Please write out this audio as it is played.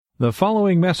The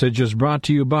following message is brought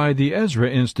to you by the Ezra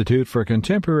Institute for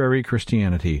Contemporary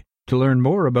Christianity. To learn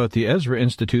more about the Ezra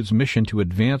Institute's mission to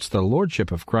advance the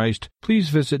Lordship of Christ, please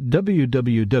visit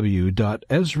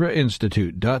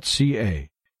www.ezrainstitute.ca.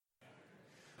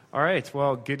 All right,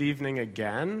 well, good evening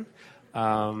again.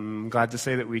 Glad to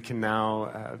say that we can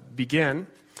now begin.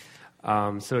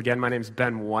 So again, my name is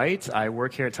Ben White. I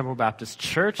work here at Temple Baptist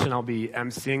Church, and I'll be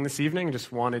emceeing this evening.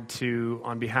 Just wanted to,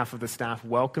 on behalf of the staff,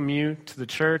 welcome you to the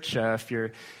church. If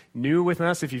you're new with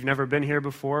us, if you've never been here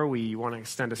before, we want to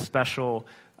extend a special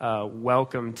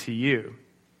welcome to you.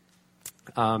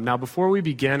 Now, before we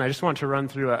begin, I just want to run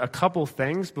through a couple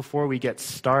things before we get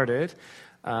started.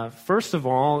 First of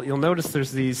all, you'll notice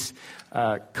there's these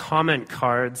comment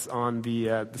cards on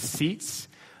the seats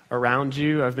around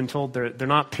you. I've been told they're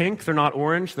not pink, they're not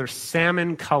orange, they're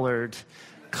salmon-colored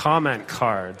comment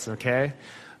cards, okay?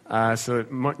 So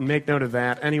make note of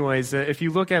that. Anyways, if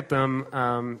you look at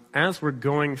them, as we're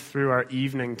going through our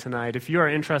evening tonight, if you are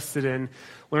interested in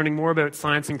learning more about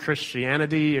science and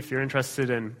Christianity, if you're interested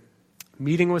in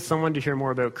meeting with someone to hear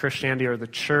more about Christianity or the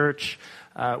church,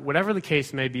 whatever the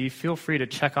case may be, feel free to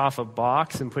check off a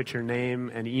box and put your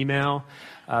name and email.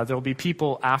 There'll be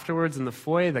people afterwards in the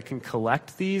foyer that can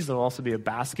collect these. There'll also be a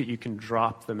basket you can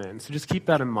drop them in. So just keep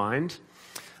that in mind.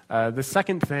 The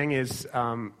second thing is,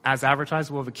 as advertised,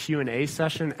 we'll have a Q&A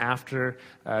session after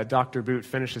Dr. Boot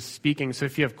finishes speaking. So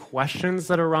if you have questions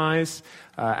that arise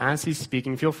as he's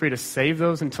speaking, feel free to save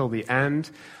those until the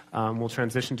end. We'll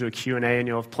transition to a Q&A, and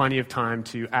you'll have plenty of time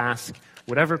to ask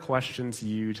whatever questions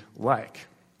you'd like.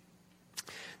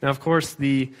 Now, of course,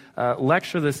 the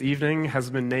lecture this evening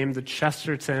has been named the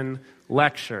Chesterton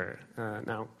Lecture.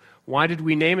 Now, why did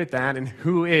we name it that, and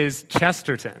who is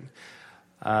Chesterton?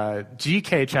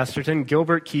 G.K. Chesterton,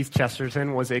 Gilbert Keith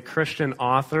Chesterton, was a Christian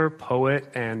author, poet,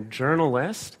 and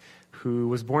journalist who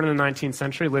was born in the 19th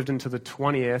century, lived into the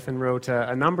 20th, and wrote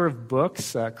a number of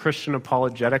books, Christian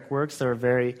apologetic works that are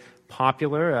very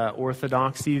popular,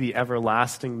 Orthodoxy, The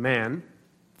Everlasting Man.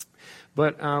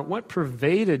 But what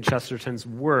pervaded Chesterton's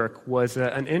work was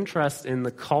an interest in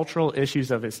the cultural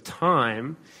issues of his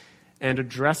time and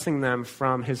addressing them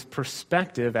from his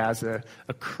perspective as a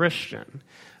Christian.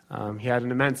 He had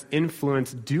an immense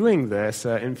influence doing this,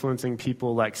 influencing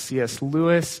people like C.S.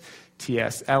 Lewis,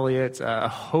 T.S. Eliot, a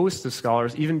host of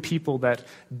scholars, even people that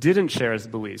didn't share his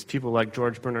beliefs, people like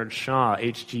George Bernard Shaw,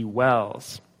 H.G.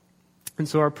 Wells. And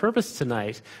so our purpose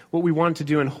tonight, what we wanted to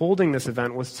do in holding this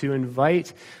event was to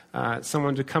invite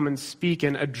someone to come and speak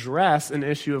and address an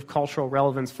issue of cultural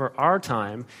relevance for our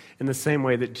time in the same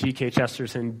way that G.K.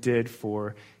 Chesterton did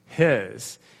for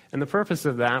his. And the purpose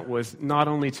of that was not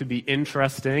only to be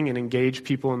interesting and engage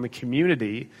people in the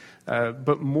community,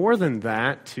 but more than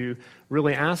that, to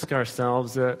really ask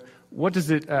ourselves, what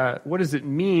does it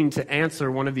mean to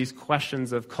answer one of these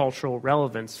questions of cultural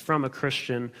relevance from a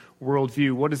Christian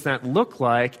worldview? What does that look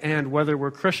like? And whether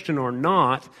we're Christian or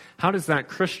not, how does that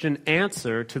Christian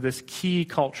answer to this key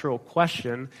cultural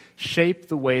question shape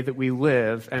the way that we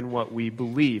live and what we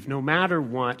believe, no matter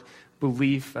what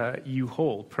belief you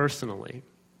hold personally?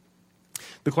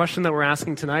 The question that we're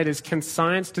asking tonight is, can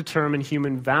science determine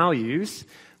human values?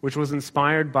 Which was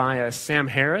inspired by Sam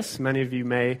Harris. Many of you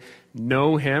may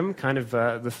know him, kind of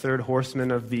the third horseman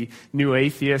of the New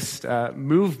Atheist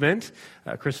movement.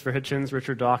 Christopher Hitchens,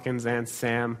 Richard Dawkins, and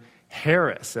Sam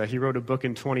Harris. He wrote a book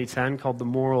in 2010 called The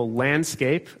Moral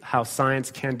Landscape, How Science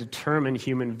Can Determine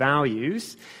Human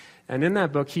Values. And in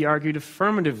that book, he argued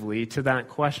affirmatively to that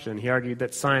question. He argued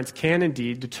that science can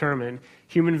indeed determine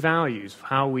human values,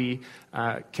 how we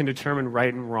can determine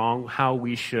right and wrong, how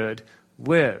we should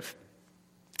live.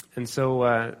 And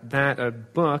so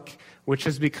that book, which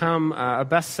has become a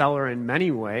bestseller in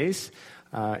many ways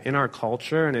in our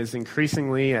culture and is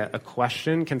increasingly a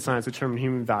question, can science determine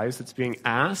human values, that's being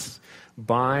asked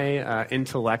by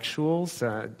intellectuals,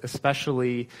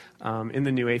 especially in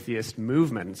the New Atheist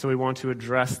movement. And so we want to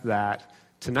address that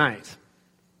tonight.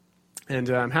 And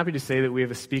I'm happy to say that we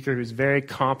have a speaker who's very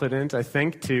competent, I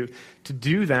think, to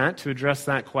do that, to address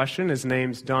that question. His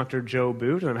name's Dr. Joe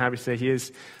Boot, and I'm happy to say he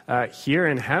is here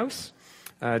in-house.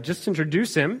 Just to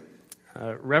introduce him,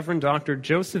 Reverend Dr.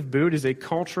 Joseph Boot is a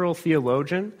cultural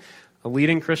theologian, a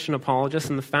leading Christian apologist,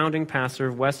 and the founding pastor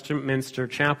of Westminster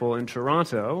Chapel in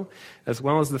Toronto, as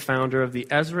well as the founder of the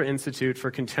Ezra Institute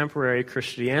for Contemporary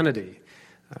Christianity.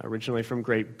 Originally from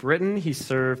Great Britain, he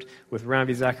served with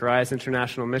Ravi Zacharias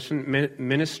International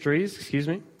Ministries,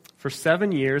 for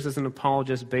 7 years as an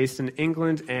apologist based in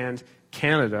England and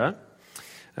Canada.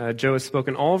 Joe has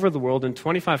spoken all over the world in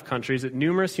 25 countries at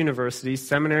numerous universities,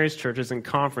 seminaries, churches, and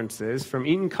conferences, from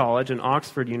Eton College and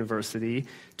Oxford University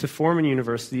to Forman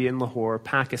University in Lahore,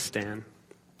 Pakistan.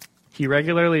 He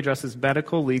regularly addresses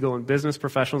medical, legal, and business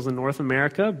professionals in North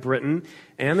America, Britain,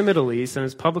 and the Middle East, and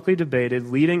has publicly debated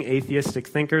leading atheistic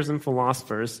thinkers and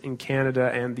philosophers in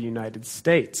Canada and the United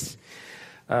States.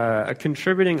 A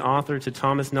contributing author to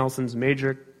Thomas Nelson's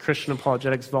major Christian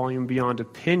apologetics volume, Beyond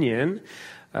Opinion,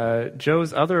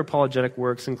 Joe's other apologetic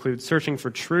works include Searching for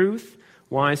Truth,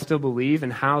 Why I Still Believe,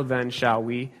 and How Then Shall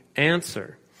We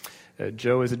Answer.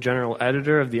 Joe is a general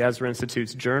editor of the Ezra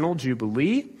Institute's journal,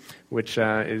 Jubilee, which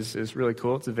is really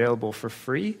cool. It's available for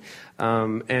free.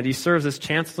 And he serves as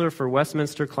chancellor for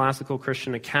Westminster Classical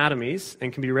Christian Academies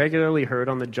and can be regularly heard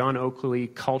on the John Oakley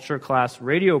Culture Class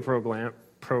radio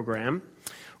program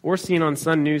or seen on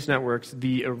Sun News Network's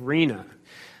The Arena.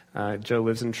 Joe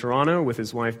lives in Toronto with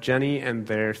his wife Jenny and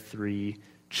their 3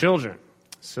 children.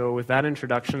 So with that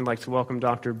introduction, I'd like to welcome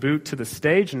Dr. Boot to the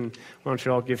stage, and why don't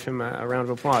you all give him a round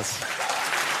of applause.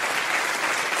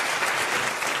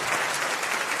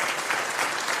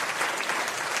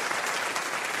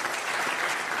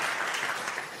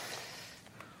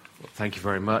 Well, thank you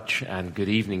very much, and good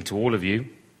evening to all of you.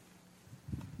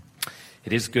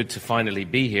 It is good to finally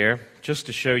be here, just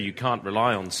to show you can't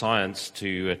rely on science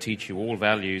to teach you all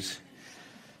values.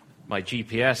 My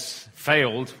GPS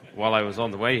failed while I was on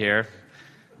the way here.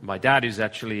 My dad, who's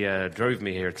actually drove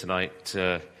me here tonight,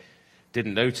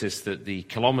 didn't notice that the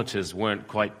kilometers weren't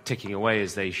quite ticking away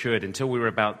as they should until we were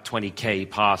about 20k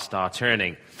past our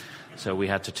turning. So we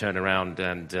had to turn around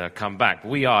and come back.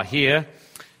 We are here,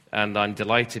 and I'm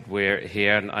delighted we're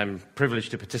here, and I'm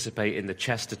privileged to participate in the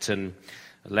Chesterton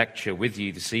lecture with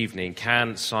you this evening,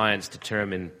 Can Science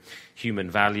Determine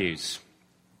Human Values?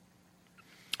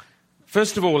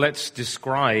 First of all, let's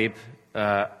describe,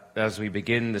 as we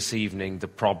begin this evening, the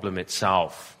problem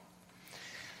itself.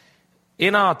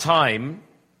 In our time,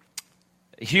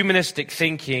 humanistic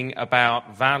thinking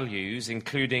about values,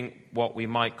 including what we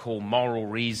might call moral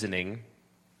reasoning,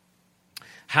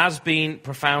 has been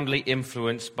profoundly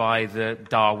influenced by the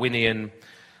Darwinian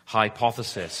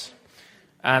hypothesis.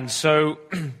 And so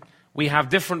we have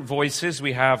different voices.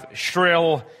 We have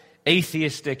shrill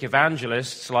atheistic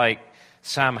evangelists like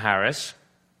Sam Harris,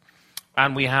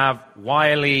 and we have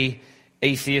wily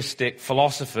atheistic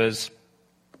philosophers,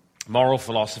 moral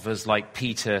philosophers like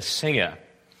Peter Singer,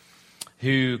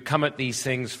 who come at these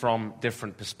things from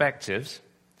different perspectives.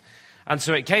 And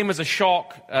so it came as a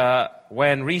shock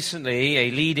when recently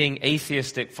a leading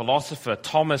atheistic philosopher,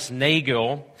 Thomas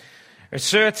Nagel,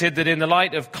 asserted that in the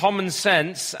light of common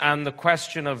sense and the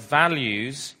question of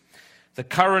values, the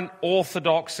current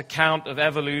orthodox account of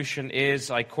evolution is,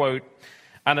 I quote,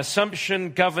 an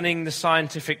assumption governing the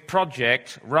scientific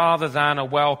project rather than a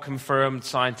well-confirmed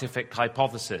scientific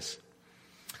hypothesis.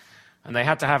 And they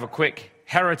had to have a quick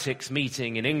heretics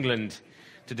meeting in England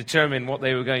to determine what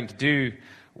they were going to do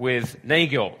with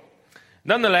Nagel.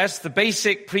 Nonetheless, the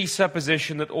basic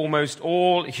presupposition that almost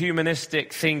all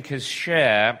humanistic thinkers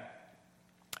share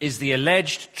is the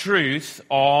alleged truth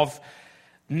of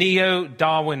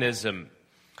neo-Darwinism,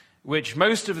 which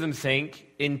most of them think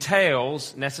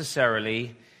entails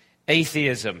necessarily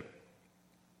atheism.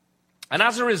 And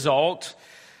as a result,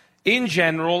 in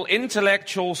general,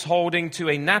 intellectuals holding to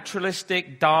a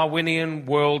naturalistic Darwinian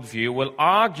worldview will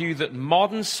argue that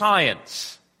modern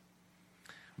science,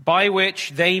 by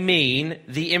which they mean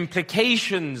the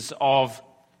implications of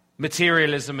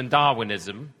materialism and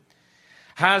Darwinism,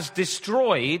 has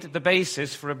destroyed the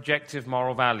basis for objective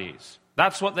moral values.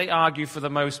 That's what they argue for the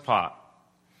most part.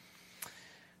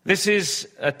 This is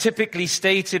typically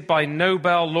stated by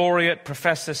Nobel laureate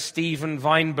Professor Steven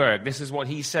Weinberg. This is what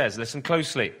he says. Listen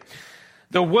closely.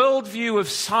 The worldview of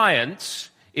science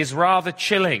is rather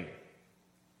chilling.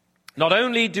 Not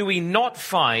only do we not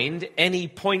find any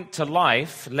point to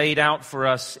life laid out for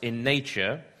us in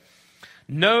nature,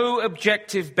 no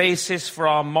objective basis for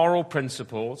our moral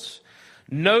principles,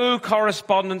 no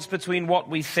correspondence between what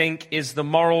we think is the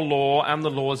moral law and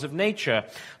the laws of nature,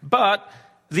 but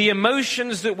the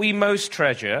emotions that we most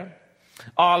treasure,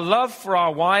 our love for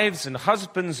our wives and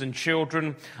husbands and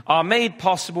children, are made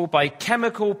possible by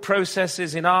chemical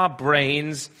processes in our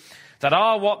brains that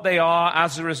are what they are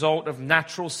as a result of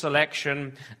natural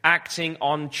selection acting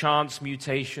on chance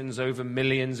mutations over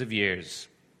millions of years.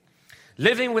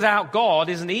 Living without God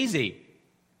isn't easy,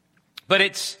 but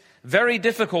its very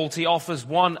difficulty offers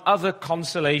one other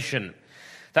consolation,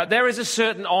 that there is a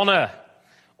certain honor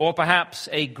or perhaps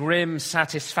a grim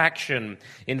satisfaction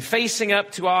in facing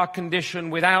up to our condition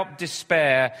without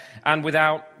despair and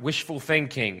without wishful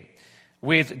thinking.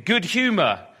 with good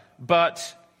humor,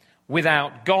 but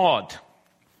without God.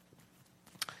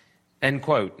 End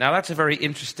quote. Now that's a very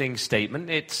interesting statement.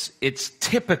 It's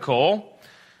typical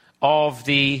of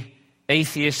the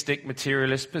atheistic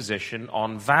materialist position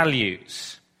on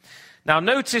values. Now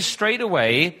notice straight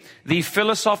away the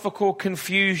philosophical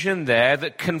confusion there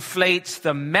that conflates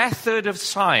the method of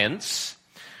science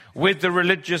with the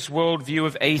religious worldview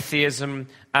of atheism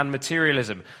and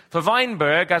materialism. For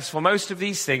Weinberg, as for most of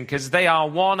these thinkers, they are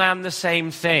one and the same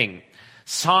thing.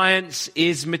 Science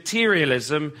is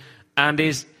materialism and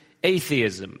is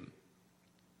atheism.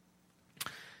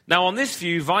 Now, on this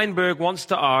view, Weinberg wants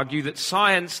to argue that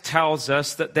science tells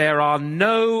us that there are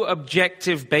no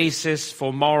objective basis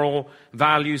for moral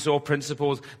values or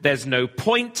principles. There's no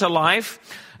point to life.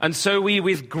 And so we,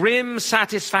 with grim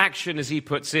satisfaction, as he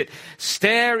puts it,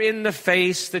 stare in the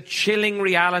face the chilling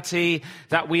reality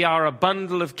that we are a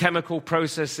bundle of chemical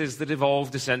processes that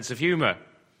evolved a sense of humor.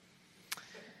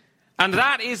 And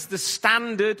that is the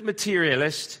standard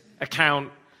materialist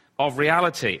account of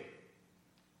reality.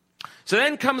 So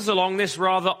then comes along this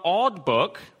rather odd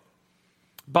book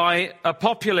by a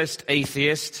populist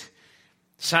atheist,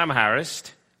 Sam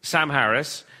Harris,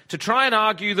 to try and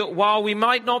argue that while we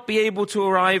might not be able to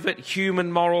arrive at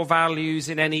human moral values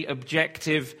in any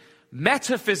objective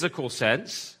metaphysical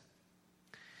sense,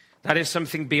 that is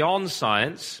something beyond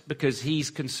science, because he's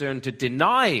concerned to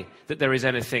deny that there is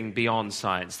anything beyond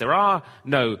science. There are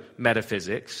no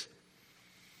metaphysics.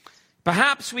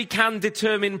 Perhaps we can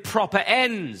determine proper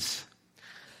ends,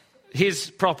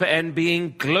 his proper end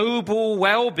being global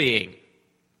well-being,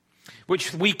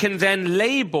 which we can then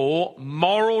label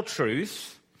moral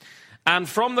truth, and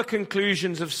from the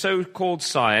conclusions of so-called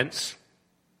science,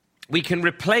 we can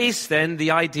replace then the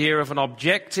idea of an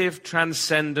objective,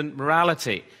 transcendent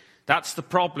morality. That's the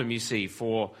problem, you see,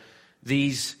 for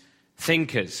these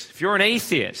thinkers. If you're an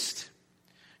atheist,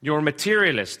 you're a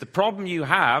materialist, the problem you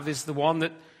have is the one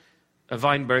that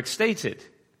Weinberg stated.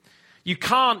 You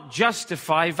can't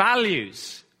justify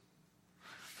values.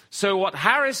 So what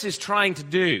Harris is trying to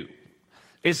do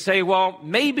is say, well,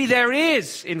 maybe there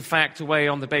is, in fact, a way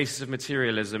on the basis of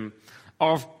materialism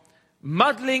of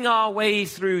muddling our way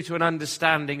through to an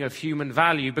understanding of human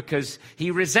value, because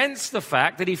he resents the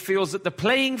fact that he feels that the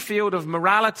playing field of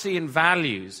morality and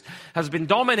values has been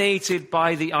dominated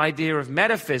by the idea of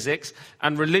metaphysics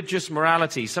and religious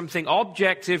morality, something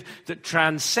objective that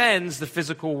transcends the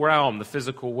physical realm, the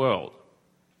physical world.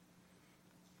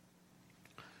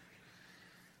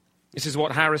 This is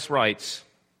what Harris writes,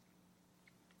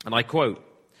 and I quote,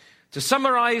 "To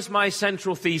summarize my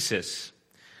central thesis,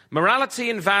 morality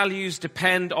and values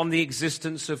depend on the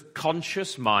existence of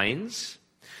conscious minds,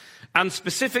 and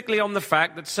specifically on the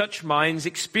fact that such minds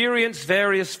experience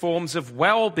various forms of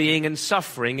well-being and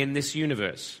suffering in this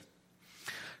universe.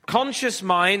 Conscious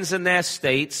minds and their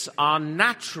states are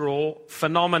natural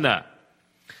phenomena,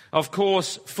 of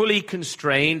course, fully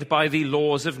constrained by the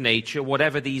laws of nature,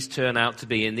 whatever these turn out to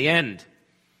be in the end.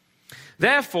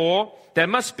 Therefore, there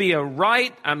must be a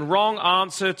right and wrong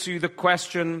answer to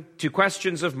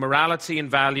questions of morality and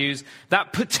values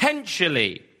that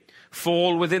potentially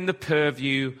fall within the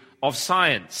purview of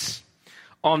science.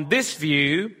 On this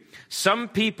view, some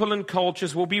people and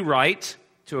cultures will be right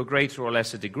to a greater or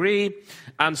lesser degree,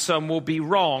 and some will be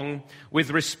wrong with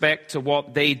respect to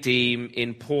what they deem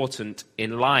important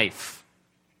in life."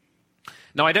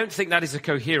 Now, I don't think that is a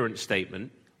coherent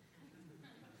statement,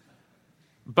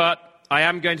 but I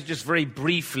am going to just very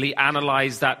briefly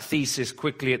analyze that thesis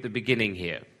quickly at the beginning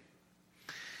here.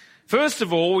 First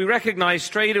of all, we recognize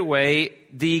straight away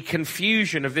the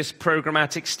confusion of this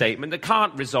programmatic statement that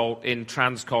can't result in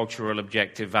transcultural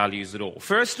objective values at all.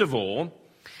 First of all,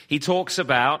 he talks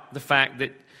about the fact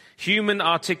that human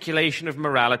articulation of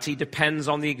morality depends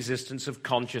on the existence of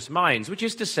conscious minds, which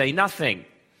is to say nothing.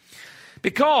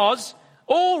 Because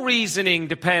all reasoning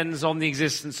depends on the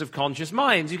existence of conscious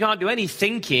minds. You can't do any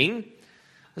thinking.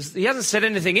 He hasn't said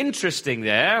anything interesting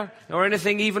there, or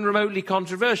anything even remotely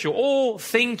controversial. All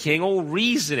thinking, all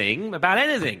reasoning about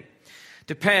anything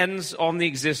depends on the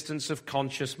existence of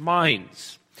conscious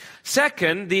minds.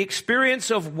 Second, the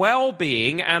experience of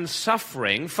well-being and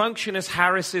suffering function as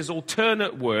Harris's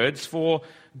alternate words for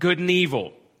good and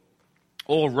evil,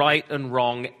 or right and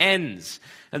wrong ends.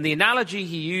 And the analogy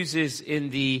he uses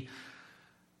in the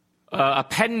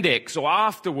appendix or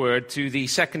afterword to the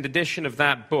second edition of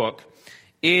that book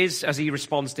is, as he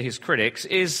responds to his critics,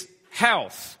 is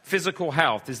health. Physical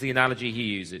health is the analogy he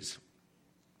uses.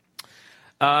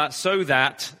 So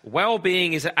that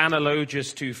well-being is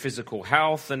analogous to physical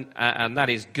health, and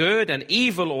that is good, and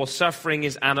evil or suffering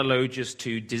is analogous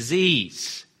to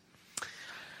disease.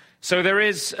 So there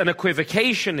is an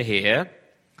equivocation here,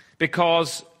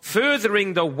 because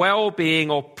furthering the well-being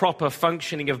or proper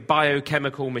functioning of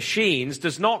biochemical machines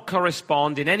does not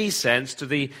correspond in any sense to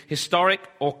the historic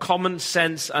or common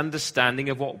sense understanding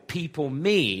of what people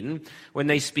mean when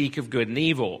they speak of good and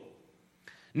evil.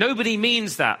 Nobody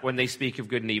means that when they speak of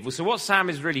good and evil. So what Sam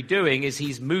is really doing is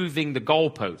he's moving the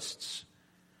goalposts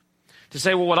to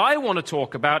say, well, what I want to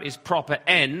talk about is proper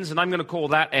ends, and I'm going to call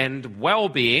that end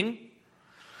well-being.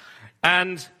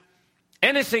 And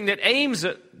anything that aims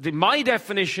at my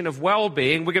definition of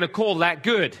well-being, we're going to call that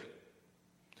good.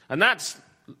 And that's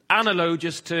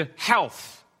analogous to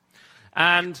health.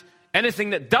 And anything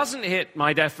that doesn't hit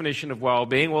my definition of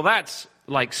well-being, well, that's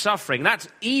like suffering. That's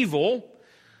evil,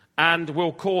 and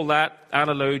we'll call that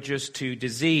analogous to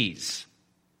disease.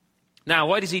 Now,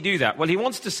 why does he do that? Well, he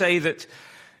wants to say that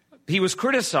he was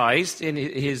criticized in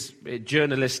his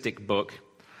journalistic book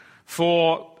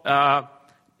for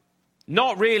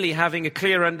not really having a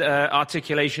clear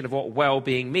articulation of what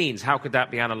well-being means. How could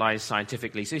that be analyzed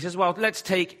scientifically? So he says, well, let's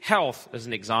take health as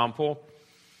an example.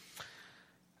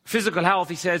 Physical health,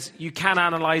 he says, you can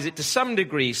analyze it to some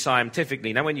degree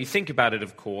scientifically. Now, when you think about it,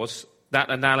 of course, that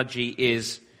analogy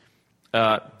is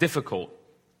difficult.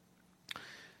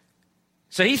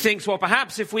 So he thinks, well,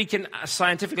 perhaps if we can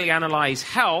scientifically analyze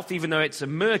health, even though it's a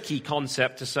murky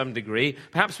concept to some degree,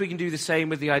 perhaps we can do the same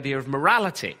with the idea of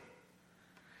morality.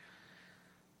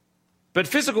 But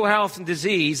physical health and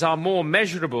disease are more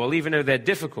measurable, even though they're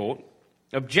difficult,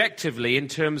 objectively in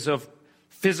terms of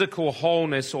physical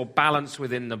wholeness or balance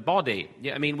within the body.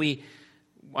 Yeah, I mean,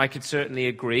 I could certainly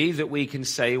agree that we can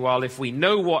say, well, if we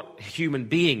know what human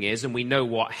being is and we know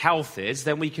what health is,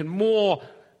 then we can more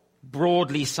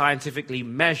broadly scientifically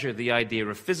measure the idea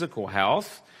of physical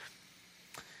health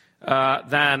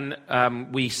than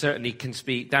we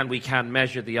can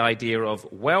measure the idea of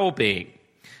well-being.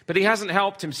 But he hasn't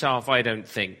helped himself, I don't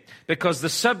think, because the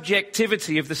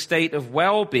subjectivity of the state of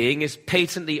well-being is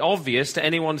patently obvious to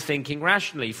anyone thinking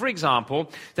rationally. For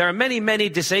example, there are many, many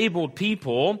disabled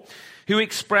people who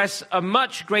express a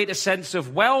much greater sense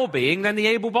of well-being than the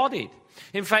able-bodied.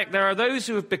 In fact, there are those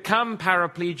who have become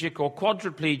paraplegic or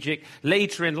quadriplegic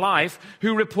later in life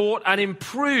who report an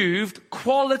improved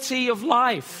quality of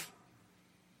life.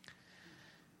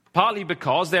 Partly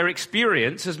because their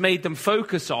experience has made them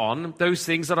focus on those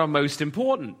things that are most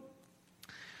important.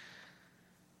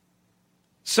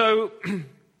 So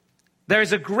there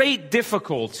is a great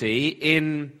difficulty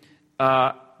in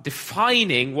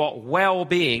defining what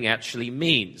well-being actually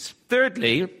means.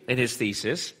 Thirdly, in his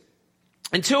thesis,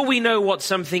 until we know what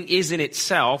something is in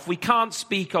itself, we can't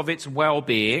speak of its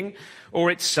well-being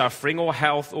or its suffering or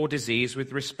health or disease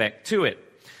with respect to it.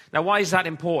 Now, why is that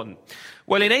important?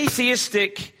 Well, in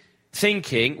atheistic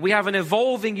thinking, we have an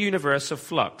evolving universe of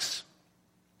flux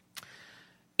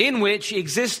in which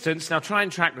existence, now try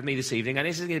and track with me this evening, and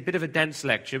this is a bit of a dense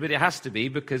lecture, but it has to be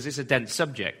because it's a dense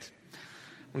subject.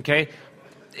 Okay?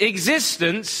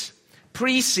 Existence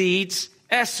precedes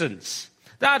essence.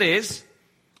 That is,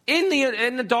 in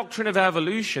the doctrine of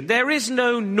evolution, there is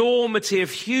no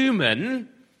normative human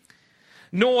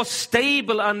nor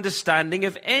stable understanding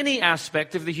of any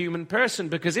aspect of the human person,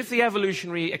 because if the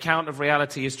evolutionary account of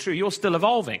reality is true, you're still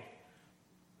evolving.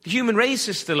 The human race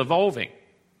is still evolving.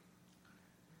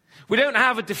 We don't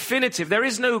have a definitive, there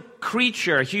is no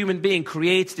creature, a human being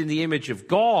created in the image of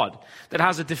God that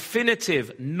has a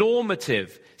definitive,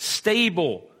 normative,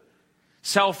 stable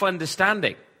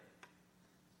self-understanding.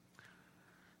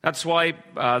 That's why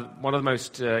one of the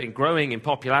most growing in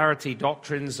popularity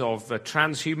doctrines of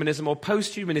transhumanism or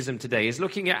posthumanism today is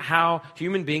looking at how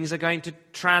human beings are going to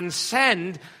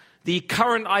transcend the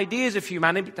current ideas of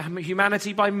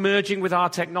humanity by merging with our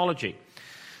technology.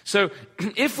 So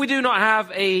if we do not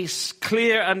have a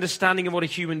clear understanding of what a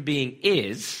human being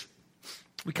is,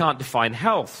 we can't define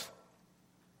health.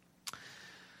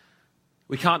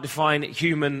 We can't define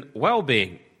human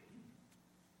well-being.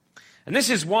 And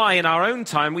this is why in our own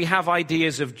time we have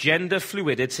ideas of gender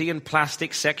fluidity and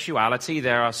plastic sexuality.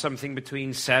 There are something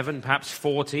between 7, perhaps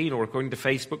 14, or according to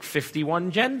Facebook, 51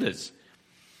 genders.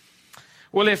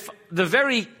 Well, if the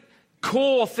very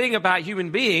core thing about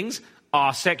human beings,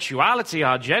 our sexuality,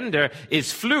 our gender,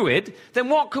 is fluid, then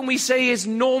what can we say is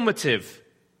normative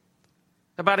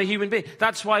about a human being?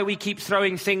 That's why we keep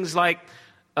throwing things like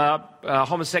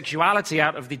homosexuality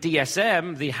out of the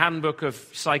DSM, the Handbook of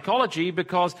Psychology,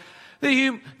 because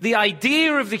the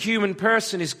idea of the human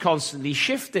person is constantly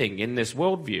shifting in this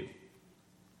worldview.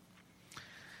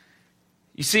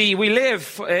 You see, we live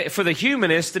for the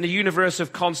humanist in a universe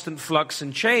of constant flux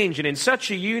and change. And in such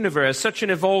a universe, such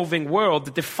an evolving world,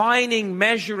 the defining,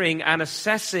 measuring, and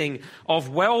assessing of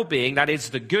well-being, that is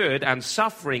the good, and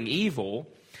suffering evil,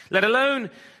 let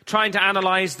alone trying to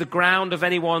analyze the ground of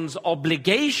anyone's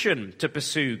obligation to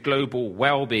pursue global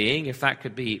well-being, if that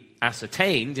could be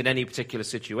ascertained in any particular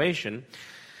situation,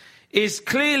 is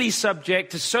clearly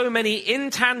subject to so many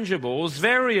intangibles,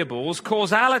 variables,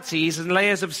 causalities, and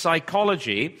layers of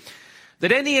psychology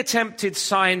that any attempted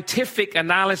scientific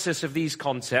analysis of these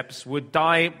concepts would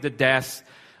die the death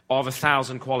of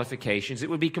 1,000 qualifications. It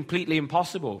would be completely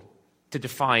impossible to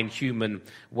define human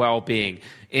well-being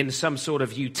in some sort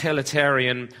of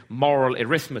utilitarian moral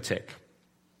arithmetic.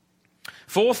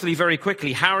 Fourthly, very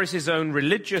quickly, Harris's own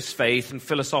religious faith and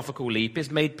philosophical leap is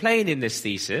made plain in this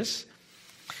thesis.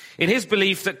 In his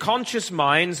belief that conscious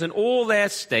minds and all their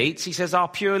states, he says, are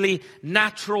purely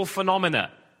natural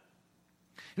phenomena.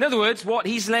 In other words, what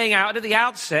he's laying out at the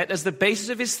outset as the basis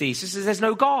of his thesis is there's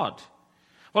no God.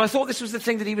 Well, I thought this was the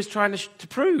thing that he was trying to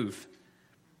prove.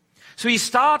 So he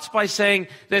starts by saying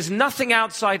there's nothing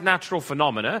outside natural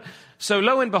phenomena. So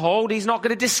lo and behold, he's not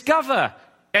going to discover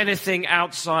anything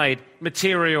outside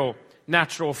material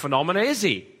natural phenomena, is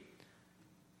he?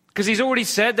 Because he's already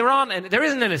said there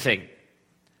isn't anything.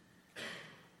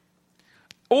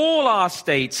 All our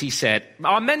states, he said,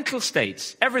 our mental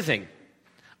states, everything,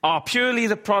 are purely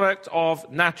the product of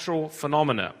natural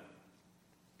phenomena,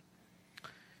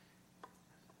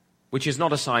 which is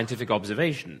not a scientific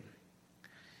observation.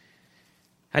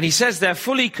 And he says they're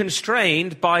fully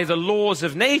constrained by the laws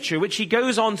of nature, which he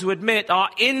goes on to admit are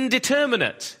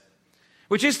indeterminate,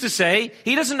 which is to say,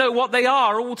 he doesn't know what they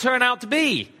are or will turn out to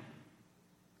be,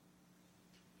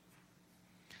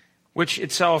 which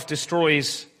itself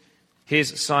destroys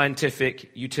his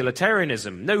scientific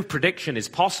utilitarianism. No prediction is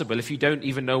possible if you don't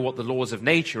even know what the laws of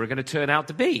nature are going to turn out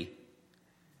to be.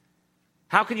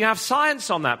 How can you have science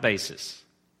on that basis?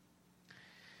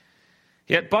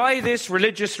 Yet by this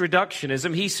religious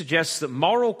reductionism, he suggests that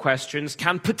moral questions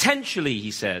can potentially,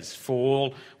 he says,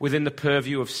 fall within the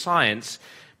purview of science,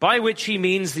 by which he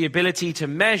means the ability to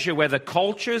measure whether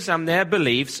cultures and their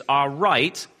beliefs are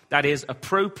right, that is,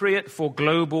 appropriate for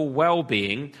global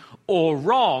well-being, or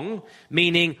wrong,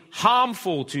 meaning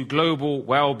harmful to global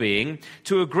well-being,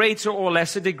 to a greater or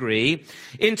lesser degree,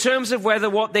 in terms of whether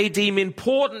what they deem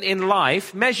important in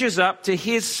life measures up to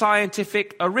his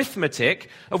scientific arithmetic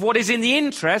of what is in the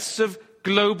interests of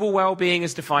global well-being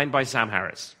as defined by Sam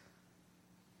Harris.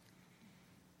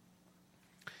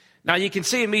 Now you can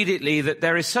see immediately that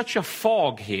there is such a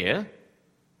fog here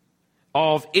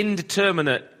of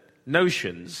indeterminate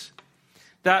notions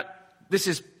that this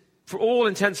is, for all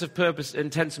intents and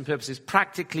purposes,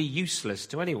 practically useless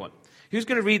to anyone. Who's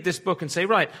going to read this book and say,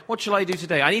 right, what shall I do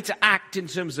today? I need to act in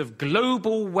terms of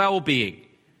global well-being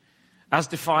as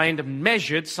defined and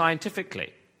measured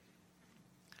scientifically.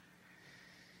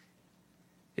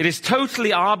 It is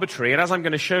totally arbitrary, and as I'm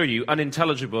going to show you,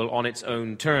 unintelligible on its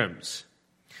own terms.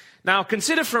 Now,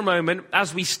 consider for a moment,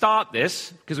 as we start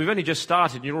this, because we've only just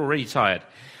started and you're already tired,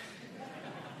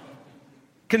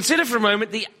 consider for a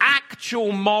moment the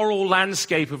actual moral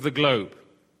landscape of the globe.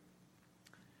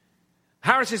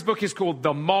 Harris's book is called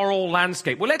The Moral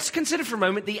Landscape. Well, let's consider for a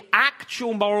moment the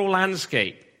actual moral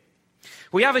landscape.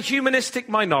 We have a humanistic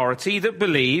minority that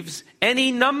believes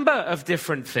any number of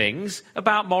different things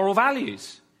about moral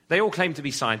values. They all claim to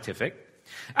be scientific,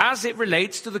 as it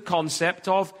relates to the concept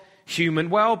of human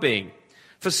well-being.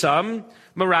 For some,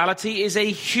 morality is a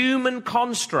human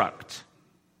construct,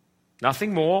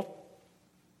 nothing more,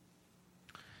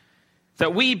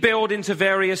 that we build into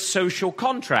various social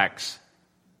contracts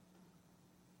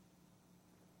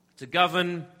to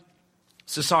govern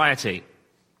society.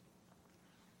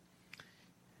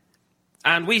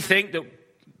 And we think that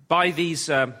by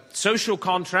these social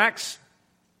contracts,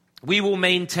 we will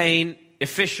maintain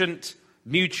efficient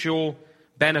mutual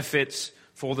benefits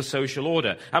for the social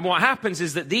order. And what happens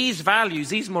is that these values,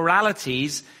 these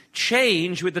moralities,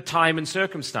 change with the time and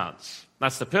circumstance.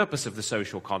 That's the purpose of the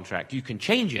social contract. You can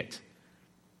change it.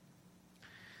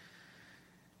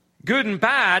 Good and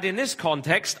bad, in this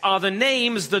context, are the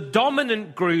names the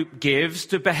dominant group gives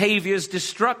to behaviors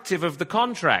destructive of the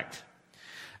contract,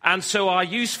 and so are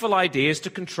useful ideas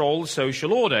to control the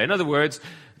social order. In other words,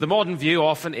 the modern view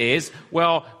often is,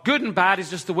 well, good and bad is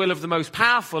just the will of the most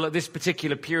powerful at this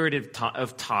particular period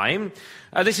of time.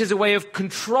 This is a way of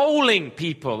controlling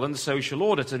people and the social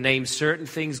order, to name certain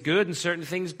things good and certain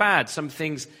things bad, some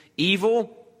things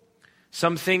evil,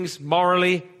 some things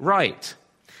morally right.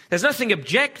 There's nothing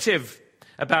objective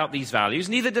about these values,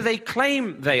 neither do they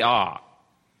claim they are.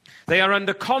 They are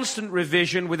under constant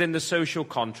revision within the social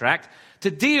contract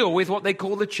to deal with what they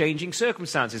call the changing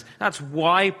circumstances. That's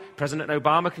why President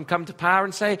Obama can come to power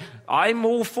and say, I'm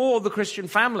all for the Christian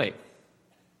family.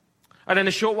 And then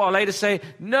a short while later say,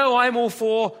 no, I'm all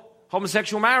for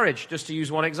homosexual marriage, just to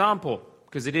use one example,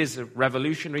 because it is a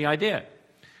revolutionary idea.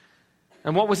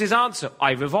 And what was his answer?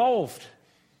 I've evolved.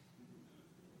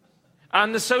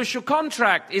 And the social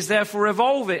contract is therefore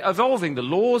evolving. The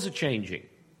laws are changing.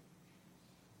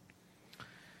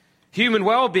 Human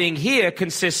well-being here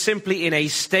consists simply in a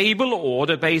stable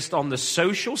order based on the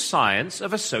social science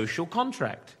of a social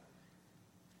contract.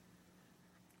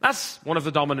 That's one of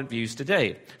the dominant views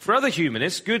today. For other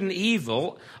humanists, good and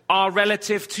evil are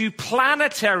relative to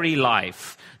planetary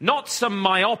life, not some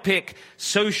myopic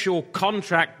social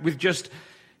contract with just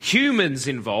humans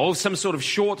involved, some sort of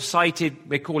short-sighted,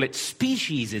 they call it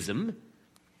speciesism,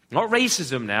 not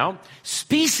racism now,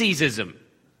 speciesism.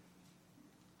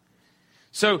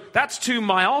 So that's too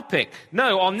myopic.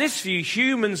 No, on this view,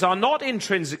 humans are not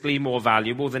intrinsically more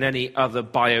valuable than any other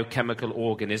biochemical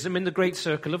organism in the great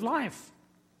circle of life.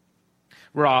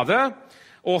 Rather,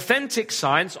 authentic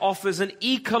science offers an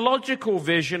ecological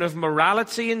vision of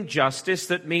morality and justice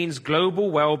that means global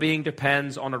well-being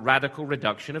depends on a radical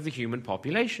reduction of the human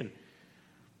population.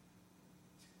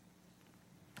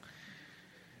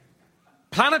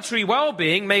 Planetary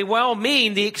well-being may well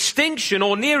mean the extinction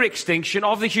or near extinction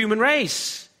of the human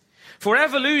race. For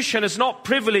evolution has not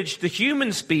privileged the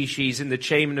human species in the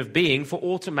chain of being for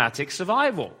automatic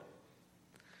survival.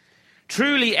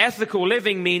 Truly ethical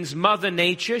living means Mother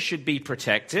Nature should be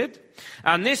protected,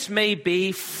 and this may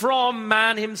be from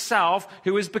man himself,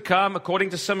 who has become,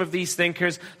 according to some of these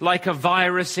thinkers, like a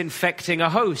virus infecting a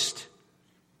host.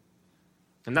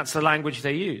 And that's the language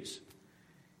they use.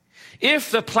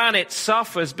 If the planet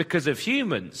suffers because of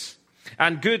humans,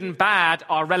 and good and bad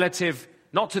are relative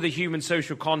not to the human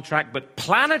social contract, but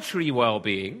planetary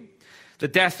well-being, the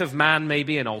death of man may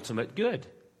be an ultimate good.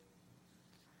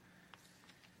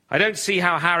 I don't see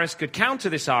how Harris could counter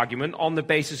this argument on the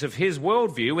basis of his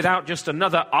worldview without just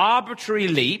another arbitrary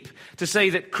leap to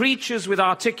say that creatures with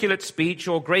articulate speech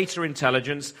or greater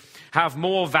intelligence have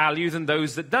more value than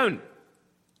those that don't.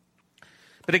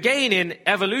 But again, in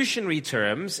evolutionary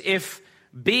terms, if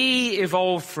B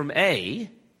evolved from A,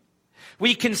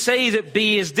 we can say that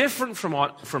B is different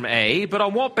from A, but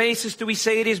on what basis do we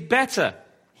say it is better?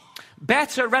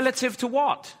 Better relative to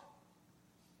what?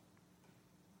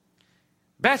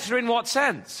 Better in what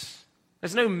sense?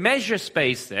 There's no measure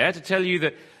space there to tell you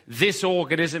that this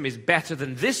organism is better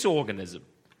than this organism.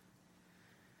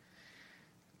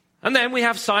 And then we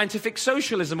have scientific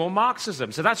socialism or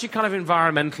Marxism. So that's your kind of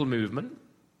environmental movement.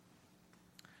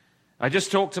 I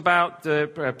just talked about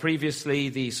previously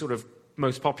the sort of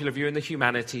most popular view in the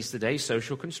humanities today,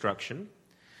 social construction.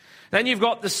 Then you've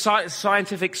got the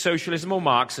scientific socialism or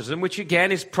Marxism, which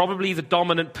again is probably the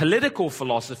dominant political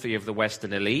philosophy of the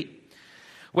Western elite,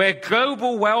 where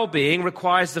global well-being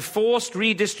requires the forced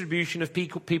redistribution of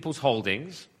people's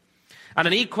holdings and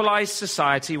an equalized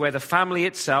society where the family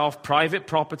itself, private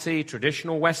property,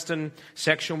 traditional Western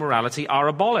sexual morality are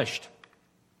abolished.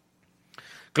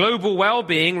 Global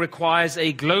well-being requires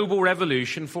a global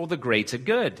revolution for the greater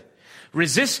good.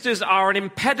 Resistors are an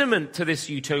impediment to this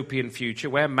utopian future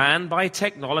where man, by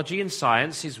technology and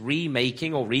science, is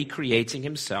remaking or recreating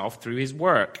himself through his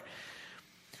work.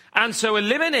 And so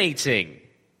eliminating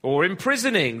or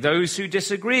imprisoning those who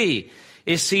disagree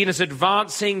is seen as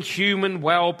advancing human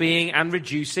well-being and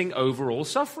reducing overall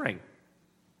suffering.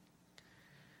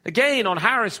 Again, on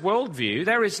Harris' worldview,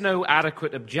 there is no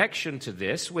adequate objection to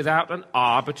this without an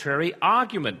arbitrary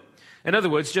argument. In other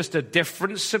words, just a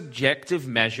different subjective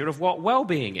measure of what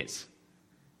well-being is.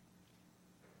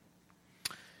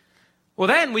 Well,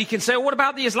 then we can say, well, what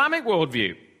about the Islamic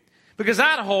worldview? Because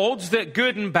that holds that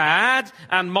good and bad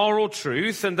and moral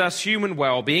truth and thus human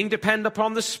well-being depend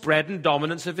upon the spread and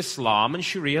dominance of Islam and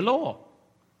Sharia law.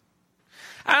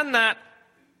 And that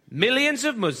millions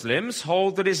of Muslims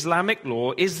hold that Islamic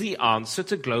law is the answer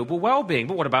to global well-being.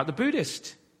 But what about the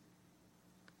Buddhist?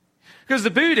 Because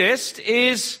the Buddhist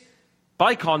is,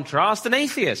 by contrast, an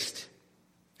atheist.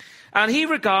 And he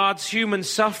regards human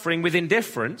suffering with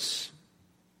indifference,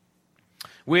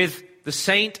 with the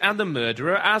saint and the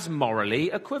murderer as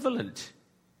morally equivalent.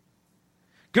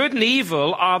 Good and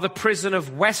evil are the prison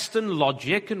of Western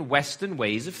logic and Western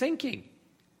ways of thinking.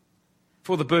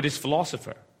 For the Buddhist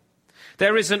philosopher,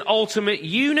 there is an ultimate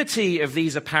unity of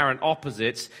these apparent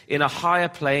opposites in a higher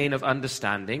plane of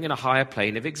understanding, in a higher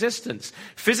plane of existence.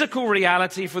 Physical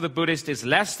reality for the Buddhist is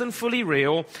less than fully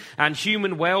real, and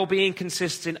human well-being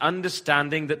consists in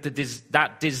understanding that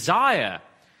that desire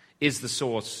is the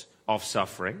source of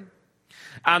suffering,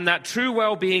 and that true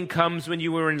well-being comes when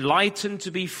you are enlightened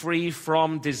to be free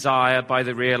from desire by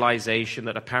the realization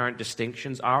that apparent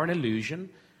distinctions are an illusion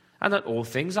and that all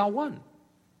things are one.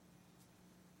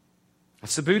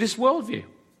 That's the Buddhist worldview.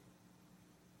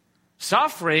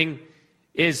 Suffering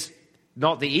is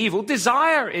not the evil.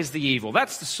 Desire is the evil.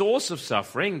 That's the source of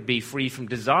suffering. Be free from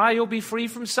desire, you'll be free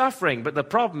from suffering. But the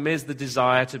problem is the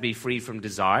desire to be free from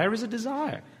desire is a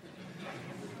desire.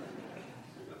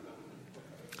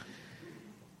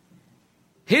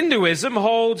 Hinduism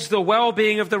holds the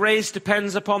well-being of the race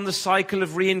depends upon the cycle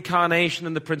of reincarnation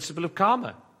and the principle of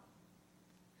karma.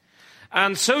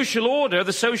 And social order,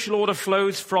 the social order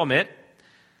flows from it,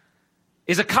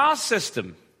 is a caste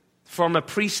system from a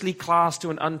priestly class to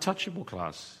an untouchable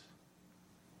class.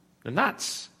 And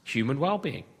that's human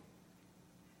well-being.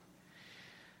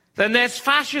 Then there's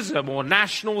fascism or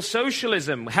National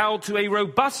Socialism, held to a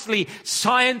robustly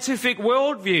scientific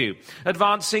worldview,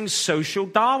 advancing social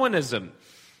Darwinism,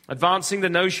 advancing the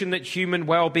notion that human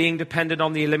well-being depended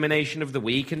on the elimination of the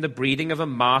weak and the breeding of a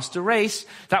master race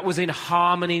that was in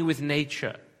harmony with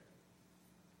nature.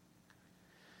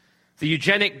 The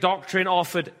eugenic doctrine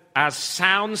offered as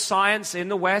sound science in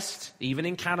the West, even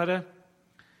in Canada,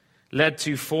 led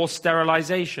to forced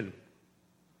sterilization,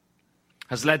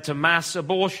 has led to mass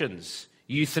abortions,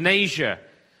 euthanasia,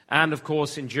 and, of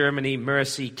course, in Germany,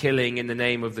 mercy killing in the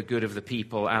name of the good of the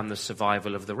people and the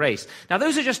survival of the race. Now,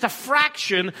 those are just a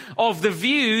fraction of the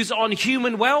views on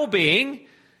human well-being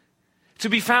to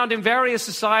be found in various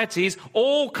societies,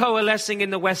 all coalescing in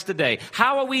the West today.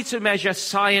 How are we to measure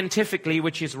scientifically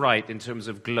which is right in terms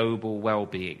of global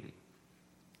well-being?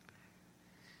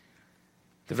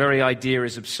 The very idea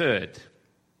is absurd.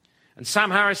 And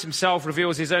Sam Harris himself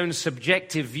reveals his own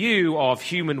subjective view of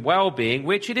human well-being,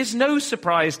 which it is no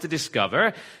surprise to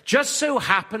discover just so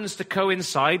happens to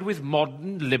coincide with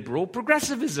modern liberal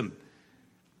progressivism.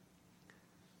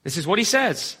 This is what he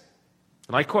says,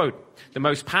 and I quote, "The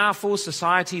most powerful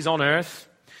societies on earth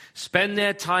spend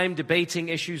their time debating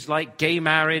issues like gay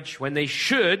marriage when they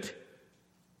should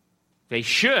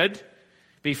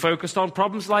be focused on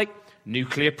problems like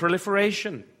nuclear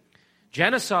proliferation,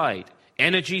 genocide,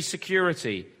 energy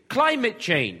security, climate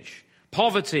change,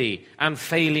 poverty, and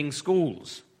failing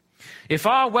schools. If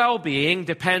our well-being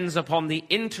depends upon the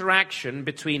interaction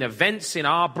between events in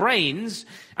our brains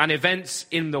and events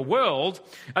in the world,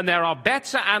 and there are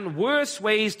better and worse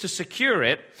ways to secure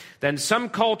it, then some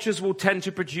cultures will tend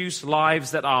to produce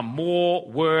lives that are more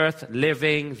worth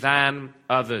living than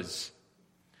others.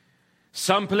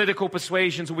 Some political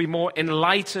persuasions will be more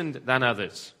enlightened than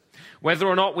others. Whether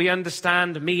or not we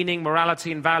understand meaning,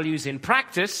 morality, and values in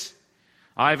practice,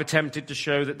 I've attempted to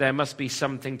show that there must be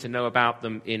something to know about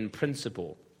them in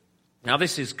principle." Now,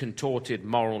 this is contorted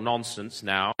moral nonsense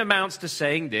now. It amounts to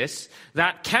saying this,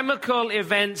 that chemical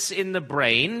events in the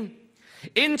brain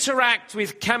interact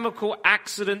with chemical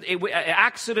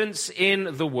accidents in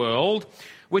the world,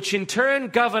 which in turn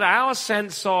govern our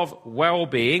sense of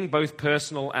well-being, both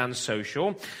personal and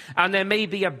social, and there may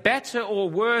be a better or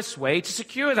worse way to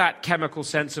secure that chemical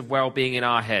sense of well-being in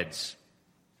our heads.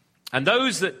 And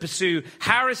those that pursue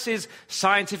Harris's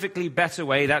scientifically better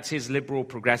way, that's his liberal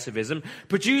progressivism,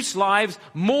 produce lives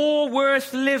more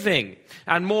worth living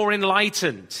and more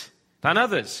enlightened than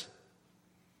others.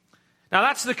 Now,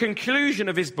 that's the conclusion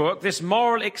of his book, this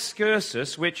moral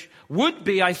excursus, which would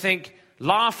be, I think,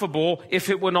 laughable if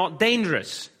it were not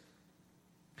dangerous.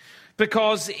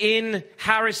 Because in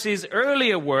Harris's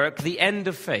earlier work, The End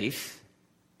of Faith,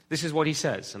 this is what he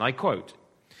says, and I quote,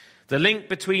 "The link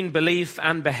between belief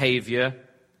and behavior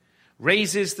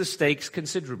raises the stakes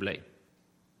considerably.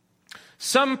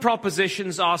 Some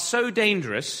propositions are so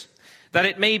dangerous that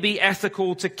it may be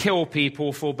ethical to kill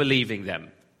people for believing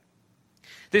them.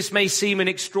 This may seem an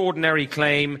extraordinary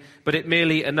claim, but it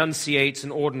merely enunciates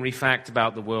an ordinary fact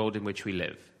about the world in which we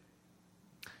live."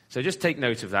 So just take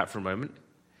note of that for a moment.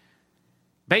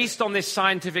 Based on this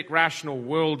scientific rational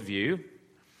worldview,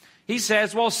 he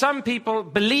says, well, some people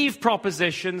believe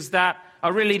propositions that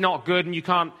are really not good and you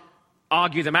can't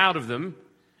argue them out of them,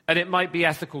 and it might be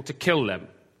ethical to kill them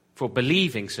for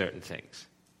believing certain things.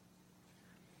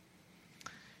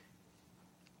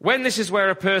 When this is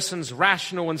where a person's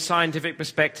rational and scientific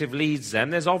perspective leads them,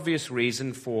 there's obvious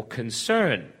reason for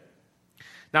concern.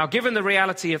 Now, given the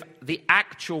reality of the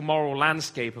actual moral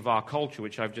landscape of our culture,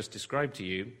 which I've just described to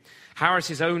you,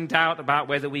 Harris's own doubt about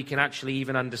whether we can actually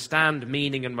even understand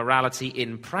meaning and morality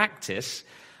in practice,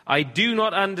 I do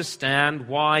not understand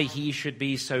why he should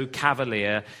be so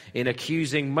cavalier in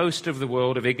accusing most of the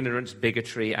world of ignorance,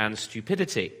 bigotry, and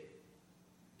stupidity.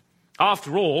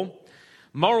 After all,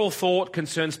 Moral thought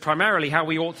concerns primarily how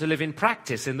we ought to live in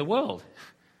practice in the world,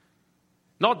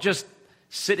 not just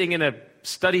sitting in a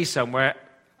study somewhere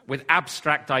with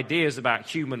abstract ideas about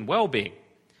human well-being.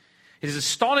 It is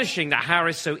astonishing that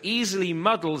Harris so easily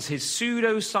muddles his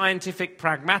pseudo-scientific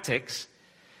pragmatics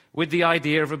with the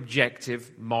idea of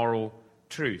objective moral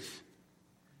truth.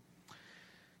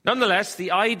 Nonetheless,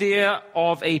 the idea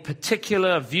of a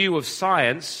particular view of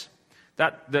science,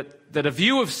 that a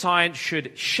view of science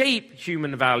should shape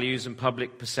human values and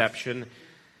public perception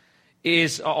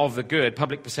of the good.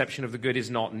 Public perception of the good is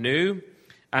not new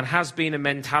and has been a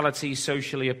mentality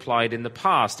socially applied in the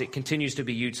past. It continues to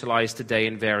be utilized today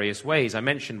in various ways. I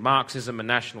mentioned Marxism and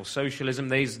National Socialism.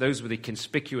 Those were the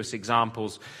conspicuous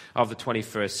examples of the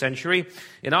 21st century.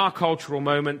 In our cultural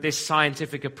moment, this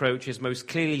scientific approach is most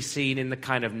clearly seen in the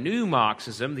kind of new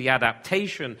Marxism, the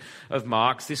adaptation of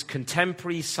Marx, this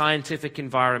contemporary scientific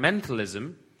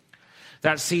environmentalism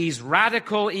that sees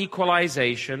radical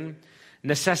equalization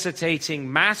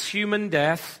necessitating mass human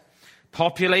death,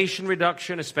 population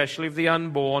reduction, especially of the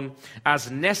unborn,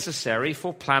 as necessary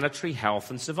for planetary health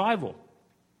and survival.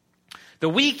 The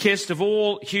weakest of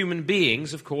all human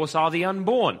beings, of course, are the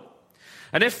unborn.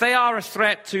 And if they are a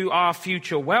threat to our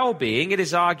future well-being, it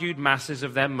is argued masses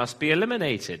of them must be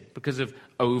eliminated because of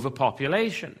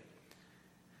overpopulation.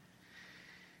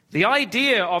 The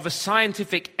idea of a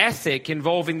scientific ethic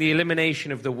involving the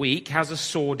elimination of the weak has a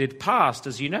sordid past,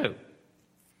 as you know.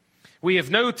 We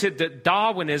have noted that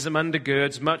Darwinism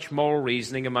undergirds much moral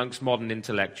reasoning amongst modern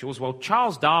intellectuals. Well,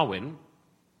 Charles Darwin,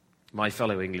 my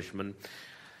fellow Englishman,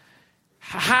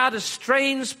 had a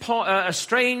strange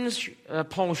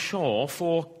penchant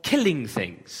for killing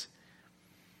things.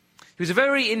 He was a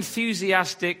very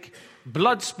enthusiastic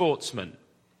blood sportsman,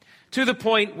 to the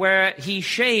point where he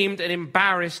shamed and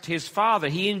embarrassed his father.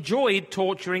 He enjoyed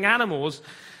torturing animals,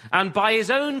 and by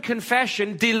his own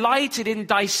confession, delighted in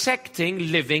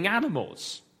dissecting living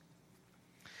animals.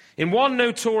 In one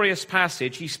notorious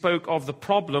passage, he spoke of the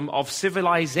problem of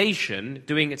civilization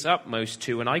doing its utmost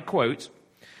to, and I quote,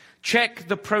 check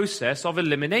the process of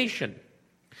elimination.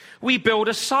 We build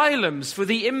asylums for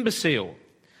the imbecile,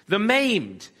 the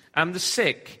maimed, and the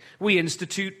sick. We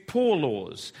institute poor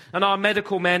laws, and our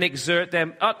medical men exert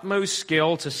their utmost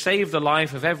skill to save the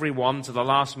life of everyone to the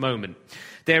last moment.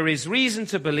 There is reason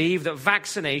to believe that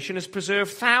vaccination has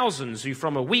preserved thousands who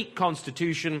from a weak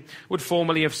constitution would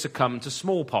formerly have succumbed to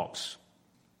smallpox.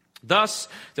 Thus,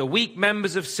 the weak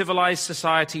members of civilized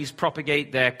societies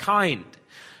propagate their kind.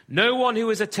 No one who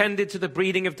has attended to the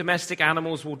breeding of domestic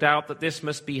animals will doubt that this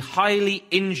must be highly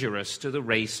injurious to the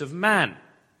race of man.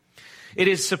 It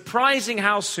is surprising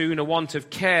how soon a want of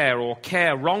care or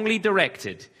care wrongly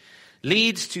directed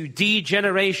leads to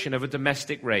degeneration of a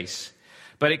domestic race.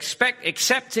 But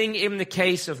excepting in the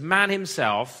case of man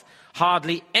himself,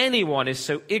 hardly anyone is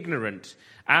so ignorant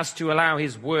as to allow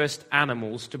his worst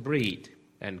animals to breed.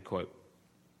 End quote.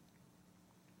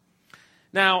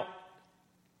 Now,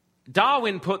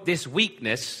 Darwin put this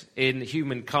weakness in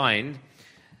humankind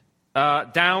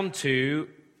down to,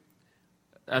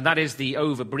 and that is the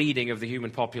overbreeding of the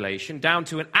human population, down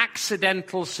to an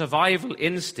accidental survival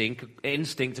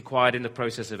instinct acquired in the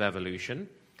process of evolution.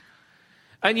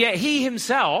 And yet he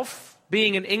himself,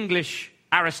 being an English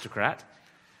aristocrat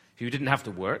who didn't have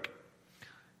to work,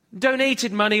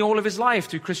 donated money all of his life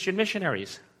to Christian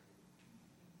missionaries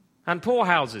and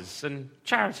poorhouses and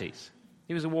charities.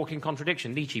 He was a walking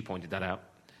contradiction. Nietzsche pointed that out.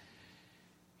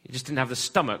 He just didn't have the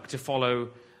stomach to follow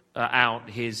out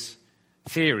his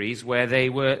theories where they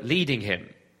were leading him.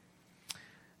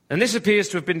 And this appears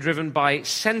to have been driven by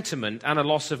sentiment and a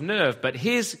loss of nerve. But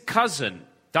his cousin,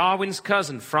 Darwin's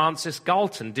cousin, Francis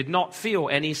Galton, did not feel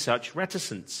any such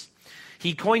reticence.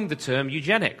 He coined the term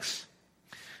eugenics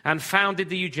and founded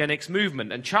the eugenics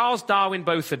movement. And Charles Darwin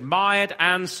both admired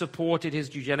and supported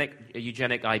his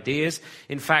eugenic ideas.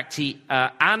 In fact, he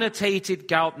annotated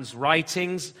Galton's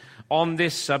writings on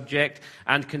this subject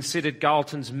and considered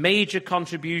Galton's major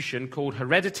contribution, called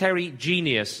Hereditary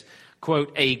Genius,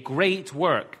 quote, a great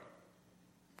work.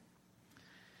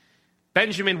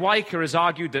 Benjamin Weicker has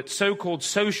argued that so-called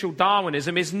social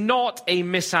Darwinism is not a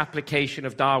misapplication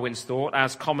of Darwin's thought,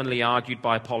 as commonly argued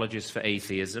by apologists for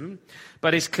atheism,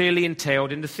 but is clearly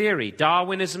entailed in the theory.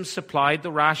 Darwinism supplied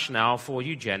the rationale for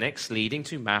eugenics, leading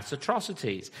to mass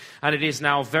atrocities. And it is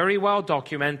now very well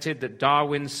documented that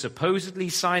Darwin's supposedly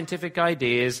scientific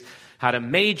ideas had a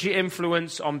major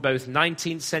influence on both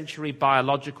 19th century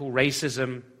biological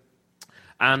racism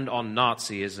and on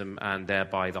Nazism, and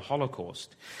thereby the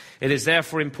Holocaust. It is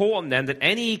therefore important then that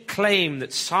any claim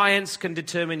that science can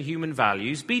determine human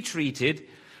values be treated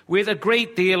with a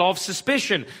great deal of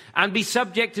suspicion and be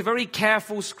subject to very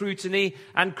careful scrutiny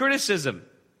and criticism,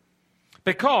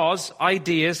 because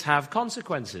ideas have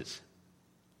consequences.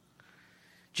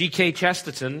 G.K.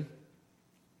 Chesterton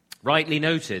rightly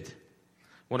noted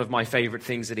one of my favorite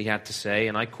things that he had to say,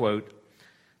 and I quote,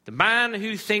 "The man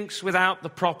who thinks without the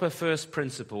proper first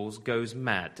principles goes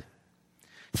mad.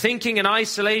 Thinking in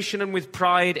isolation and with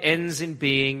pride ends in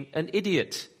being an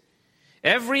idiot.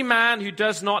 Every man who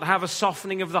does not have a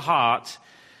softening of the heart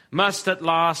must at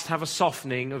last have a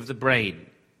softening of the brain."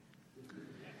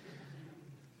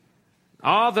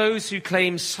 Are those who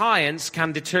claim science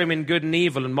can determine good and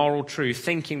evil and moral truth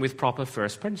thinking with proper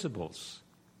first principles?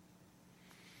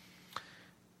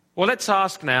 Well, let's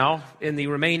ask now, in the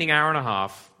remaining hour and a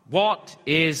half, what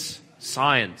is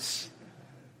science?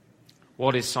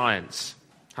 What is science?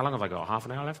 How long have I got? Half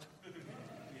an hour left?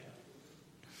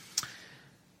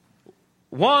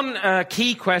 One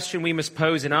key question we must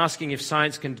pose in asking if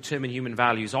science can determine human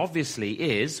values, obviously,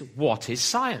 is what is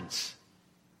science?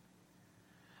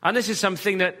 And this is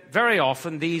something that very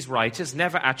often these writers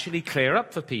never actually clear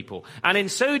up for people. And in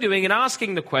so doing, in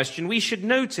asking the question, we should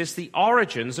notice the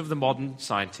origins of the modern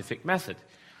scientific method.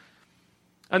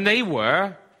 And they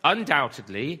were,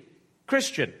 undoubtedly,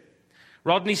 Christian.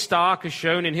 Rodney Stark has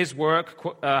shown in his work,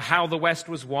 How the West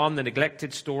Was Won, the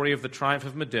Neglected Story of the Triumph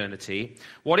of Modernity,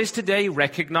 what is today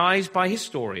recognized by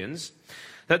historians,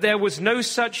 that there was no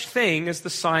such thing as the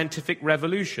scientific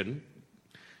revolution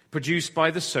produced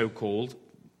by the so-called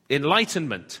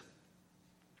Enlightenment.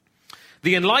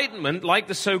 The Enlightenment, like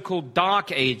the so-called Dark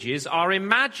Ages, are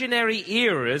imaginary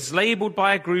eras labeled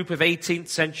by a group of 18th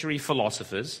century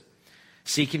philosophers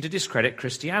seeking to discredit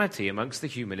Christianity amongst the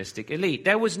humanistic elite.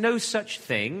 There was no such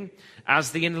thing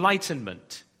as the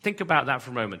Enlightenment. Think about that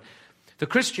for a moment. The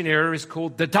Christian era is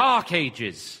called the Dark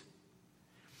Ages.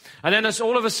 And then as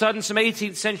all of a sudden some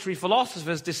 18th century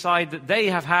philosophers decide that they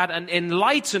have had an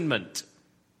enlightenment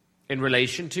in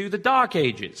relation to the Dark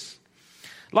Ages.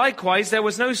 Likewise, there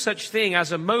was no such thing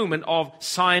as a moment of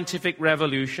scientific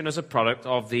revolution as a product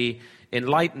of the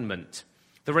Enlightenment.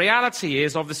 The reality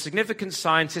is, of the significant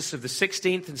scientists of the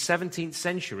 16th and 17th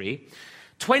century,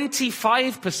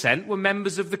 25% were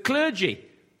members of the clergy.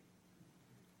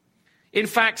 In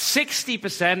fact,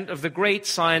 60% of the great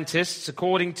scientists,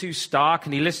 according to Stark,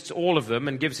 and he lists all of them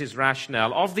and gives his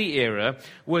rationale, of the era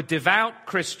were devout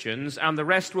Christians, and the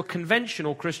rest were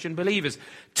conventional Christian believers.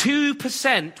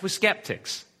 2% were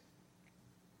skeptics.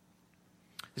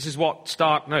 This is what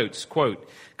Stark notes, quote,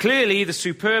 "Clearly, the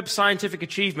superb scientific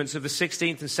achievements of the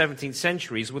 16th and 17th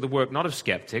centuries were the work not of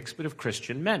skeptics, but of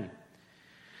Christian men.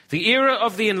 The era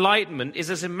of the Enlightenment is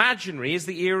as imaginary as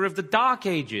the era of the Dark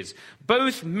Ages,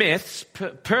 both myths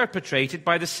perpetrated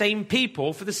by the same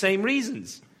people for the same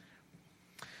reasons."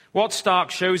 What Stark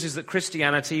shows is that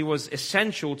Christianity was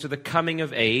essential to the coming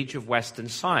of age of Western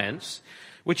science,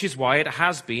 which is why it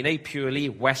has been a purely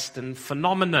Western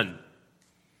phenomenon.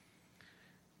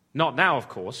 Not now, of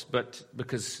course, but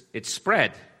because it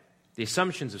spread. The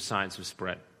assumptions of science have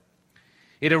spread.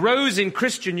 It arose in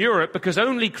Christian Europe because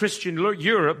only Christian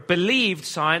Europe believed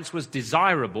science was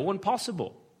desirable and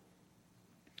possible.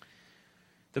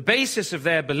 The basis of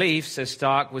their belief, says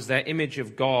Stark, was their image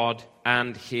of God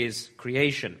and his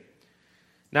creation.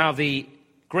 Now, the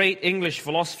great English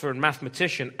philosopher and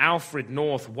mathematician Alfred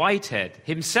North Whitehead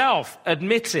himself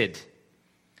admitted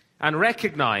and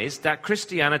recognized that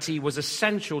Christianity was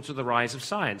essential to the rise of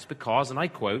science because, and I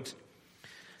quote,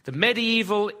 because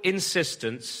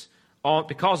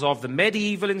of the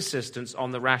medieval insistence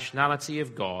on the rationality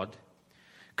of God,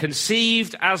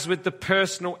 conceived as with the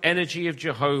personal energy of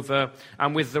Jehovah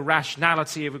and with the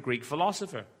rationality of a Greek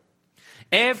philosopher.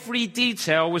 Every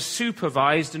detail was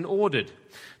supervised and ordered.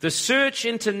 The search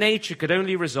into nature could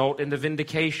only result in the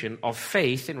vindication of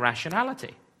faith in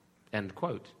rationality. End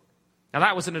quote. Now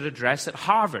that was in an address at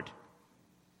Harvard.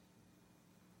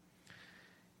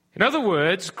 In other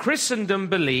words, Christendom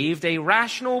believed a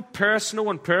rational, personal,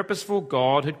 and purposeful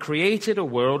God had created a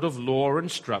world of law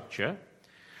and structure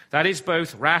that is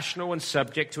both rational and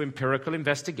subject to empirical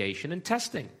investigation and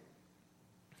testing.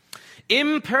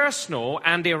 Impersonal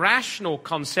and irrational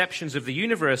conceptions of the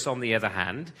universe, on the other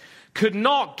hand, could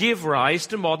not give rise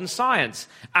to modern science,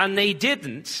 and they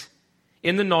didn't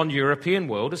in the non-European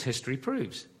world, as history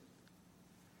proves.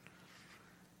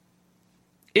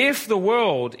 If the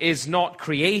world is not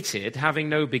created, having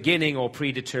no beginning or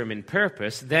predetermined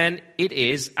purpose, then it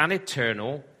is an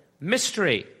eternal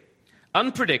mystery,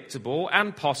 unpredictable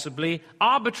and possibly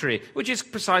arbitrary, which is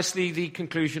precisely the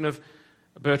conclusion of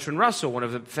Bertrand Russell, one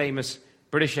of the famous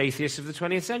British atheists of the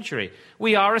 20th century.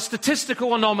 We are a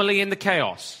statistical anomaly in the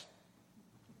chaos.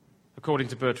 according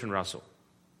to Bertrand Russell.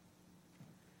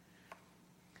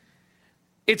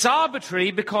 It's arbitrary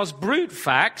because brute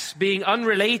facts, being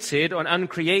unrelated or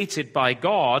uncreated by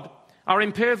God, are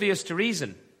impervious to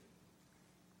reason.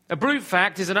 A brute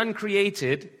fact is an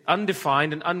uncreated,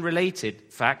 undefined, and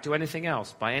unrelated fact to anything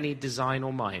else by any design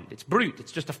or mind. It's brute.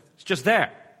 It's just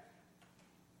there.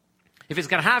 If it's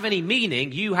going to have any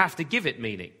meaning, you have to give it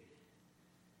meaning.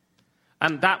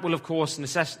 And that will, of course,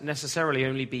 necessarily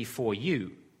only be for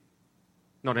you,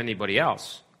 not anybody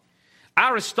else.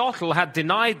 Aristotle had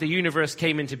denied the universe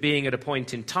came into being at a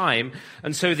point in time,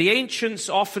 and so the ancients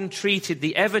often treated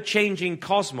the ever-changing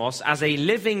cosmos as a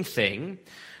living thing,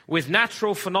 with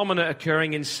natural phenomena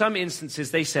occurring in some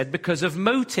instances, they said, because of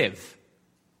motive.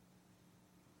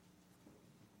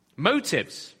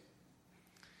 Motives.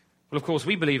 Well, of course,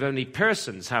 we believe only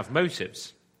persons have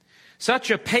motives.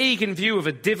 Such a pagan view of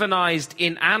a divinized,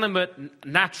 inanimate,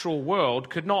 natural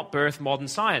world could not birth modern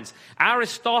science.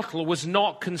 Aristotle was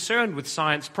not concerned with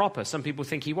science proper. Some people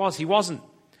think he was. He wasn't.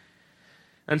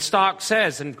 And Stark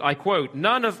says, and I quote,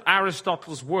 "None of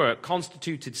Aristotle's work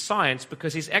constituted science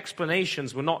because his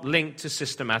explanations were not linked to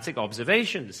systematic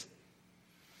observations.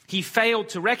 He failed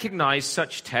to recognize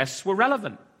such tests were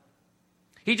relevant.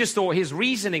 He just thought his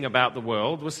reasoning about the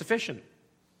world was sufficient."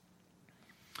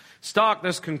 Stark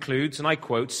thus concludes, and I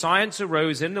quote, "Science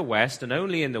arose in the West, and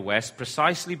only in the West,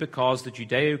 precisely because the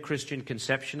Judeo-Christian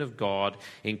conception of God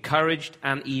encouraged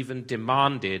and even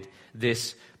demanded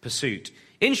this pursuit."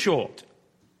 In short,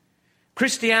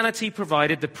 Christianity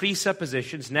provided the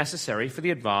presuppositions necessary for the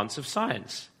advance of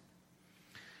science.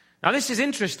 Now, this is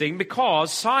interesting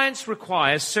because science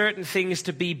requires certain things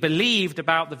to be believed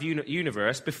about the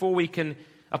universe before we can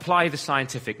apply the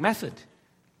scientific method.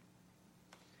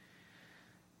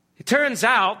 It turns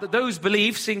out that those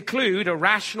beliefs include a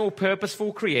rational,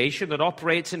 purposeful creation that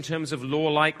operates in terms of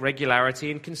law-like regularity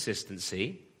and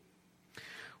consistency,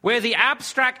 where the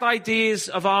abstract ideas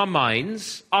of our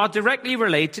minds are directly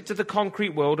related to the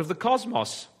concrete world of the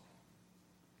cosmos.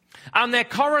 And they're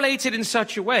correlated in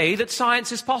such a way that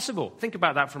science is possible. Think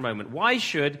about that for a moment. Why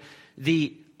should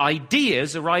the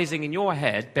ideas arising in your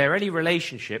head bear any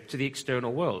relationship to the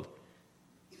external world?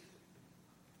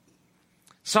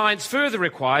 Science further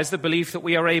requires the belief that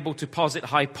we are able to posit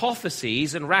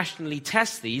hypotheses and rationally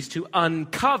test these to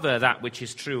uncover that which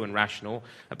is true and rational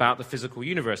about the physical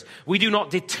universe. We do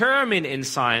not determine in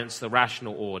science the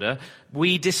rational order,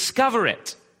 we discover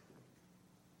it.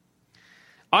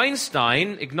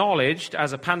 Einstein acknowledged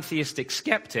as a pantheistic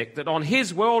skeptic that on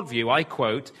his worldview, I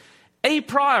quote, "A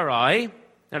priori,"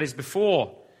 that is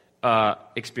before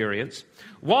experience,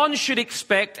 "one should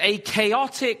expect a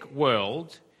chaotic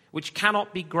world which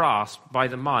cannot be grasped by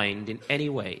the mind in any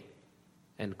way,"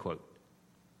 end quote.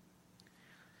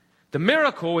 The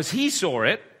miracle, as he saw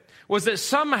it, was that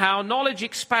somehow knowledge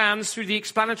expands through the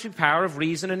explanatory power of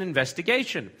reason and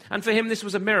investigation. And for him, this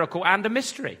was a miracle and a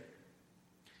mystery.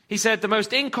 He said the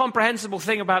most incomprehensible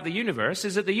thing about the universe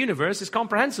is that the universe is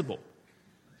comprehensible.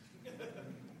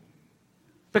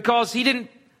 Because he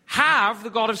didn't have the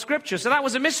God of Scripture, so that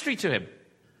was a mystery to him.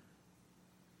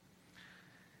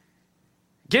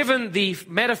 Given the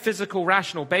metaphysical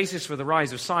rational basis for the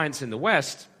rise of science in the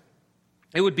West,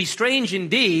 it would be strange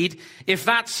indeed if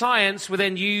that science were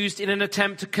then used in an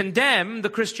attempt to condemn the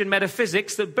Christian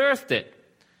metaphysics that birthed it,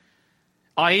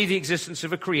 i.e. the existence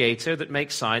of a creator that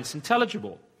makes science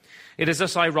intelligible. It is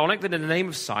thus ironic that in the name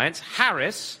of science,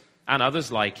 Harris, and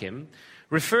others like him,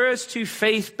 refers to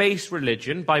faith-based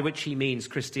religion, by which he means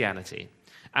Christianity,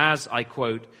 as, I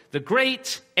quote, "the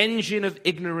great engine of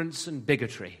ignorance and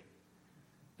bigotry,"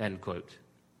 end quote.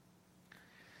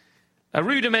 A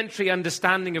rudimentary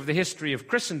understanding of the history of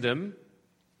Christendom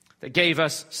that gave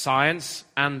us science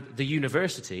and the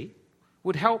university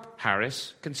would help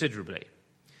Harris considerably.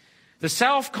 The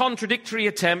self-contradictory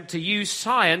attempt to use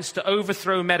science to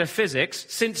overthrow metaphysics,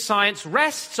 since science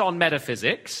rests on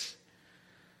metaphysics,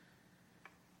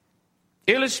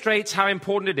 illustrates how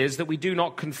important it is that we do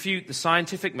not confute the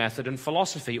scientific method and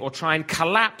philosophy, or try and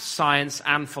collapse science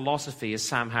and philosophy as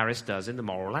Sam Harris does in The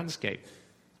Moral Landscape.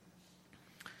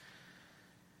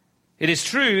 It is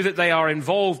true that they are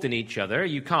involved in each other.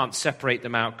 You can't separate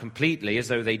them out completely as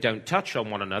though they don't touch on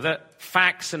one another.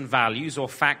 Facts and values, or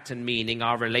fact and meaning,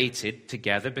 are related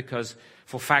together because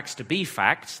for facts to be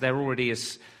facts, they're already,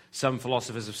 as some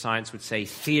philosophers of science would say,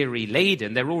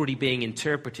 theory-laden. They're already being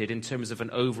interpreted in terms of an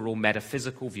overall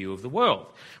metaphysical view of the world.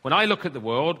 When I look at the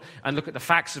world and look at the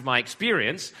facts of my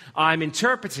experience, I'm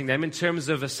interpreting them in terms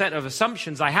of a set of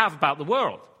assumptions I have about the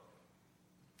world.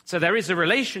 So there is a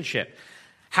relationship.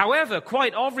 However,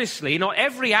 quite obviously, not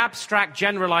every abstract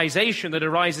generalization that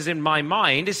arises in my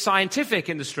mind is scientific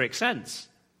in the strict sense.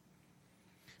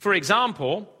 For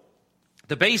example,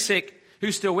 the basic,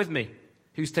 who's still with me?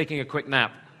 Who's taking a quick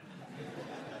nap?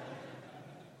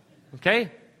 Okay?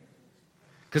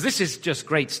 Because this is just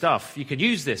great stuff. You can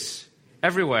use this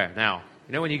everywhere now.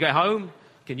 You know, when you get home,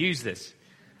 you can use this.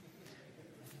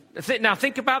 Now,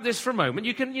 think about this for a moment.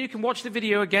 You can watch the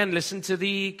video again, listen to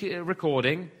the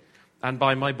recording, and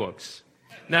buy my books.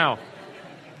 Now,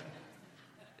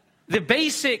 the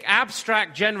basic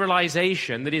abstract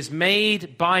generalization that is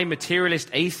made by materialist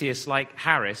atheists like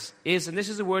Harris is, and this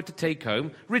is a word to take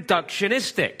home,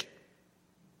 reductionistic.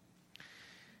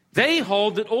 They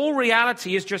hold that all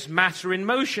reality is just matter in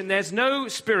motion. There's no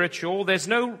spiritual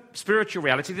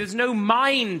reality. There's no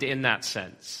mind in that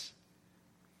sense.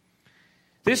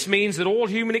 This means that all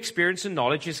human experience and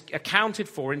knowledge is accounted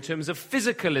for in terms of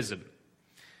physicalism,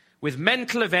 with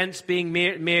mental events being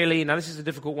merely, now this is a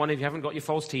difficult one if you haven't got your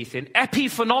false teeth in,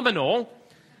 epiphenomenal,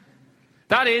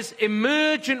 that is,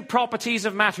 emergent properties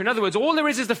of matter. In other words, all there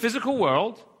is the physical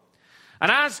world,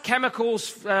 and as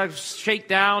chemicals shake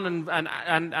down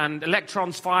and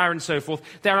electrons fire and so forth,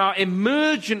 there are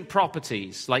emergent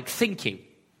properties, like thinking,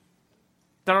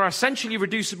 that are essentially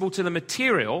reducible to the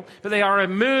material, but they are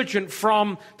emergent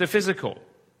from the physical.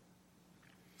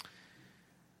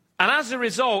 And as a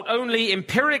result, only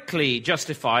empirically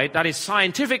justified, that is,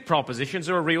 scientific propositions,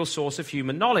 are a real source of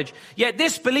human knowledge. Yet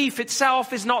this belief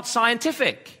itself is not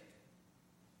scientific.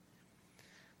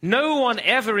 No one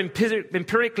ever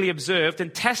empirically observed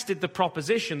and tested the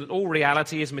proposition that all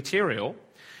reality is material,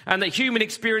 and that human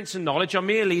experience and knowledge are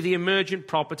merely the emergent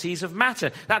properties of matter.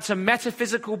 That's a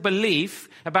metaphysical belief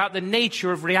about the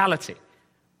nature of reality.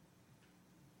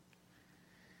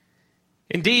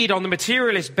 Indeed, on the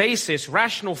materialist basis,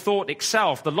 rational thought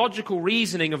itself, the logical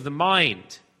reasoning of the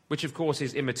mind, which of course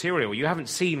is immaterial. You haven't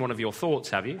seen one of your thoughts,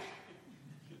 have you?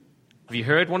 Have you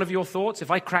heard one of your thoughts?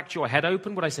 If I cracked your head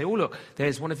open, would I say, oh look,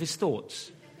 there's one of his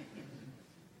thoughts?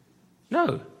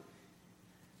 No.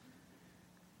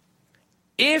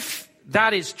 If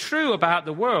that is true about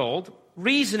the world,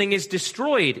 reasoning is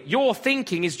destroyed. Your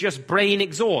thinking is just brain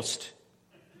exhaust.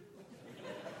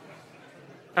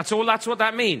 That's what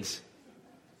that means.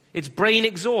 It's brain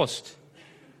exhaust.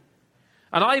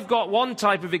 And I've got one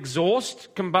type of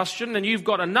exhaust, combustion, and you've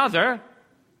got another,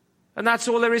 and that's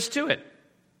all there is to it.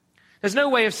 There's no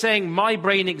way of saying my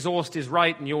brain exhaust is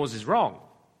right and yours is wrong.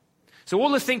 So all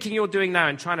the thinking you're doing now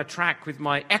and trying to track with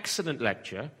my excellent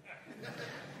lecture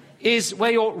is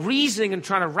where you're reasoning and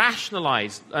trying to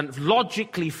rationalize and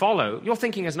logically follow. Your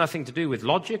thinking has nothing to do with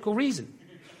logic or reason.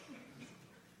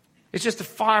 It's just the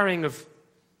firing of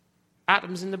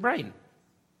atoms in the brain.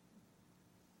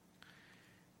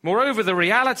 Moreover, the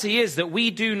reality is that we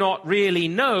do not really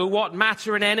know what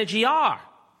matter and energy are.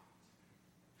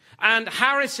 And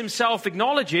Harris himself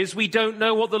acknowledges we don't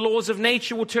know what the laws of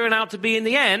nature will turn out to be in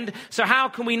the end, so how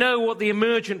can we know what the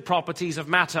emergent properties of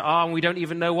matter are when we don't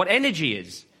even know what energy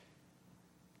is?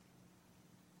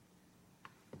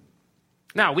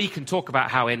 Now, we can talk about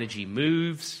how energy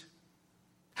moves,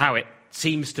 how it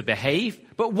seems to behave,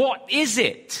 but what is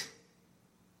it?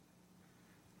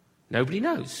 Nobody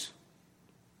knows.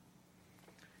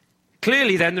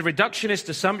 Clearly, then, the reductionist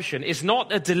assumption is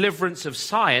not a deliverance of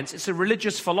science, it's a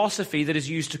religious philosophy that is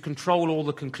used to control all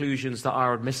the conclusions that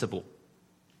are admissible.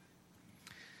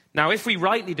 Now, if we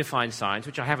rightly define science,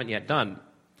 which I haven't yet done,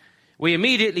 we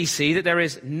immediately see that there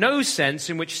is no sense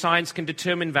in which science can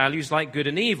determine values like good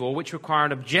and evil, which require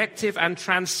an objective and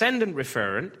transcendent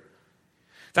referent.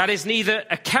 That is neither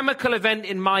a chemical event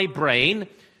in my brain,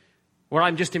 where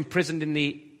I'm just imprisoned in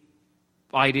the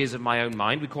ideas of my own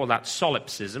mind, we call that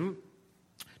solipsism,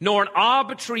 nor an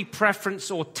arbitrary preference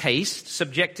or taste,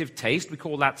 subjective taste, we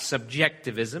call that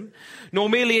subjectivism, nor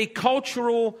merely a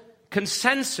cultural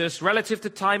consensus relative to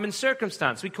time and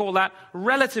circumstance, we call that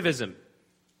relativism.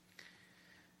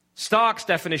 Stark's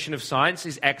definition of science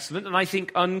is excellent and I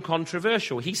think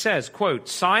uncontroversial. He says, quote,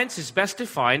 "Science is best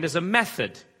defined as a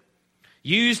method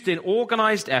used in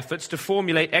organized efforts to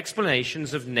formulate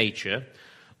explanations of nature,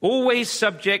 always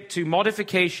subject to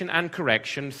modification and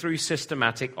correction through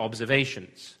systematic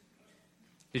observations."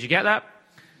 Did you get that?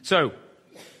 So,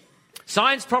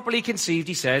 science properly conceived,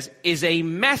 he says, is a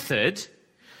method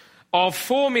of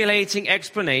formulating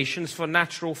explanations for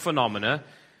natural phenomena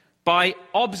by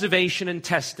observation and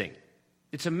testing.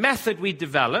 It's a method we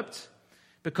developed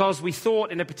because we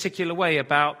thought in a particular way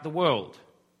about the world.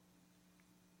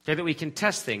 Okay, that we can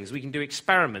test things, we can do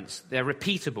experiments, they're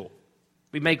repeatable.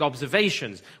 We make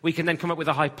observations. We can then come up with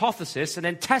a hypothesis and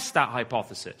then test that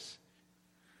hypothesis.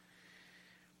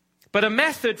 But a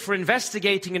method for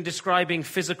investigating and describing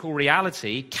physical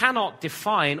reality cannot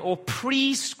define or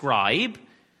prescribe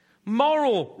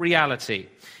moral reality,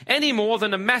 any more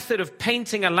than a method of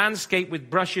painting a landscape with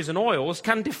brushes and oils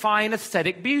can define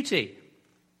aesthetic beauty.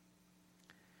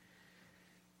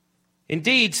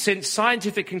 Indeed, since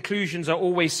scientific conclusions are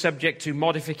always subject to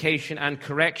modification and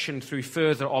correction through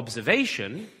further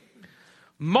observation,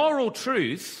 moral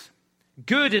truth,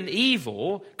 good and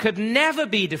evil, could never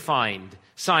be defined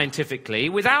scientifically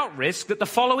without risk that the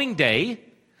following day,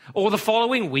 or the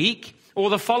following week, or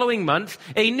the following month,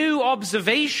 a new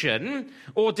observation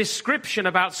or description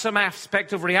about some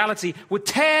aspect of reality would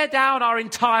tear down our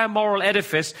entire moral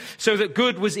edifice so that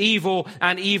good was evil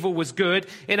and evil was good,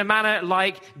 in a manner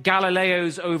like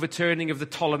Galileo's overturning of the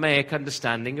Ptolemaic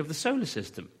understanding of the solar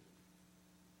system.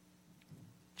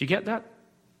 Do you get that?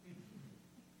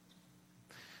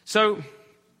 So,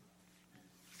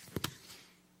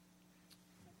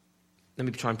 let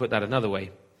me try and put that another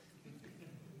way.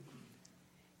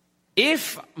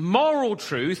 If moral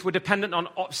truth were dependent on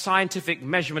scientific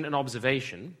measurement and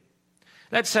observation,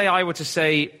 let's say I were to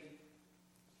say,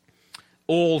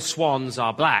 all swans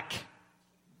are black.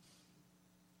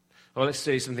 Or let's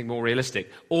say something more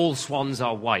realistic. All swans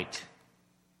are white.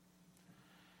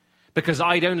 Because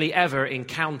I'd only ever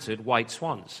encountered white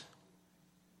swans.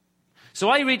 So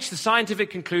I reached the scientific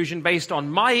conclusion based on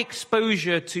my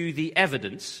exposure to the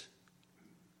evidence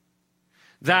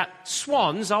that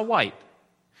swans are white.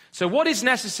 So what is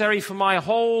necessary for my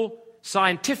whole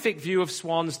scientific view of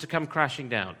swans to come crashing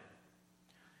down?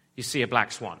 You see a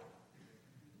black swan.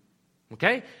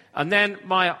 Okay? And then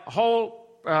my whole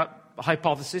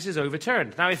hypothesis is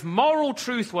overturned. Now, if moral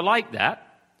truth were like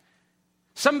that,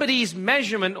 somebody's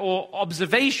measurement or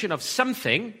observation of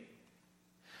something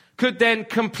could then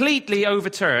completely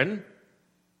overturn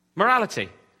morality.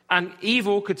 And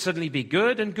evil could suddenly be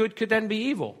good, and good could then be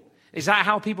evil. Is that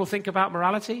how people think about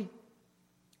morality?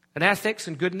 And ethics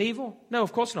and good and evil? No,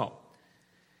 of course not.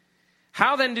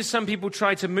 How then do some people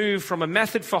try to move from a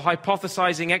method for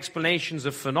hypothesizing explanations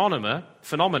of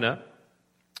phenomena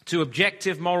to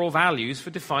objective moral values for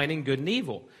defining good and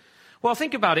evil? Well,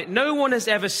 think about it. No one has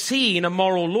ever seen a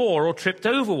moral law or tripped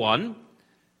over one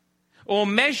or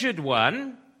measured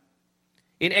one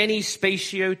in any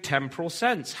spatio-temporal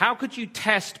sense. How could you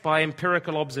test by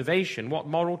empirical observation what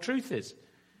moral truth is?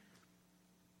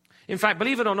 In fact,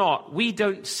 believe it or not, we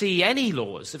don't see any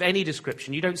laws of any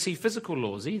description. You don't see physical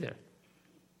laws either.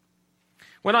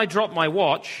 When I drop my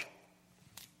watch,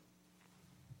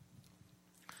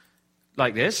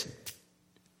 like this,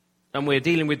 and we're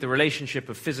dealing with the relationship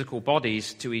of physical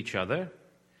bodies to each other,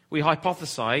 we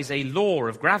hypothesize a law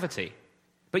of gravity.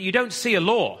 But you don't see a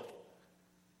law.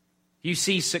 You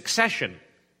see succession.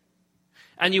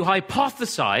 And you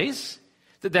hypothesize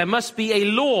that there must be a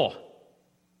law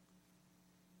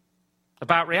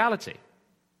about reality.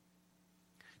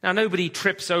 Now, nobody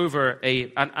trips over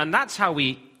and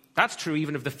that's true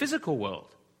even of the physical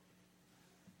world.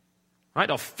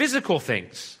 Right? Of physical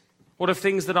things. What of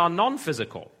things that are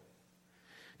non-physical?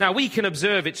 Now, we can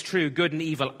observe, it's true, good and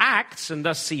evil acts, and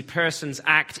thus see persons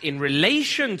act in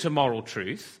relation to moral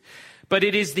truth, but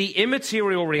it is the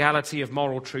immaterial reality of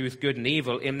moral truth, good and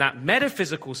evil, in that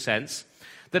metaphysical sense,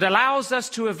 that allows us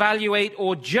to evaluate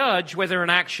or judge whether an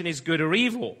action is good or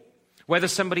evil, whether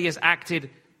somebody has acted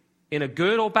in a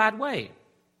good or bad way.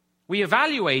 We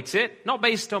evaluate it, not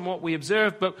based on what we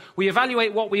observe, but we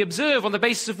evaluate what we observe on the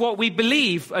basis of what we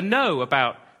believe and know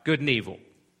about good and evil.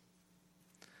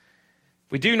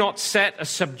 We do not set a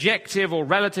subjective or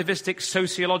relativistic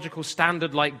sociological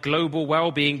standard like global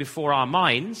well-being before our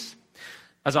minds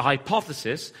as a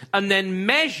hypothesis, and then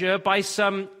measure by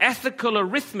some ethical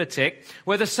arithmetic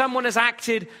whether someone has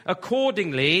acted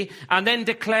accordingly, and then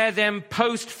declare them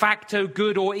post facto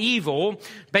good or evil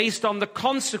based on the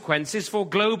consequences for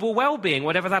global well-being,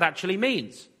 whatever that actually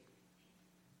means.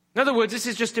 In other words, this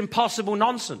is just impossible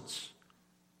nonsense.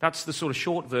 That's the sort of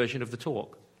short version of the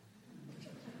talk.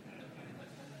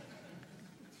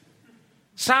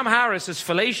 Sam Harris has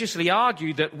fallaciously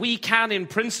argued that we can, in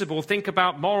principle, think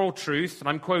about moral truth, and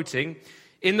I'm quoting,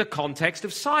 in the context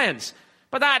of science.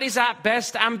 But that is at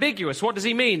best ambiguous. What does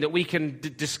he mean? That we can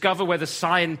discover whether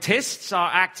scientists are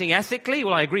acting ethically?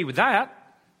 Well, I agree with that.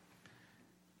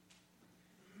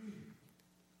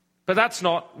 But that's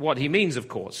not what he means, of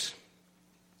course.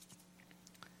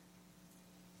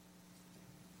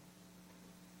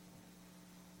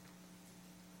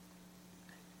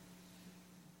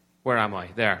 Where am I?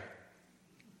 There.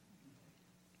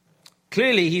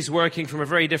 Clearly, he's working from a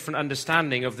very different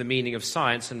understanding of the meaning of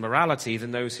science and morality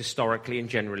than those historically and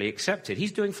generally accepted.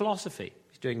 He's doing philosophy.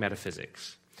 He's doing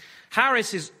metaphysics.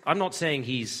 I'm not saying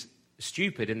he's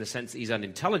stupid in the sense that he's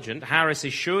unintelligent. Harris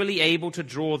is surely able to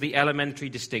draw the elementary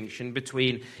distinction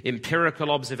between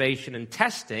empirical observation and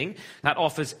testing that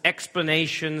offers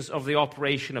explanations of the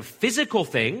operation of physical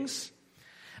things,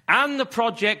 and the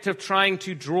project of trying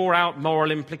to draw out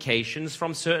moral implications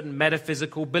from certain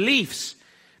metaphysical beliefs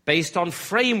based on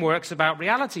frameworks about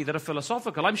reality that are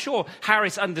philosophical. I'm sure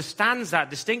Harris understands that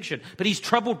distinction, but he's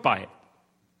troubled by it.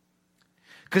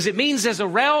 Because it means there's a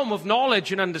realm of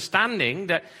knowledge and understanding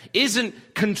that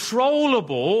isn't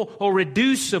controllable or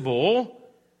reducible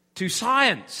to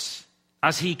science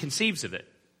as he conceives of it.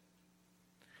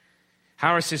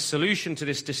 Harris's solution to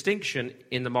this distinction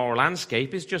in the moral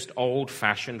landscape is just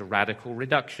old-fashioned radical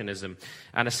reductionism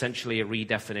and essentially a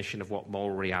redefinition of what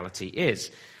moral reality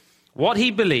is. What he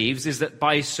believes is that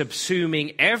by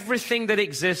subsuming everything that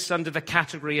exists under the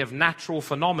category of natural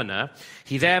phenomena,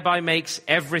 he thereby makes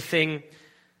everything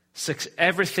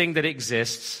that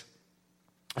exists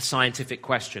a scientific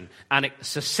question, and it's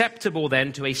susceptible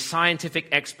then to a scientific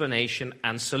explanation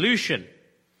and solution.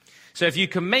 So if you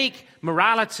can make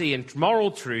morality and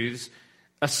moral truths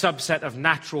a subset of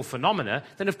natural phenomena,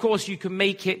 then of course you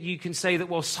can say that,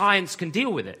 well, science can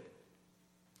deal with it.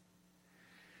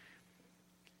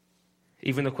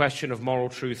 Even the question of moral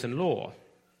truth and law.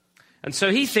 And so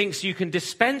he thinks you can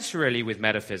dispense really with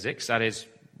metaphysics, that is,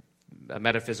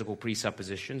 metaphysical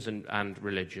presuppositions and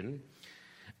religion,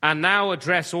 and now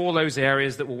address all those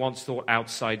areas that were once thought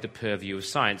outside the purview of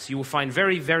science. You will find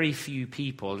very, very few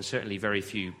people, and certainly very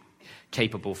few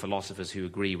capable philosophers who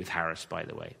agree with Harris, by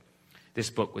the way. This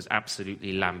book was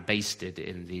absolutely lambasted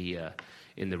in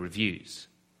the reviews.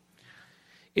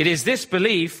 It is this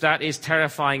belief that is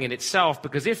terrifying in itself,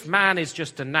 because if man is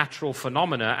just a natural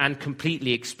phenomena and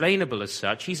completely explainable as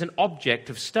such, he's an object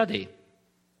of study.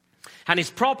 And his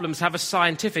problems have a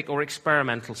scientific or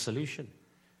experimental solution.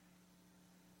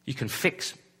 You can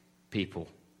fix people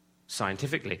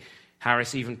scientifically.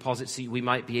 Harris even posits that we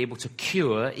might be able to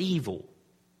cure evil.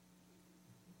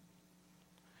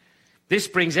 This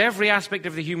brings every aspect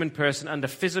of the human person under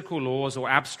physical laws or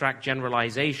abstract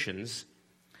generalizations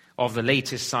of the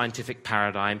latest scientific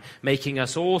paradigm, making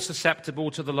us all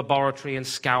susceptible to the laboratory and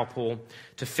scalpel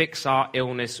to fix our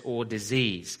illness or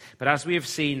disease. But as we have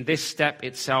seen, this step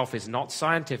itself is not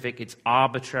scientific, it's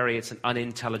arbitrary, it's an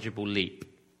unintelligible leap.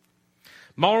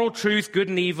 Moral truth, good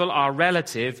and evil are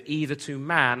relative either to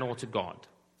man or to God.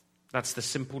 That's the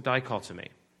simple dichotomy.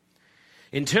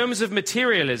 In terms of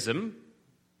materialism,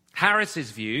 Harris's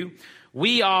view,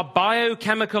 we are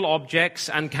biochemical objects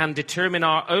and can determine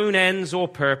our own ends or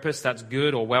purpose, that's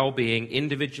good or well-being,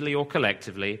 individually or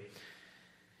collectively.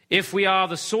 If we are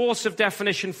the source of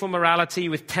definition for morality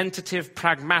with tentative,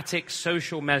 pragmatic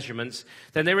social measurements,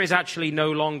 then there is actually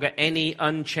no longer any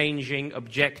unchanging,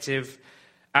 objective,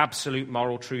 absolute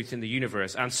moral truth in the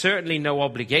universe, and certainly no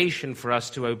obligation for us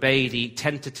to obey the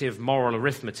tentative moral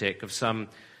arithmetic of some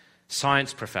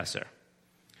science professor.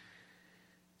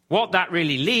 What that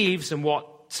really leaves, and what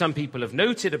some people have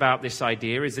noted about this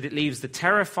idea, is that it leaves the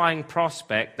terrifying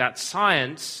prospect that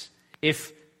science,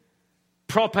 if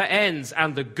proper ends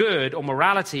and the good or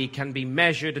morality can be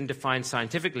measured and defined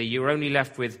scientifically, you're only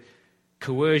left with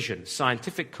coercion,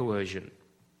 scientific coercion.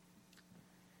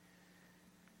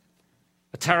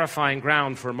 A terrifying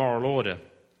ground for a moral order.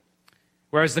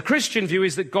 Whereas the Christian view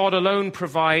is that God alone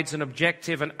provides an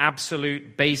objective and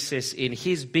absolute basis in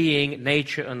his being,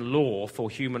 nature, and law for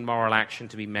human moral action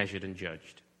to be measured and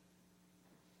judged.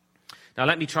 Now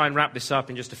let me try and wrap this up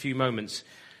in just a few moments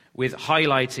with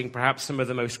highlighting perhaps some of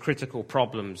the most critical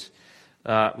problems.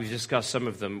 We've discussed some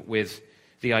of them with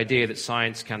the idea that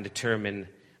science can determine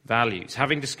values.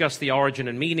 Having discussed the origin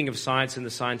and meaning of science and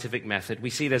the scientific method, we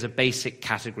see there's a basic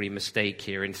category mistake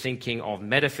here in thinking of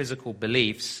metaphysical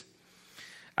beliefs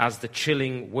as the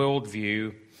chilling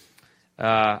worldview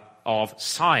of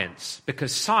science,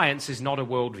 because science is not a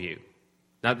worldview.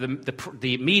 Now,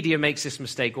 the media makes this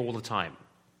mistake all the time.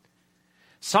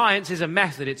 Science is a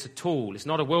method, it's a tool, it's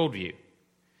not a worldview.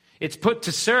 It's put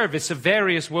to service of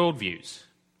various worldviews.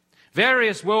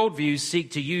 Various worldviews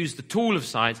seek to use the tool of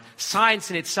science.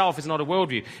 Science in itself is not a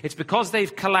worldview. It's because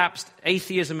they've collapsed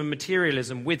atheism and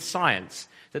materialism with science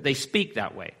that they speak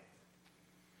that way.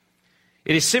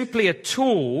 It is simply a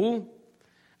tool,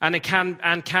 and it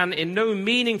can in no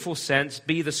meaningful sense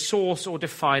be the source or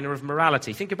definer of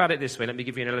morality. Think about it this way. Let me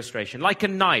give you an illustration. Like a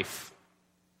knife.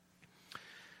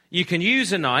 You can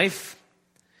use a knife.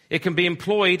 It can be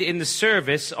employed in the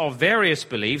service of various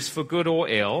beliefs for good or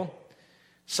ill,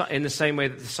 in the same way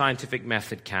that the scientific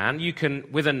method can.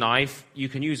 With a knife, you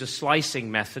can use a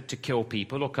slicing method to kill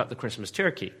people or cut the Christmas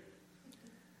turkey.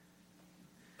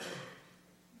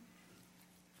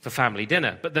 for family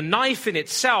dinner. But the knife in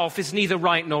itself is neither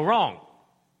right nor wrong.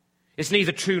 It's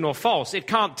neither true nor false. It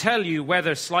can't tell you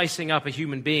whether slicing up a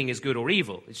human being is good or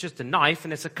evil. It's just a knife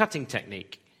and it's a cutting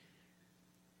technique.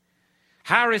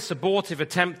 Harris' abortive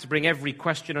attempt to bring every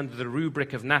question under the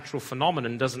rubric of natural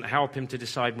phenomenon doesn't help him to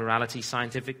decide morality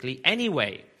scientifically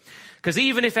anyway. Because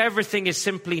even if everything is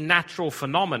simply natural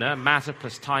phenomena, matter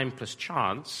plus time plus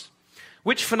chance,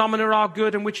 which phenomena are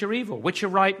good and which are evil? Which are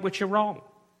right, which are wrong?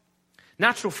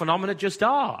 Natural phenomena just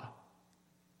are.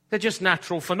 They're just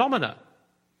natural phenomena.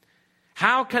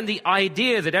 How can the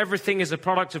idea that everything is a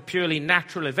product of purely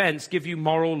natural events give you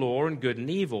moral law and good and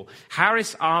evil?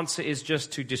 Harris' answer is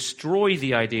just to destroy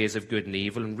the ideas of good and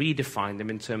evil and redefine them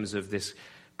in terms of this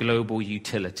global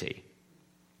utility.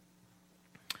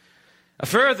 A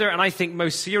further, and I think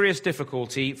most serious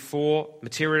difficulty for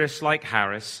materialists like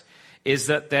Harris is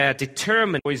that they're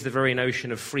determined with the very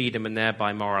notion of freedom and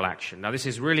thereby moral action. Now, this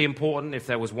is really important if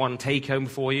there was one take-home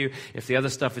for you. If the other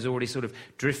stuff is already sort of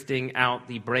drifting out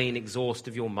the brain exhaust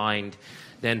of your mind,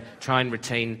 then try and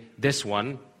retain this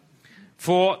one.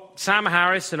 For Sam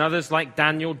Harris and others like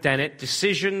Daniel Dennett,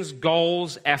 decisions,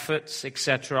 goals, efforts,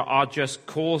 etc. are just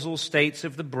causal states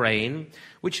of the brain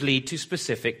which lead to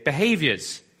specific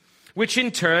behaviors, which in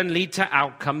turn lead to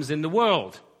outcomes in the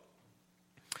world.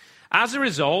 As a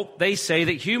result, they say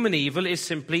that human evil is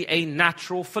simply a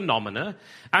natural phenomena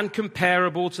and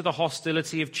comparable to the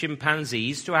hostility of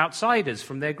chimpanzees to outsiders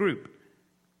from their group.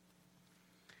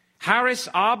 Harris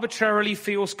arbitrarily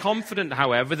feels confident,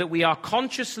 however, that we are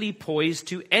consciously poised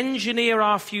to engineer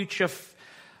our future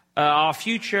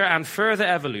and further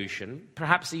evolution,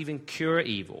 perhaps even cure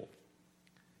evil.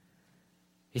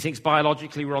 He thinks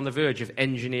biologically we're on the verge of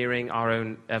engineering our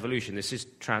own evolution. This is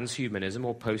transhumanism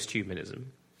or posthumanism.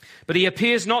 But he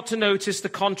appears not to notice the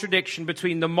contradiction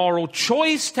between the moral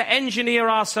choice to engineer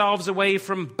ourselves away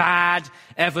from bad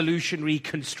evolutionary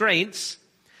constraints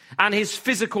and his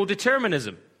physical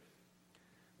determinism.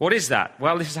 What is that?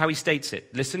 Well, this is how he states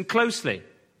it. Listen closely,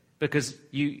 because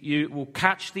you will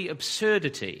catch the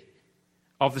absurdity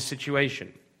of the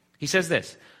situation. He says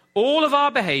this: all of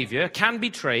our behavior can be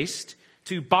traced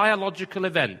to biological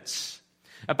events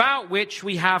about which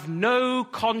we have no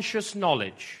conscious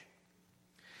knowledge.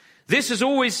 This has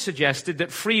always suggested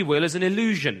that free will is an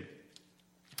illusion.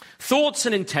 Thoughts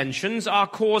and intentions are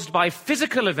caused by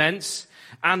physical events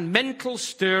and mental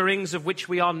stirrings of which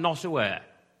we are not aware.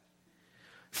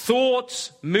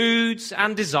 Thoughts, moods,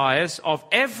 and desires of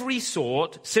every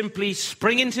sort simply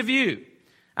spring into view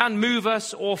and move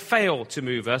us or fail to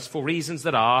move us for reasons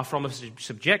that are, from a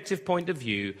subjective point of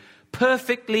view,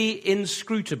 perfectly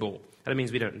inscrutable. That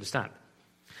means we don't understand.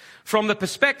 From the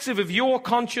perspective of your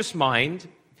conscious mind,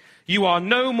 you are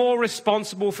no more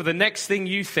responsible for the next thing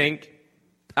you think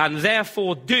and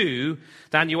therefore do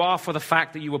than you are for the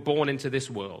fact that you were born into this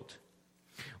world.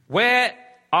 Where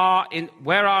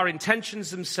our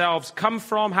intentions themselves come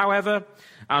from, however,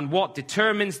 and what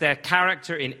determines their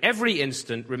character in every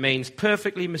instant remains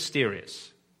perfectly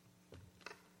mysterious.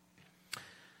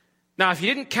 Now, if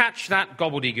you didn't catch that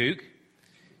gobbledygook,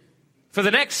 for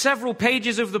the next several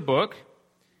pages of the book,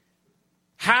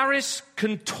 Harris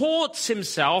contorts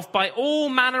himself by all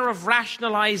manner of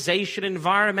rationalization,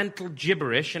 environmental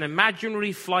gibberish, and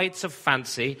imaginary flights of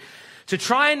fancy to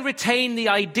try and retain the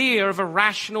idea of a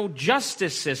rational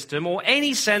justice system or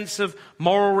any sense of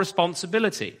moral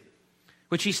responsibility,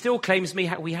 which he still claims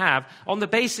we have, on the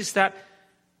basis that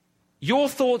your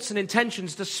thoughts and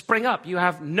intentions just spring up. You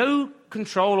have no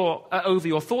control over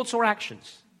your thoughts or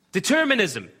actions.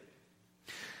 Determinism.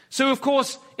 So, of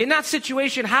course, in that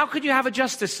situation, how could you have a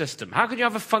justice system? How could you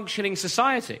have a functioning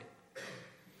society?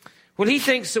 Well, he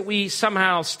thinks that we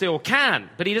somehow still can,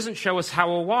 but he doesn't show us how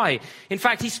or why. In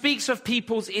fact, he speaks of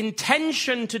people's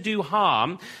intention to do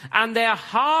harm and their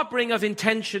harboring of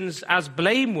intentions as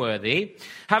blameworthy,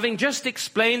 having just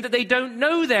explained that they don't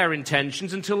know their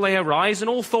intentions until they arise and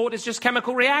all thought is just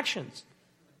chemical reactions.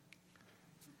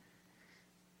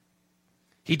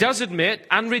 He does admit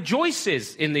and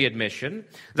rejoices in the admission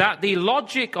that the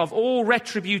logic of all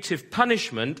retributive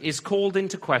punishment is called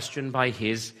into question by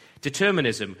his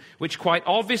determinism, which quite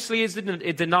obviously is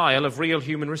a denial of real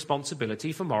human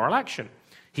responsibility for moral action.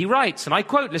 He writes, and I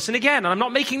quote, listen again, and I'm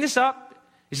not making this up,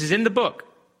 this is in the book.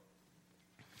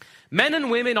 Men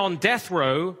and women on death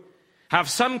row have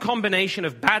some combination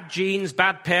of bad genes,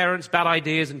 bad parents, bad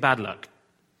ideas, and bad luck.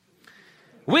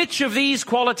 Which of these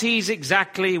qualities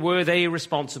exactly were they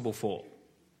responsible for?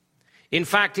 In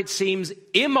fact, it seems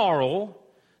immoral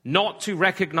not to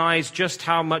recognize just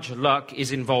how much luck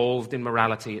is involved in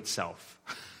morality itself.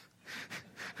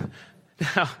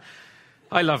 Now,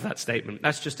 I love that statement.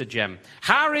 That's just a gem.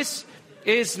 Harris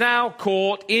is now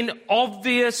caught in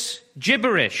obvious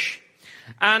gibberish.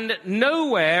 And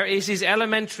nowhere is his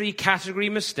elementary category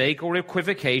mistake or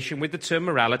equivocation with the term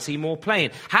morality more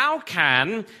plain. How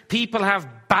can people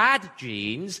have bad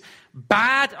genes,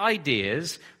 bad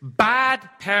ideas, bad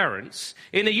parents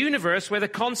in a universe where the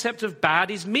concept of bad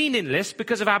is meaningless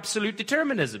because of absolute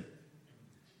determinism?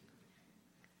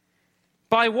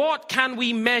 By what can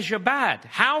we measure bad?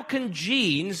 How can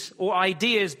genes or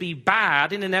ideas be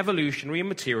bad in an evolutionary and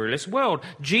materialist world?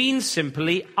 Genes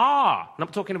simply are. I'm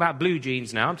not talking about blue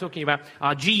jeans now. I'm talking about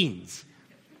our genes.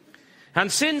 And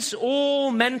since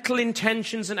all mental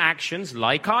intentions and actions,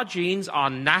 like our genes, are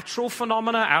natural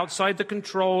phenomena outside the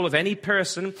control of any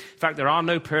person, in fact, there are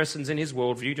no persons in his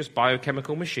worldview, just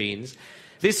biochemical machines,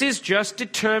 this is just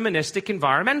deterministic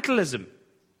environmentalism.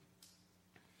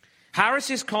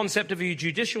 Harris's concept of a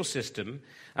judicial system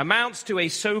amounts to a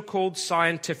so-called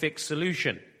scientific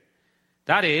solution.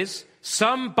 That is,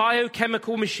 some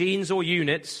biochemical machines or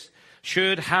units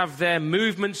should have their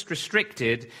movements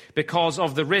restricted because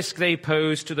of the risk they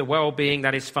pose to the well-being,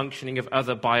 that is, functioning of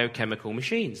other biochemical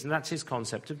machines. And that's his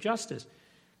concept of justice.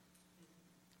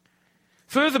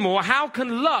 Furthermore, how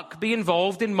can luck be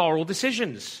involved in moral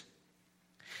decisions?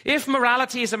 If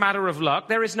morality is a matter of luck,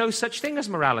 there is no such thing as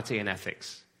morality in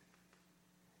ethics.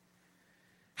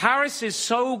 Harris's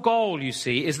sole goal, you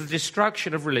see, is the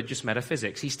destruction of religious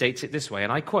metaphysics. He states it this way,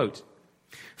 and I quote,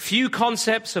 "Few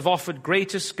concepts have offered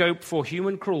greater scope for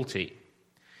human cruelty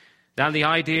than the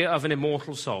idea of an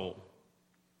immortal soul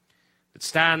that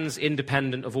stands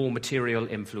independent of all material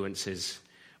influences,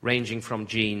 ranging from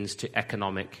genes to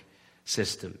economic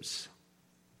systems."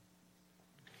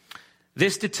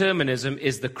 This determinism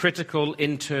is the critical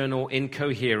internal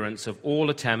incoherence of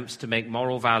all attempts to make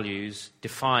moral values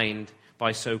defined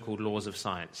by so-called laws of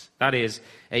science. That is,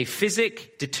 a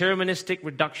physic deterministic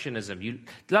reductionism.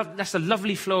 That's a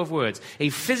lovely flow of words.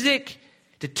 A physic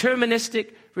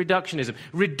deterministic reductionism.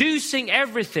 Reducing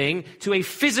everything to a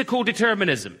physical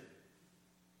determinism.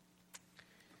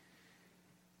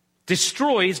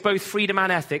 Destroys both freedom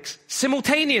and ethics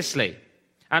simultaneously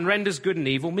and renders good and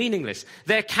evil meaningless.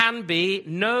 There can be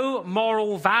no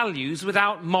moral values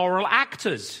without moral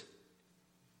actors.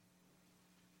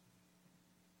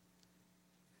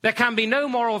 There can be no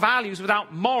moral values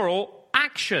without moral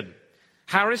action.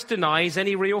 Harris denies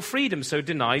any real freedom, so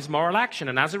denies moral action,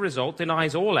 and as a result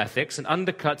denies all ethics and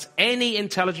undercuts any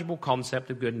intelligible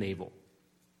concept of good and evil.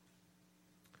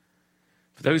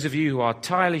 For those of you who are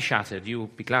entirely shattered, you will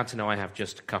be glad to know I have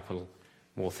just a couple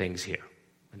more things here,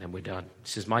 and then we're done.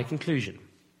 This is my conclusion.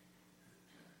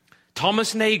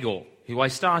 Thomas Nagel, who I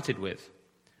started with,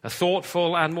 a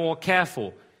thoughtful and more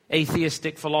careful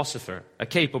atheistic philosopher, a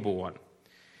capable one,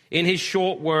 in his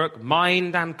short work,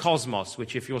 Mind and Cosmos,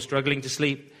 which if you're struggling to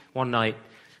sleep one night,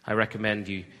 I recommend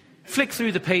you flick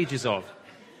through the pages of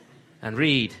and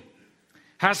read,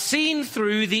 has seen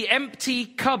through the empty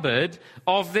cupboard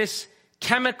of this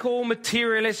chemical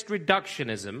materialist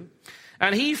reductionism,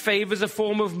 and he favors a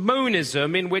form of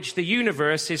monism in which the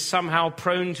universe is somehow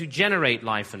prone to generate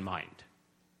life and mind.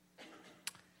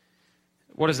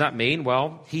 What does that mean?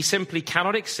 Well, he simply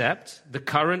cannot accept the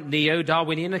current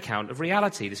neo-Darwinian account of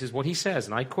reality. This is what he says,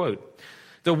 and I quote,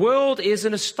 "The world is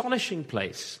an astonishing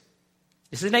place."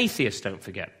 This is an atheist, don't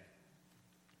forget.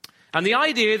 "And the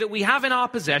idea that we have in our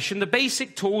possession the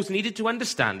basic tools needed to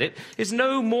understand it is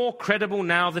no more credible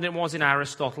now than it was in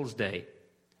Aristotle's day.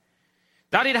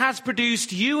 That it has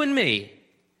produced you and me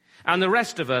and the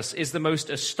rest of us is the most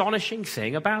astonishing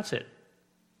thing about it."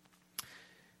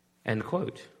 End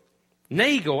quote.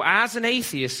 Nagel, as an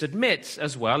atheist, admits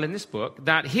as well in this book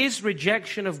that his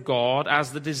rejection of God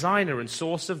as the designer and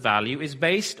source of value is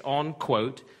based on,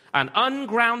 quote, "an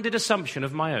ungrounded assumption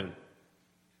of my own."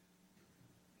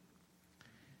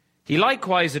 He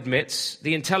likewise admits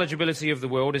the intelligibility of the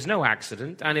world is no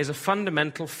accident and is a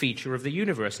fundamental feature of the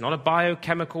universe, not a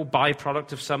biochemical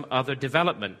byproduct of some other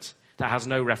development that has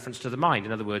no reference to the mind.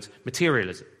 In other words,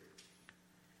 materialism.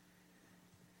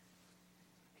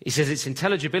 He says its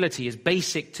intelligibility is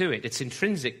basic to it, it's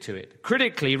intrinsic to it.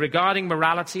 Critically, regarding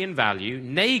morality and value,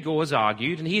 Nagel has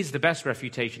argued, and he is the best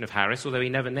refutation of Harris, although he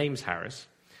never names Harris,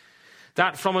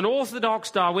 that from an orthodox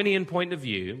Darwinian point of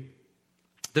view,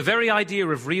 the very idea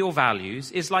of real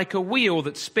values is like a wheel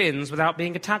that spins without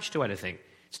being attached to anything.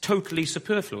 It's totally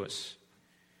superfluous.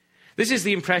 This is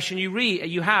the impression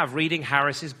you have reading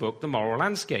Harris's book, The Moral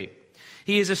Landscape.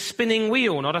 He is a spinning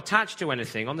wheel, not attached to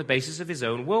anything, on the basis of his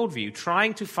own worldview,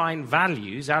 trying to find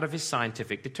values out of his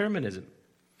scientific determinism.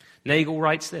 Nagel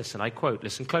writes this, and I quote,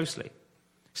 listen closely.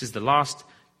 This is the last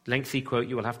lengthy quote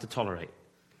you will have to tolerate.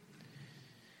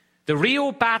 "The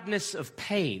real badness of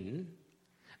pain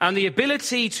and the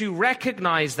ability to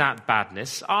recognize that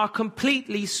badness are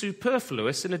completely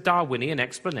superfluous in a Darwinian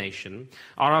explanation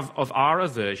of our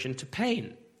aversion to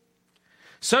pain.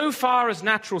 So far as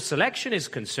natural selection is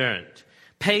concerned,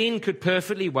 pain could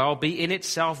perfectly well be in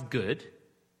itself good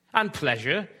and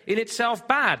pleasure in itself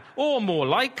bad, or more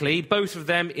likely, both of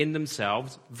them in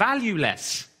themselves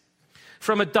valueless.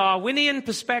 From a Darwinian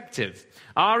perspective,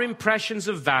 our impressions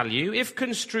of value, if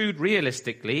construed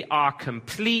realistically, are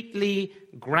completely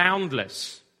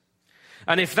groundless.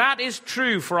 And if that is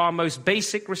true for our most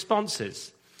basic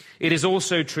responses, it is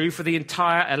also true for the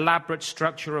entire elaborate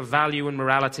structure of value and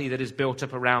morality that is built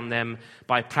up around them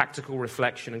by practical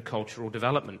reflection and cultural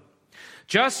development.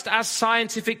 Just as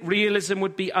scientific realism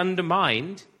would be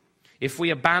undermined if we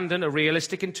abandon a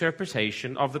realistic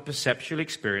interpretation of the perceptual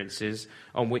experiences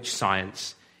on which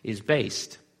science is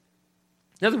based.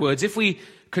 In other words, if we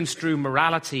construe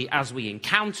morality as we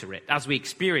encounter it, as we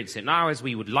experience it, now as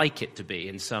we would like it to be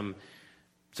in some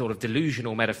sort of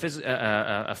delusional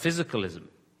physicalism,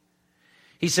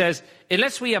 he says,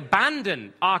 unless we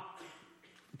abandon our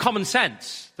common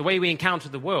sense, the way we encounter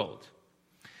the world,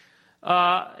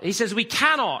 he says we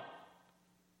cannot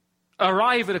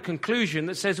arrive at a conclusion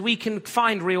that says we can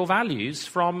find real values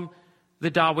from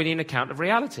the Darwinian account of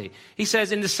reality. He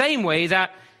says in the same way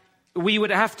that we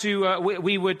would have to,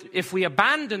 we would, if we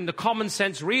abandon the common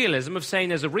sense realism of saying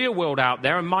there's a real world out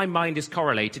there and my mind is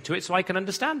correlated to it so I can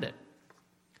understand it.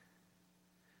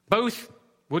 Both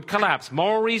would collapse.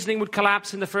 Moral reasoning would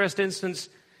collapse in the first instance.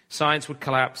 Science would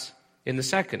collapse in the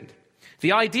second.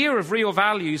 The idea of real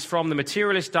values from the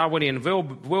materialist Darwinian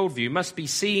worldview must be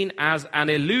seen as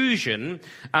an illusion,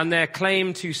 and their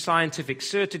claim to scientific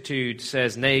certitude,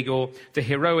 says Nagel, the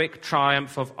heroic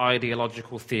triumph of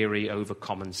ideological theory over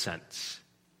common sense.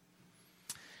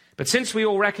 But since we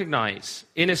all recognize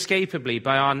inescapably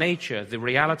by our nature the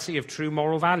reality of true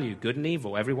moral value, good and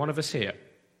evil, every one of us here,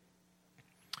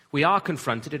 we are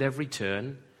confronted at every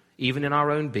turn, even in our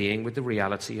own being, with the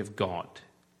reality of God.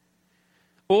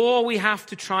 Or we have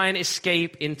to try and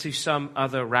escape into some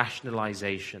other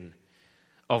rationalization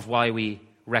of why we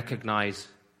recognize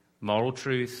moral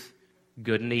truth,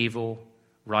 good and evil,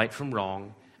 right from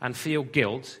wrong, and feel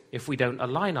guilt if we don't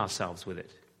align ourselves with it.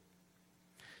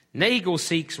 Nagel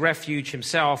seeks refuge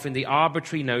himself in the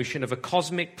arbitrary notion of a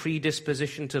cosmic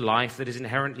predisposition to life that is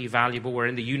inherently valuable,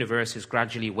 wherein the universe is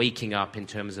gradually waking up in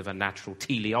terms of a natural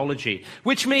teleology,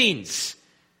 which means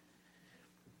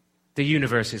the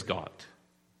universe is God.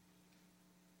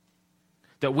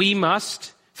 That we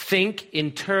must think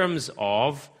in terms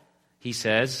of, he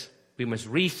says, we must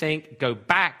rethink, go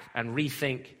back and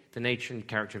rethink the nature and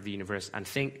character of the universe and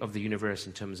think of the universe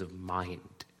in terms of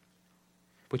mind,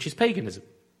 which is paganism,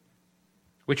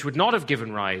 which would not have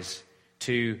given rise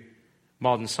to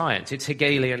modern science. It's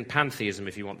Hegelian pantheism,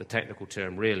 if you want the technical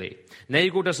term, really.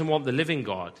 Nagel doesn't want the living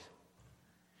God,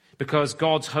 because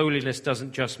God's holiness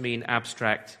doesn't just mean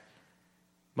abstract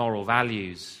moral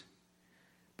values,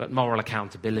 but moral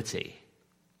accountability.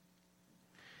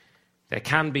 There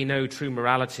can be no true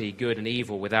morality, good and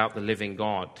evil, without the living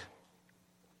God.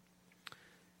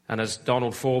 And as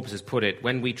Donald Forbes has put it,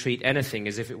 when we treat anything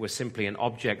as if it were simply an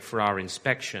object for our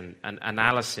inspection and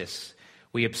analysis,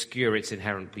 we obscure its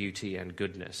inherent beauty and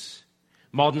goodness.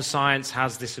 Modern science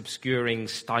has this obscuring,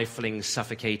 stifling,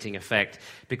 suffocating effect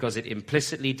because it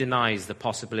implicitly denies the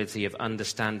possibility of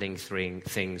understanding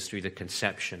things through the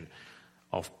conception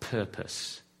of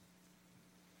purpose.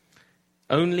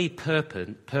 Only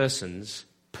persons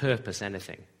purpose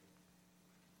anything.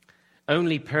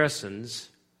 Only persons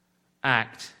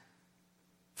act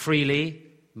freely,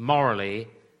 morally,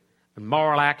 and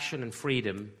moral action and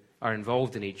freedom are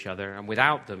involved in each other, and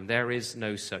without them there is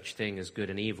no such thing as good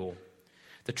and evil.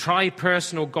 The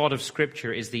tri-personal God of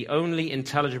Scripture is the only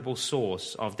intelligible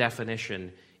source of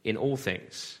definition in all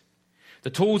things. The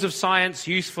tools of science,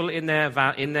 useful in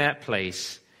their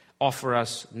place, offer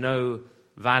us no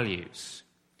values.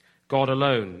 God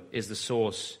alone is the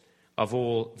source of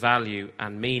all value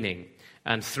and meaning,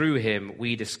 and through him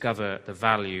we discover the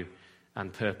value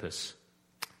and purpose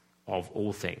of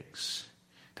all things.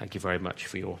 Thank you very much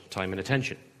for your time and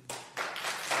attention.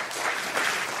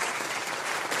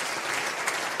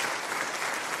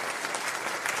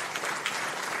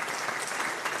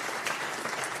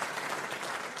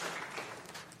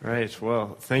 Right.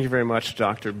 Well, thank you very much,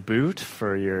 Dr. Boot,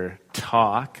 for your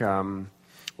talk.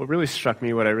 What really struck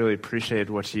me, what I really appreciated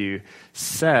what you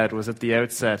said, was at the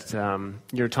outset,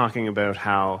 you were talking about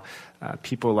how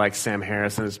people like Sam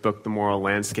Harris in his book, The Moral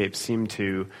Landscape, seem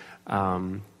to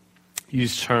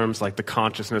use terms like the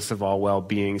consciousness of all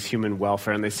well-beings, human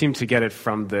welfare, and they seem to get it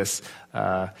from this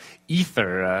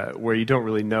ether where you don't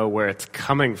really know where it's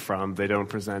coming from. They don't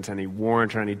present any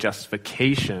warrant or any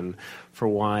justification for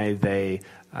why they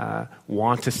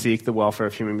want to seek the welfare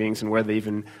of human beings, and where they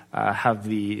even have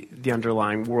the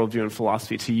underlying worldview and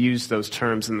philosophy to use those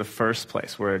terms in the first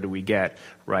place. Where do we get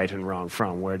right and wrong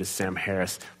from? Where does Sam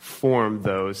Harris form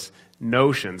those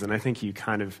notions? And I think you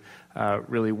kind of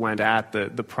really went at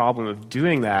the problem of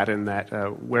doing that, and that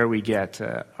where we get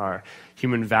our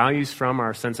human values from,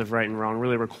 our sense of right and wrong,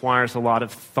 really requires a lot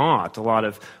of thought, a lot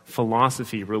of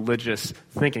philosophy, religious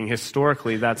thinking.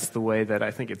 Historically, that's the way that I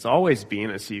think it's always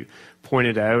been, as you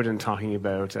pointed out in talking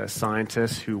about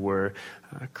scientists who were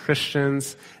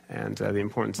Christians, and the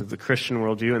importance of the Christian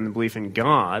worldview and the belief in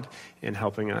God in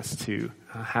helping us to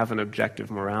have an objective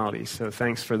morality. So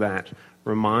thanks for that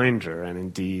reminder, and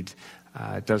indeed,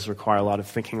 it does require a lot of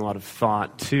thinking, a lot of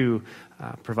thought to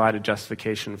provide a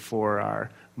justification for our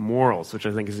morals, which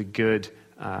I think is a good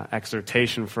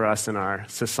exhortation for us in our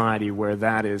society where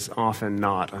that is often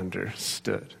not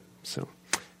understood. So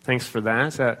thanks for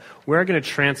that. We're going to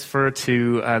transfer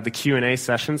to the Q&A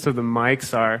session, so the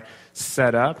mics are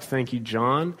set up. Thank you,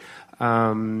 John.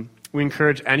 We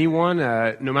encourage anyone,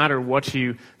 no matter what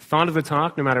you thought of the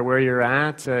talk, no matter where you're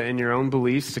at in your own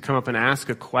beliefs, to come up and ask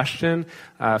a question.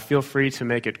 Feel free to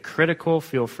make it critical.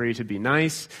 Feel free to be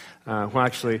nice. Well,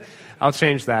 actually, I'll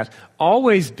change that.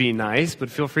 Always be nice,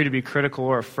 but feel free to be critical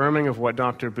or affirming of what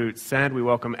Dr. Boots said. We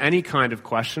welcome any kind of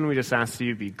question. We just ask that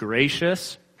you be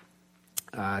gracious.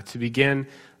 To begin,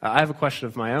 I have a question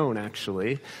of my own,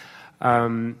 actually.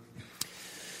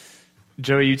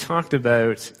 Joey, you talked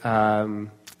about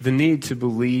the need to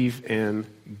believe in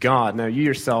God. Now, you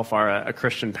yourself are a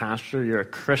Christian pastor. You're a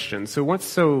Christian. So what's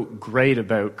so great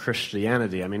about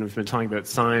Christianity? I mean, we've been talking about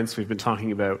science. We've been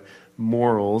talking about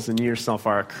morals, and you yourself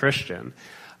are a Christian.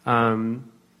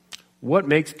 What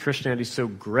makes Christianity so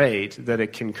great that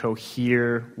it can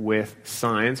cohere with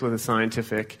science, with a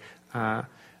scientific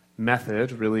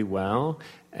method really well?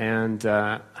 And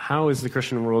how is the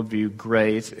Christian worldview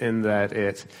great in that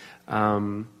it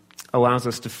allows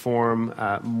us to form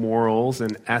morals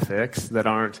and ethics that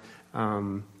aren't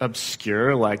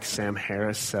obscure, like Sam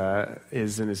Harris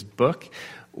is in his book,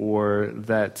 or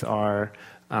that are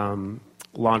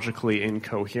logically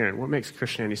incoherent? What makes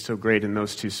Christianity so great in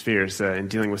those two spheres, in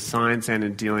dealing with science and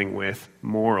in dealing with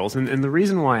morals? And the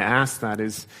reason why I ask that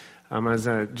is I was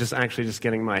just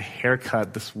getting my hair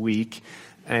cut this week,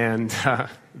 and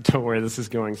don't worry, this is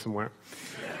going somewhere.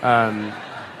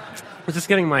 I was just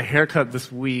getting my hair cut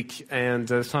this week, and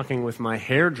I was talking with my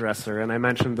hairdresser, and I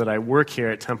mentioned that I work here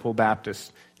at Temple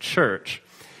Baptist Church.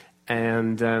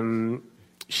 And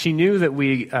she knew that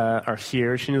we are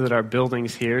here. She knew that our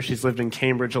building's here. She's lived in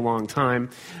Cambridge a long time.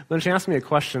 But then she asked me a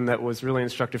question that was really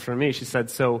instructive for me. She said,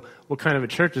 "So what kind of a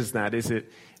church is that? Is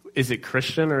it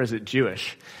Christian or is it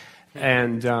Jewish?"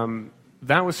 And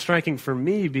that was striking for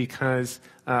me because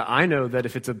I know that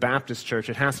if it's a Baptist church,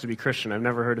 it has to be Christian. I've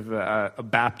never heard of a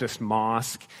Baptist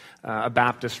mosque, a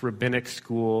Baptist rabbinic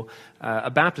school. A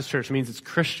Baptist church means it's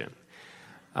Christian.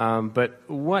 But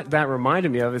what that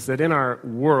reminded me of is that in our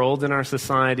world, in our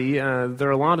society, there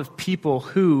are a lot of people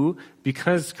who,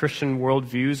 because Christian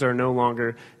worldviews are no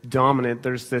longer dominant,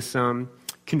 there's this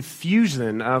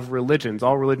confusion of religions.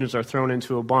 All religions are thrown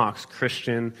into a box: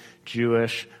 Christian,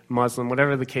 Jewish, Muslim,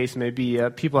 whatever the case may be.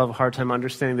 People have a hard time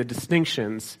understanding the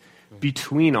distinctions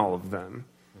between all of them.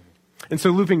 And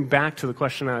so looping back to the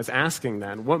question I was asking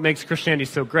then, what makes Christianity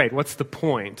so great? What's the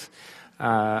point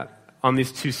on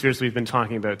these two spheres we've been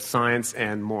talking about, science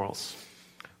and morals?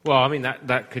 Well, I mean,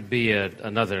 that could be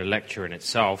another lecture in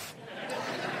itself.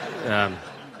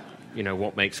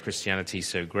 What makes Christianity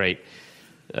so great?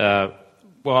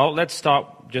 Well, let's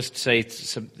start, just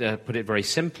put it very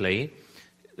simply.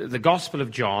 The Gospel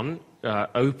of John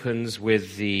opens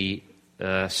with the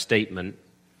statement,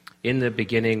 "In the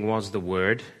beginning was the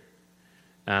Word,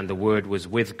 and the Word was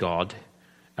with God,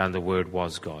 and the Word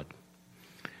was God.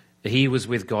 He was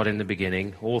with God in the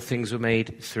beginning. All things were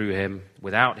made through him.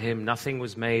 Without him, nothing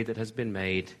was made that has been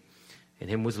made. In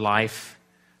him was life,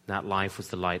 and that life was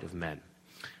the light of men."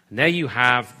 And there you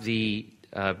have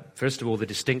first of all, the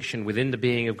distinction within the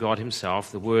being of God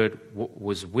himself. The Word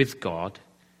was with God,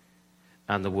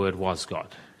 and the Word was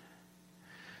God.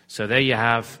 So there you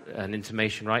have an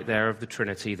intimation right there of the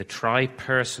Trinity, the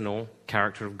tri-personal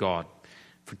character of God.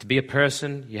 To be a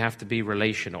person, you have to be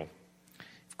relational.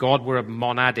 If God were a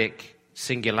monadic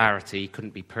singularity, he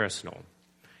couldn't be personal,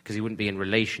 because he wouldn't be in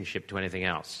relationship to anything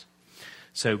else.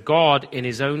 So God, in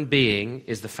his own being,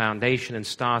 is the foundation and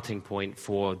starting point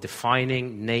for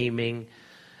defining, naming,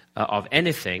 of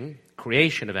anything,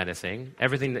 creation of anything,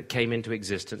 everything that came into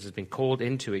existence has been called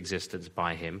into existence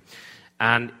by him.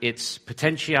 And its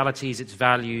potentialities, its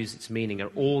values, its meaning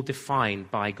are all defined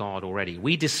by God already.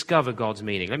 We discover God's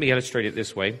meaning. Let me illustrate it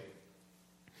this way.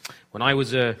 When I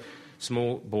was a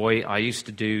small boy, I used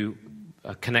to do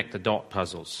connect-the-dot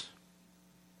puzzles.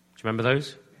 Do you remember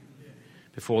those?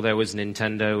 Before there was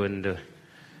Nintendo and,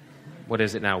 what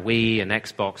is it now, Wii and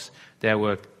Xbox, there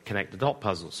were connect-the-dot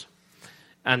puzzles.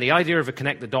 And the idea of a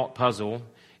connect-the-dot puzzle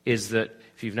is that,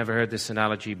 if you've never heard this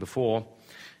analogy before,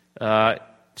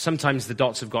 sometimes the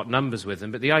dots have got numbers with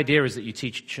them, but the idea is that you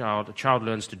teach a child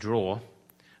learns to draw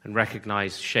and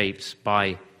recognize shapes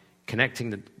by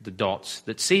connecting the dots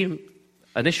that seem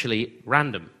initially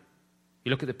random.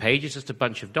 You look at the page, it's just a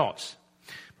bunch of dots.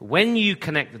 But when you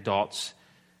connect the dots,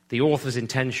 the author's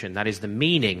intention, that is the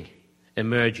meaning,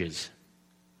 emerges.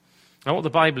 Now what the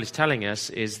Bible is telling us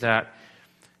is that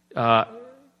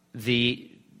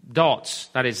the dots,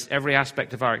 that is every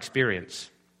aspect of our experience,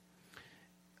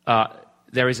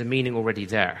 there is a meaning already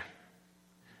there.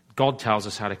 God tells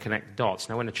us how to connect the dots.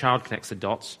 Now when a child connects the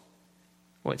dots,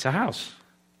 well, it's a house.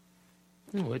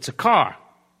 Oh, it's a car.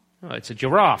 Oh, it's a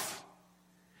giraffe.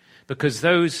 Because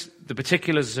the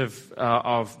particulars of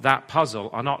that puzzle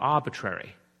are not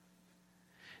arbitrary.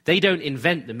 They don't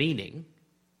invent the meaning.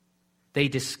 They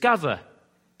discover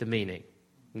the meaning.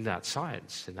 And that's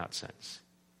science in that sense.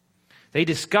 They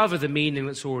discover the meaning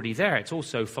that's already there. It's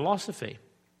also philosophy.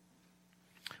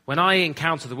 When I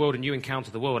encounter the world and you encounter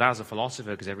the world as a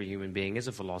philosopher, because every human being is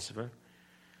a philosopher,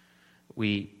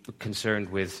 we are concerned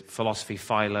with philosophy,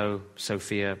 philo,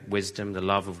 Sophia, wisdom, the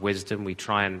love of wisdom. We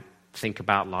try and think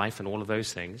about life and all of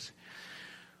those things.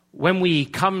 When we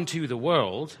come to the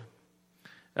world,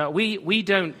 we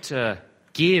don't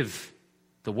give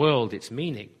the world its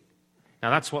meaning. Now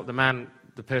that's what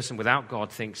the person without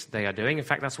God thinks they are doing. In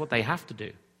fact, that's what they have to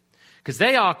do. Because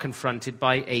they are confronted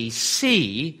by a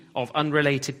sea of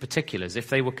unrelated particulars if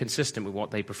they were consistent with what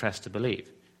they profess to believe.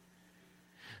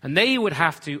 And they would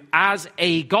have to, as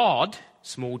a God,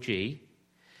 small g,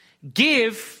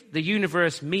 give the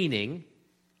universe meaning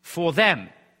for them.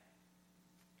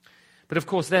 But of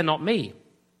course, they're not me.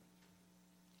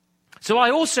 So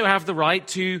I also have the right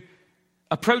to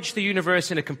approach the universe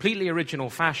in a completely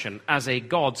original fashion as a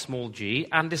God, small g,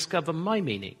 and discover my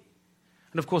meaning.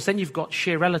 And of course, then you've got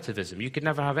sheer relativism. You could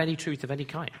never have any truth of any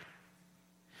kind.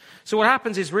 So what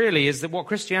happens is that what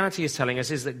Christianity is telling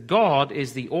us is that God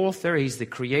is the author, he's the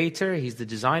creator, he's the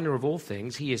designer of all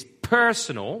things. He is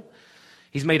personal.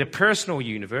 He's made a personal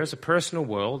universe, a personal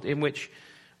world in which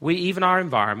even our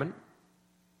environment,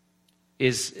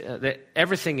 that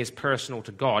everything is personal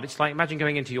to God. It's like, imagine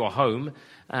going into your home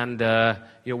and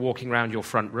you're walking around your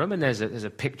front room and there's a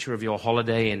picture of your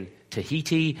holiday in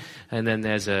Tahiti, and then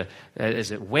there's a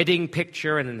wedding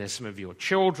picture, and then there's some of your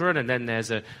children, and then there's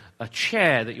a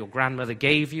chair that your grandmother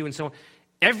gave you, and so on.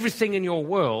 Everything in your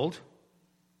world,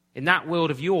 in that world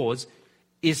of yours,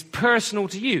 is personal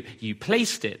to you. You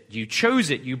placed it, you chose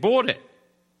it, you bought it.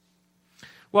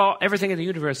 Well, everything in the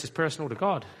universe is personal to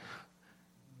God.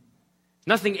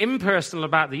 Nothing impersonal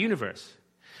about the universe.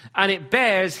 And it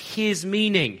bears his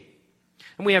meaning.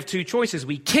 And we have two choices.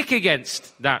 We kick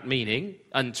against that meaning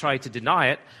and try to deny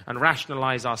it and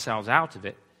rationalize ourselves out of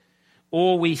it.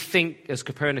 Or we think, as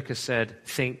Copernicus said,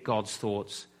 think God's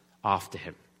thoughts after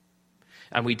him.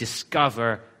 And we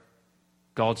discover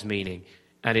God's meaning,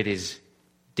 and it is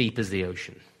deep as the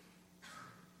ocean.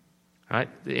 Right?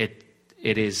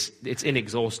 It's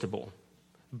inexhaustible.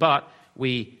 But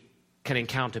we can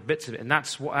encounter bits of it, and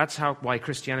that's why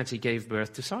Christianity gave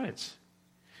birth to science.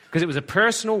 Because it was a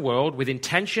personal world with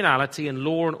intentionality and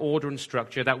law and order and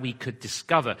structure that we could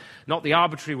discover, not the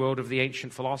arbitrary world of the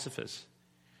ancient philosophers,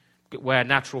 where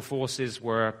natural forces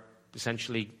were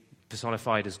essentially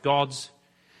personified as gods,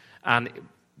 and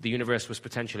the universe was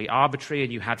potentially arbitrary,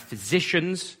 and you had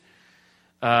physicians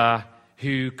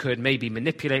who could maybe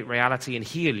manipulate reality and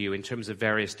heal you in terms of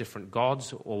various different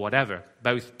gods or whatever.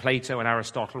 Both Plato and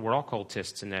Aristotle were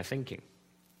occultists in their thinking.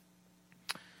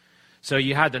 So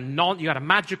you had a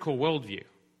magical worldview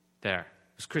there.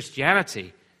 It was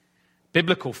Christianity,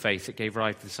 biblical faith that gave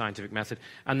rise to the scientific method.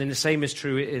 And then the same is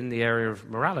true in the area of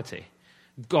morality.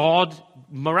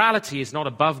 Morality is not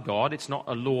above God. It's not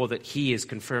a law that he is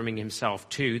confirming himself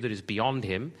to, that is beyond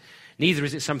him. Neither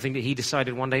is it something that he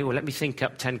decided one day, well, let me think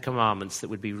up 10 commandments that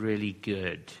would be really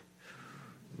good.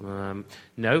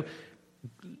 No.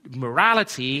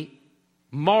 Morality,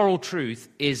 moral truth,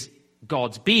 is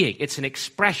God's being. It's an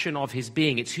expression of his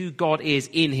being. It's who God is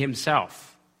in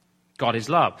himself. God is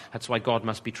love. That's why God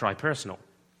must be tripersonal.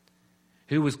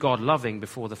 Who was God loving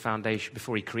before the foundation,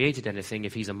 before he created anything,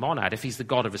 if he's a monad, if he's the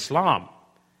God of Islam?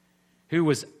 Who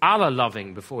was Allah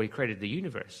loving before he created the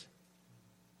universe?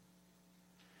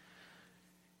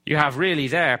 You have really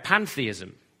there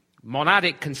pantheism,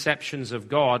 monadic conceptions of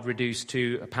God reduced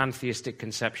to a pantheistic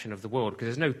conception of the world, because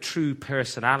there's no true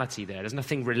personality there. There's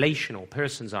nothing relational.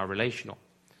 Persons are relational.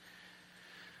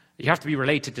 You have to be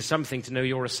related to something to know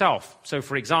you're a self. So,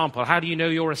 for example, how do you know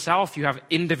you're a self? You have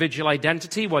individual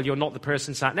identity. Well, you're not the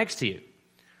person sat next to you.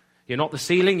 You're not the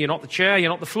ceiling, you're not the chair,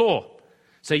 you're not the floor.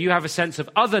 So you have a sense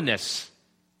of otherness,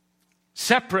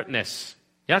 separateness,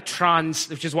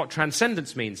 which is what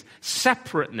transcendence means,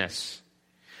 separateness.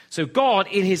 So God,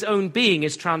 in his own being,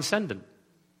 is transcendent.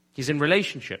 He's in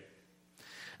relationship.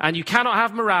 And you cannot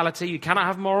have morality, you cannot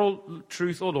have moral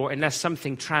truth or law unless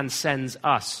something transcends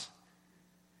us.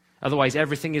 Otherwise,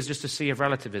 everything is just a sea of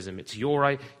relativism. It's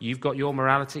you've got your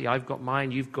morality, I've got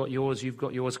mine, you've got yours,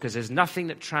 because there's nothing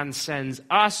that transcends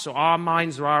us or our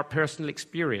minds or our personal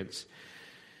experience.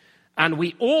 And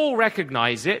we all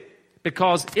recognize it,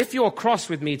 because if you're cross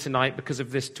with me tonight because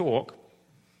of this talk,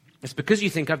 it's because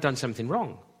you think I've done something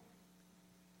wrong,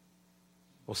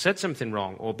 or said something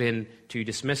wrong, or been too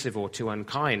dismissive or too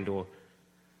unkind, and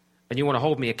you want to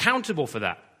hold me accountable for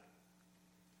that.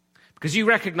 Because you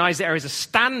recognize there is a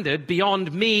standard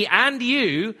beyond me and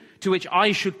you to which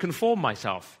I should conform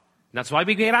myself. And that's why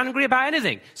we get angry about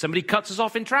anything. Somebody cuts us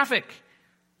off in traffic.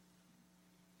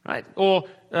 Right? Or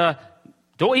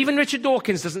even Richard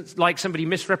Dawkins doesn't like somebody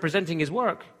misrepresenting his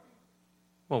work.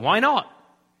 Well, why not?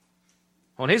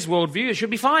 On his worldview, it should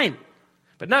be fine.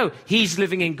 But no, he's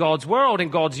living in God's world,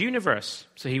 in God's universe.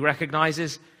 So he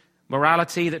recognizes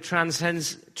morality that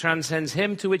transcends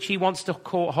him, to which he wants to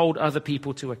hold other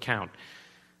people to account.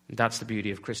 And that's the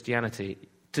beauty of Christianity.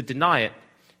 To deny it,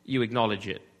 you acknowledge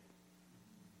it.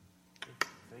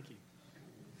 Thank you.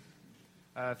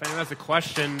 If anyone has a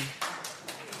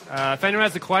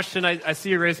question, I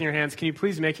see you raising your hands. Can you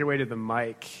please make your way to the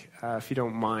mic, if you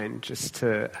don't mind, just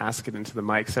to ask it into the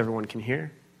mic so everyone can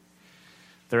hear?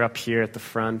 They're up here at the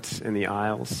front in the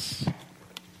aisles.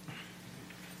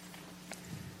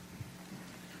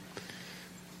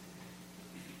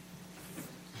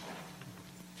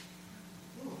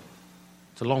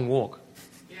 It's a long walk.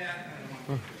 Yeah.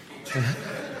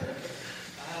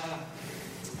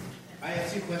 I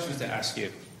have two questions to ask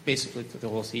you, basically for the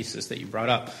whole thesis that you brought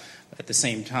up. At the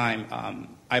same time,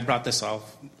 I brought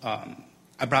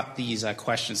these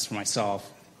questions for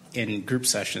myself in group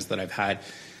sessions that I've had.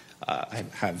 I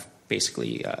have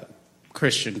basically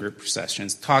Christian group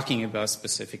sessions talking about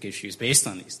specific issues based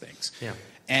on these things. Yeah.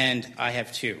 And I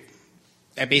have two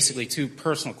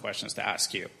personal questions to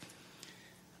ask you.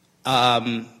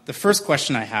 The first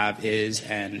question I have is,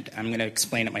 and I'm going to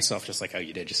explain it myself just like how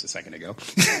you did just a second ago,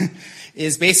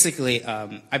 is basically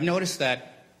I've noticed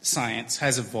that science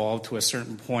has evolved to a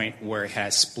certain point where it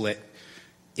has split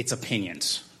its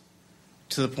opinions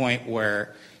to the point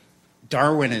where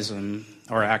Darwinism,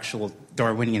 or actual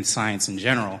Darwinian science in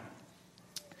general,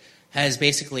 has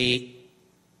basically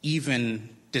even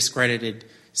discredited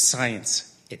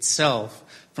science itself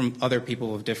from other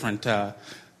people of different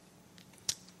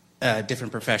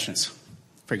professions.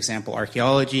 For example,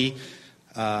 archaeology,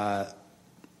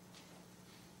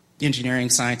 engineering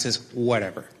sciences,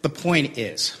 whatever. The point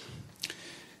is,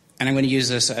 and I'm going to use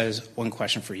this as one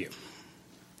question for you.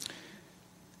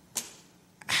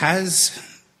 Has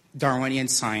Darwinian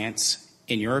science,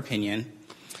 in your opinion,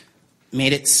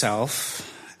 made itself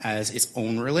as its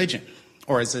own religion,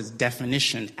 or as a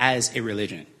definition as a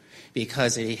religion?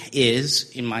 Because it is,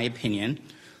 in my opinion,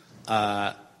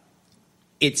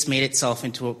 it's made itself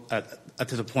into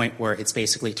to the point where it's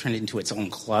basically turned into its own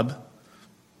club,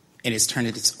 and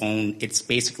it's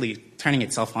basically turning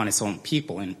itself on its own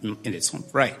people in its own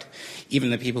right. Even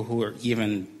the people who are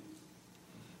even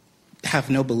have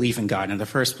no belief in God in the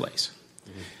first place.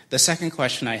 Mm-hmm. The second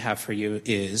question I have for you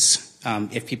is,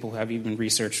 if people have even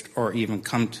researched or even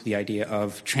come to the idea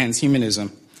of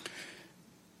transhumanism,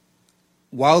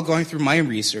 while going through my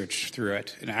research through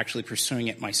it and actually pursuing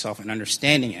it myself and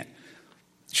understanding it,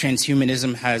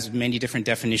 transhumanism has many different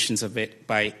definitions of it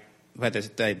by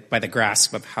the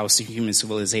grasp of how human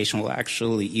civilization will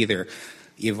actually either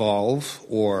evolve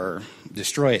or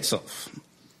destroy itself.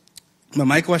 But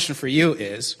my question for you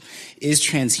is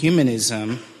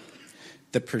transhumanism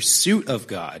the pursuit of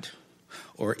God,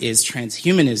 or is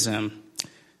transhumanism,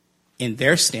 in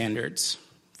their standards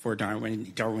for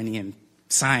Darwinian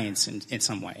science in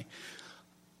some way,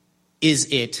 is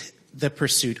it the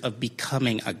pursuit of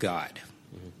becoming a God?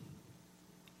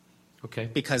 Okay.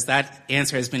 Because that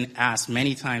answer has been asked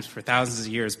many times for thousands of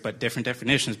years, but different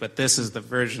definitions. But this is the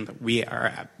version that we are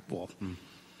at. Well,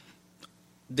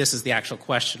 this is the actual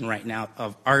question right now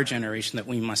of our generation that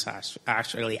we must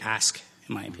actually ask,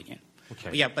 in my opinion.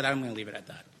 Okay. But I'm going to leave it at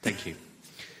that. Thank you.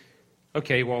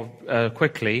 Okay, well,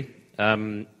 quickly,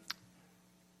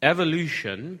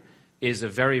 evolution is a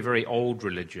very, very old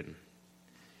religion.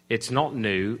 It's not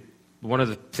new. One of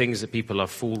the things that people are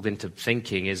fooled into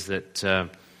thinking is that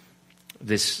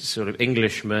this sort of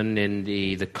Englishman in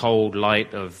the cold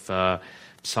light of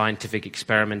scientific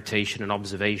experimentation and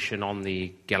observation on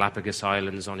the Galapagos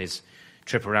Islands on his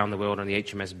trip around the world on the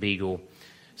HMS Beagle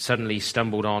suddenly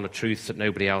stumbled on a truth that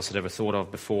nobody else had ever thought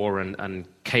of before and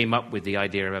came up with the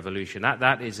idea of evolution.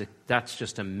 That's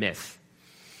just a myth.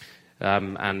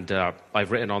 And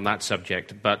I've written on that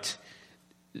subject. But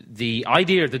the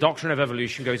idea of the doctrine of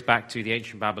evolution goes back to the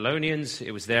ancient Babylonians.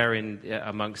 It was there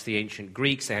amongst the ancient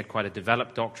Greeks. They had quite a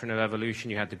developed doctrine of evolution.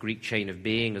 You had the Greek chain of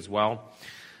being as well.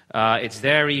 It's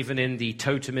there even in the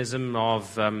totemism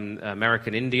of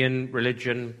American Indian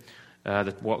religion,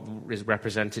 what is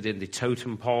represented in the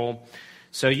totem pole.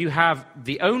 So you have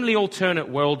the only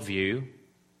alternate worldview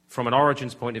from an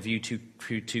origins point of view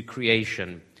to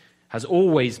creation has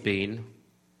always been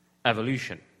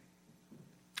evolution.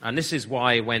 And this is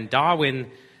why when Darwin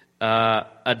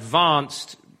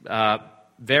advanced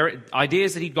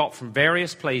ideas that he got from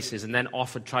various places and then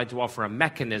tried to offer a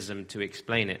mechanism to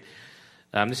explain it,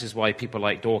 this is why people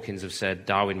like Dawkins have said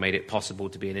Darwin made it possible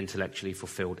to be an intellectually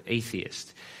fulfilled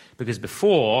atheist. Because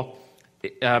before,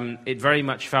 it very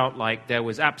much felt like there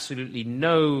was absolutely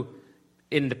no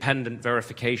independent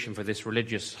verification for this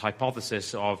religious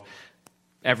hypothesis of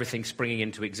everything springing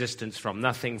into existence from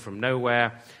nothing, from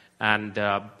nowhere, and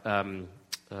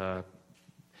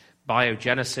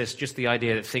biogenesis, just the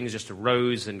idea that things just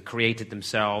arose and created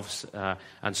themselves,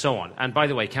 and so on. And by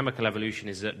the way, chemical evolution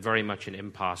is at very much an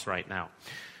impasse right now.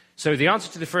 So the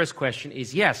answer to the first question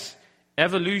is yes,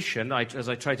 evolution, as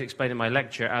I tried to explain in my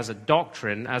lecture, as a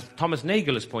doctrine, as Thomas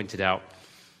Nagel has pointed out,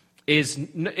 is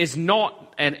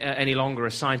not any longer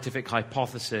a scientific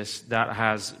hypothesis that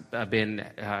has been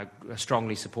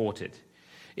strongly supported.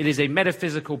 It is a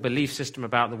metaphysical belief system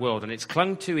about the world, and it's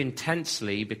clung to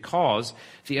intensely because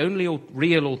the only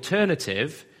real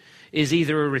alternative is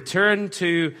either a return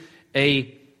to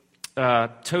a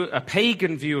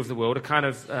pagan view of the world, a kind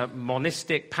of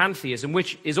monistic pantheism,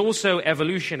 which is also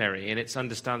evolutionary in its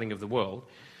understanding of the world,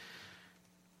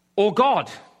 or God.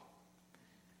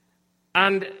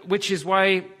 And which is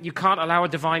why you can't allow a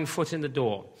divine foot in the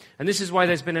door. And this is why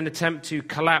there's been an attempt to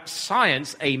collapse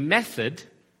science, a method,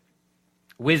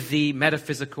 with the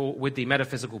metaphysical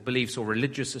beliefs or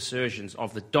religious assertions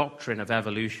of the doctrine of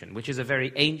evolution, which is a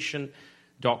very ancient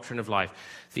doctrine of life.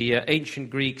 The ancient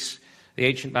Greeks, the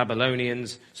ancient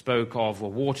Babylonians spoke of a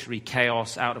watery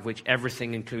chaos out of which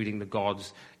everything, including the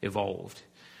gods, evolved.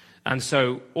 And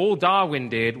so all Darwin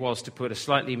did was to put a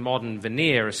slightly modern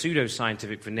veneer, a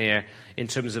pseudo-scientific veneer, in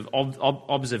terms of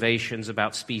observations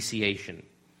about speciation.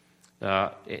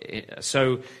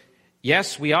 So,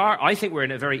 yes, I think we're in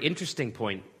a very interesting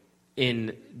point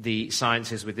in the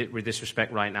sciences with this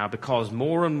respect right now, because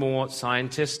more and more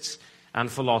scientists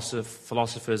and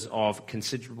philosophers of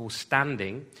considerable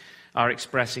standing are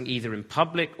expressing either in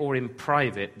public or in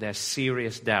private their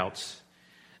serious doubts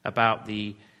about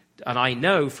and I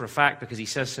know for a fact, because he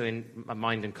says so in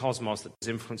Mind and Cosmos, that it's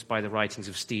influenced by the writings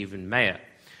of Stephen Meyer,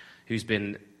 who's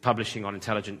been publishing on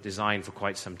intelligent design for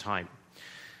quite some time.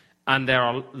 And there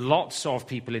are lots of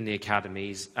people in the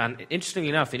academies, and interestingly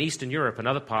enough, in Eastern Europe and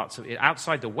other parts of it,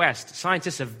 outside the West,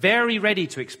 scientists are very ready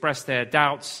to express their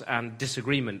doubts and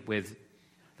disagreement with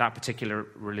that particular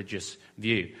religious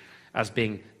view as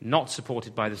being not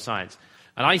supported by the science.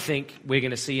 And I think we're going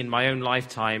to see in my own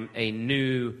lifetime a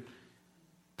new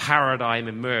paradigm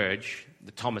emerge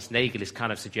that Thomas Nagel is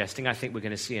kind of suggesting. I think we're going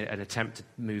to see an attempt to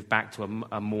move back to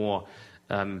a more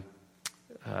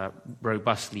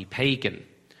robustly pagan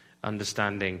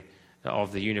understanding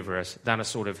of the universe than a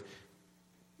sort of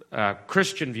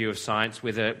Christian view of science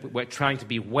we're trying to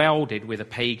be welded with a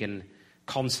pagan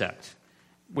concept,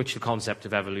 which the concept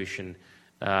of evolution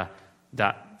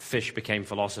that fish became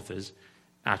philosophers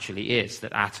actually is,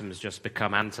 that atoms just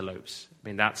become antelopes. I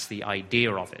mean, that's the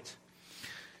idea of it.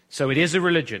 So it is a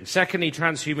religion. Secondly,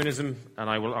 transhumanism, and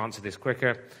I will answer this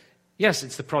quicker. Yes,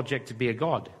 it's the project to be a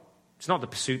god. It's not the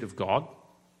pursuit of God.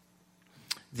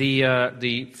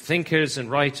 The thinkers and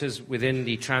writers within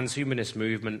the transhumanist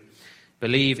movement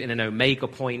believe in an omega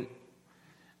point,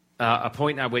 a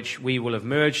point at which we will have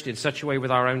merged in such a way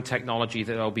with our own technology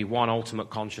that there will be one ultimate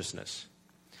consciousness.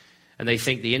 And they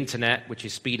think the internet, which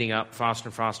is speeding up faster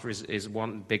and faster, is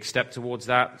one big step towards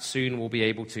that. Soon we'll be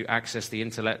able to access the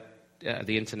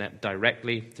internet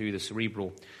directly through the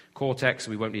cerebral cortex.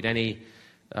 We won't need any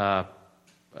other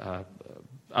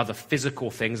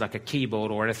physical things like a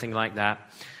keyboard or anything like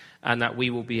that. And that we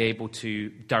will be able to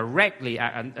directly,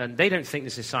 and they don't think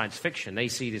this is science fiction. They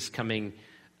see this coming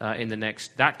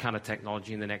that kind of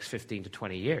technology in the next 15 to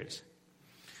 20 years.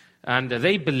 And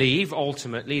they believe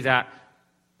ultimately that,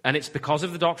 and it's because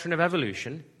of the doctrine of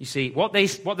evolution. You see, what they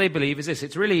believe is this: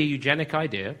 it's really a eugenic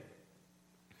idea.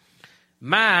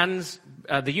 The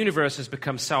universe has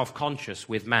become self-conscious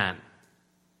with man.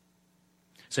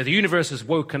 So the universe has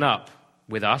woken up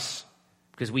with us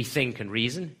because we think and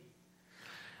reason.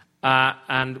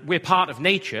 And we're part of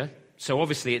nature, so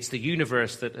obviously it's the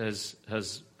universe that has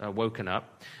woken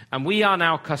up. And we are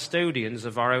now custodians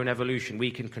of our own evolution. We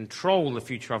can control the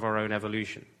future of our own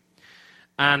evolution.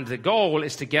 And the goal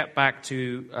is to get back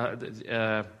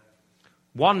to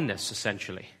oneness,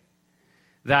 essentially.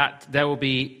 That there will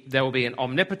be an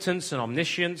omnipotence and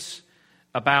omniscience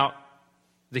about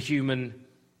the human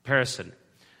person.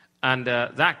 And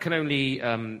that can only,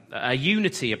 a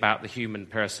unity about the human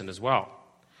person as well.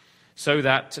 So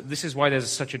that this is why there's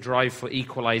such a drive for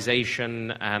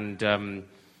equalization and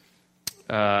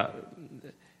a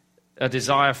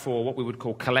desire for what we would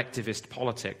call collectivist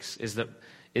politics, is that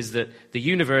the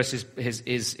universe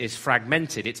is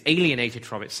fragmented. It's alienated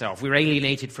from itself. We're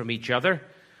alienated from each other,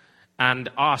 and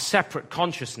our separate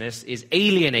consciousness is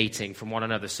alienating from one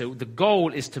another. So the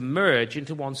goal is to merge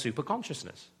into one super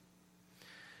consciousness,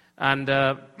 and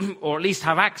or at least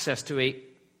have access to a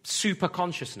super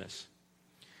consciousness.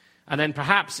 And then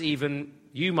perhaps even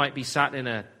you might be sat in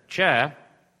a chair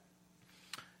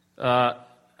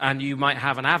and you might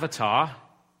have an avatar,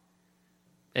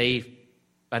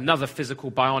 another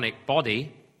physical bionic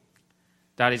body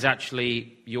that is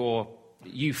actually your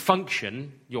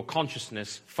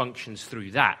consciousness functions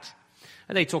through that.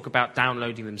 And they talk about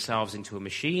downloading themselves into a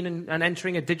machine and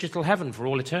entering a digital heaven for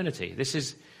all eternity. This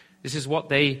is what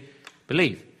they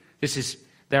believe.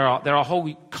 There are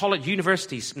whole college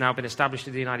universities now been established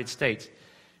in the United States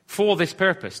for this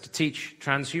purpose, to teach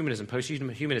transhumanism,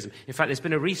 post-humanism. In fact, there's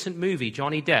been a recent movie,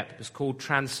 Johnny Depp, it's called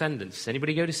Transcendence.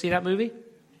 Anybody go to see that movie?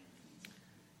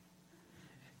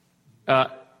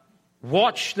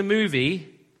 Watch the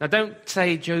movie. Now, don't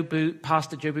say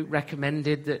Pastor Joe Boot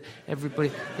recommended that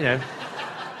everybody,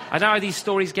 I know how these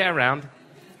stories get around.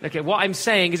 Okay, what I'm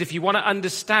saying is if you want to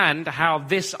understand how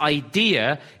this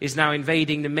idea is now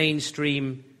invading the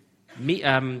mainstream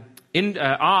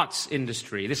arts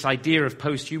industry, this idea of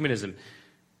post-humanism,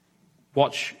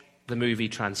 watch the movie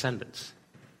Transcendence.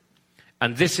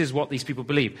 And this is what these people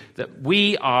believe, that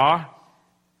we are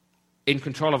in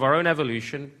control of our own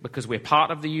evolution because we're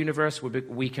part of the universe.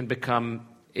 We can become,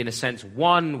 in a sense,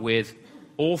 one with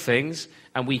all things,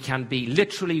 and we can be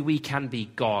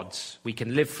gods. We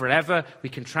can live forever. We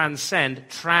can transcend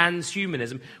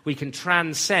transhumanism. We can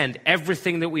transcend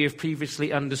everything that we have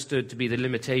previously understood to be the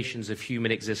limitations of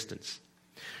human existence.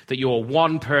 That you're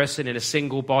one person in a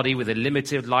single body with a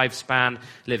limited lifespan,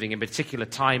 living in a particular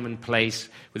time and place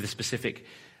with a specific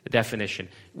definition.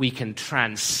 We can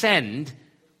transcend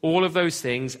all of those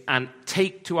things and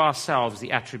take to ourselves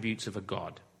the attributes of a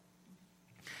god.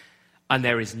 And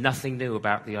there is nothing new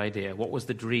about the idea. What was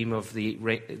the dream of the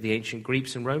ancient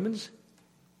Greeks and Romans?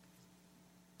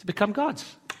 To become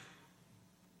gods.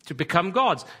 To become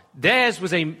gods. Theirs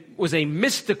was a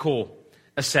mystical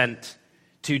ascent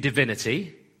to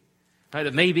divinity. Right?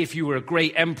 That maybe if you were a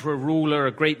great emperor, ruler,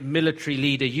 a great military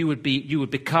leader, you would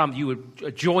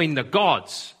join the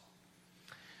gods.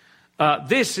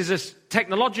 This is a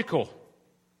technological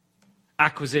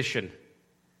acquisition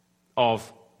of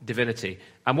divinity.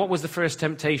 And what was the first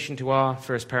temptation to our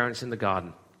first parents in the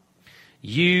garden?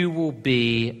 You will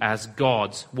be as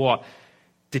gods. What?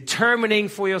 Determining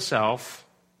for yourself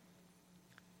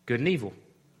good and evil.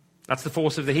 That's the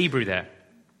force of the Hebrew there.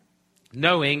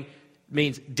 Knowing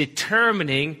means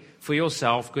determining for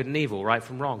yourself good and evil, right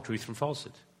from wrong, truth from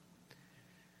falsehood.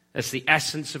 That's the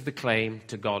essence of the claim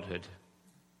to godhood.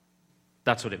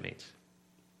 That's what it means.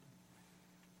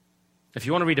 If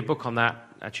you want to read a book on that,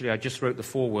 actually, I just wrote the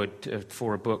foreword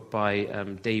for a book by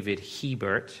David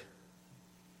Herbert,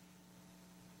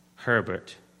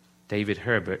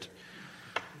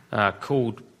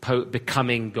 called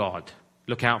Becoming God.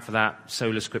 Look out for that,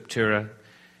 Sola Scriptura.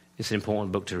 It's an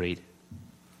important book to read.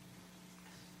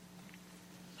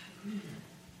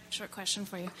 Short question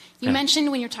for you. You mentioned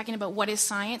when you're talking about what is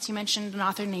science, you mentioned an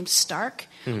author named Stark.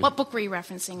 What book were you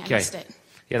referencing? I missed it.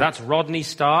 Yeah, that's Rodney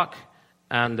Stark.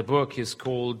 And the book is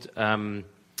called How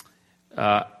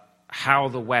How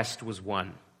the West Was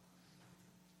Won.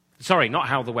 Sorry, not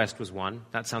How the West Was Won.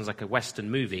 That sounds like a Western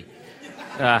movie.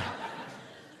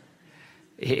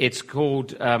 It's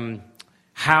called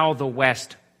How the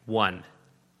West Won.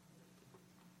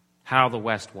 How the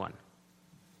West Won.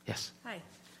 Yes? Hi.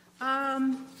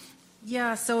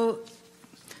 So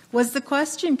was the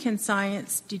question, can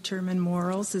science determine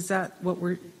morals? Is that what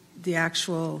the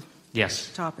actual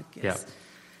topic is? Yeah.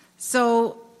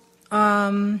 So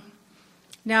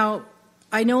now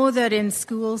I know that in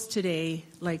schools today,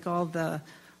 like all the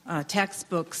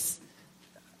textbooks,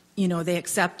 they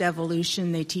accept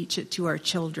evolution, they teach it to our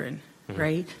children,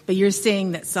 right? But you're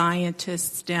saying that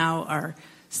scientists now are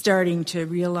starting to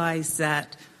realize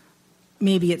that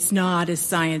maybe it's not as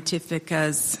scientific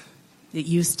as it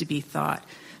used to be thought.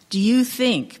 Do you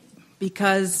think,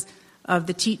 because of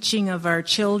the teaching of our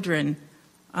children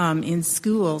in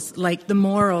schools, like the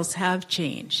morals have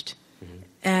changed?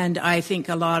 And I think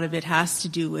a lot of it has to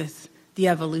do with the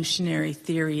evolutionary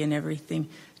theory and everything.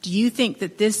 Do you think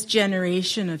that this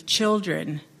generation of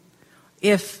children,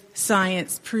 if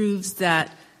science proves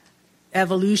that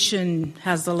evolution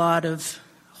has a lot of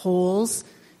holes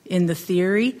in the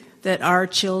theory, that our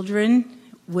children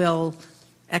will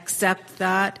accept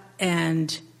that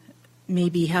and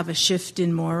maybe have a shift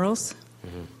in morals?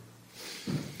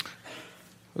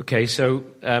 Okay, so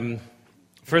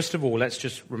first of all, let's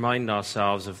just remind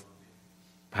ourselves of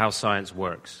how science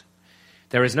works.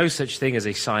 There is no such thing as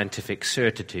a scientific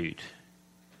certitude,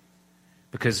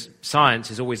 because science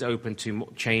is always open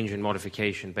to change and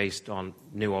modification based on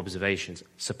new observations,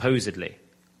 supposedly.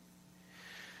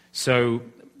 So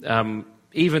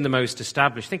even the most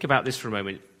established, think about this for a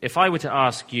moment. If I were to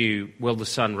ask you, will the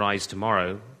sun rise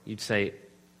tomorrow? You'd say,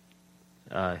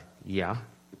 yeah.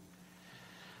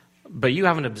 But you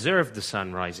haven't observed the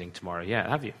sun rising tomorrow yet,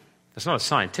 have you? That's not a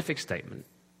scientific statement.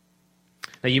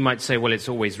 Now, you might say, well, it's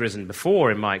always risen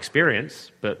before in my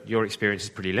experience, but your experience is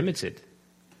pretty limited.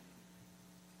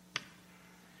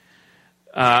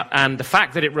 And the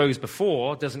fact that it rose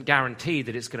before doesn't guarantee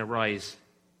that it's going to rise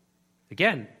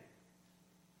again.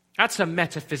 That's a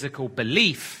metaphysical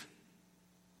belief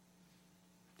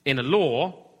in a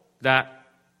law that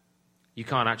you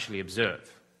can't actually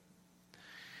observe.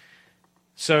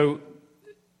 So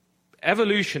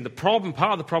evolution, part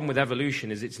of the problem with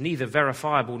evolution is it's neither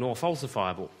verifiable nor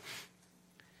falsifiable.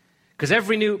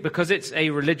 Because it's a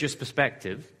religious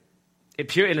perspective,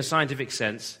 pure in a scientific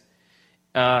sense,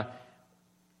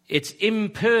 it's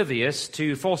impervious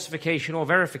to falsification or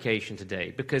verification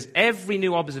today, because every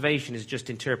new observation is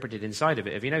just interpreted inside of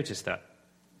it. Have you noticed that?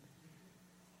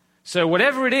 So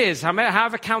whatever it is,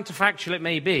 however counterfactual it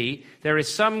may be, there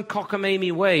is some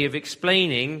cockamamie way of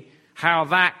explaining how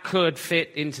that could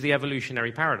fit into the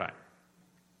evolutionary paradigm.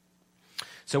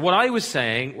 So what I was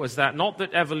saying was that not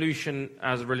that evolution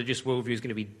as a religious worldview is going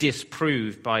to be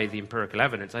disproved by the empirical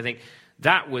evidence. I think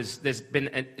there's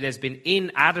been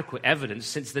inadequate evidence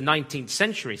since the 19th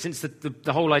century, since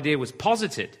the whole idea was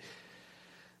posited.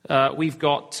 We've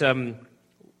got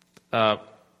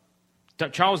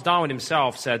Charles Darwin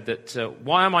himself said that,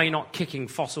 why am I not kicking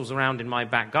fossils around in my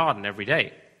back garden every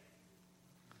day?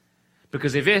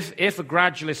 Because if a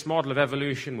gradualist model of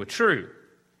evolution were true,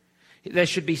 there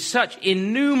should be such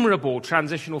innumerable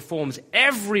transitional forms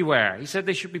everywhere. He said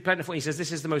they should be plentiful. He says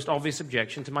this is the most obvious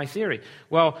objection to my theory.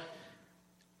 Well,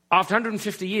 after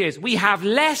 150 years, we have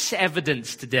less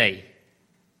evidence today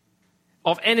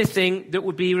of anything that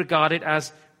would be regarded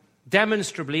as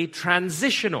demonstrably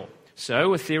transitional.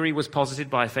 So a theory was posited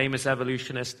by a famous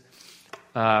evolutionist,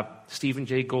 Stephen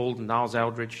Jay Gould and Niles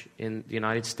Eldredge in the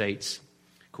United States,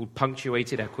 called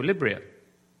punctuated equilibria,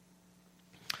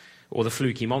 or the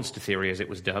fluky monster theory as it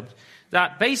was dubbed,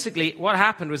 that basically what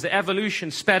happened was that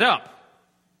evolution sped up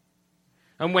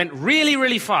and went really,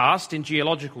 really fast in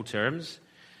geological terms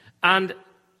and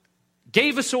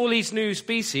gave us all these new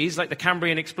species, like the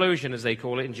Cambrian explosion as they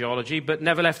call it in geology, but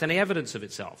never left any evidence of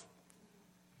itself.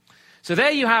 So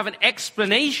there you have an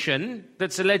explanation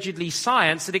that's allegedly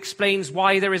science that explains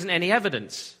why there isn't any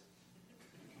evidence.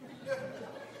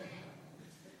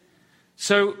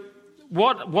 So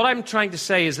what I'm trying to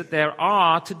say is that there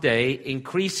are today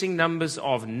increasing numbers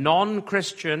of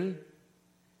non-Christian.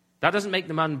 That doesn't make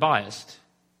them unbiased.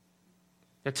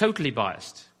 They're totally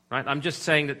biased, right? I'm just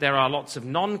saying that there are lots of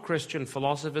non-Christian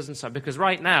philosophers and so, because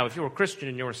right now, if you're a Christian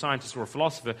and you're a scientist or a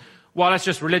philosopher, well, that's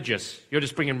just religious. You're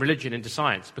just bringing religion into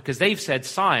science, because they've said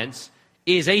science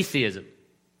is atheism,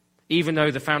 even though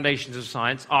the foundations of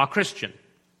science are Christian.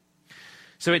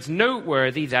 So it's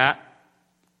noteworthy that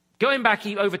going back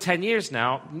over 10 years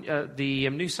now, the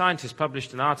New Scientist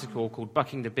published an article called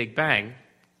Bucking the Big Bang,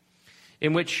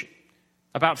 in which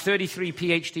about 33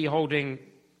 PhD-holding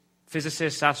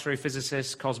physicists,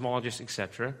 astrophysicists, cosmologists,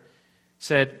 etc.,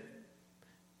 said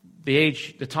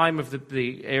the time of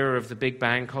the era of the Big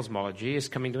Bang cosmology is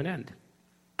coming to an end.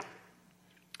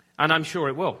 And I'm sure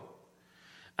it will.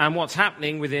 And what's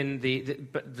happening within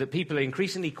the people are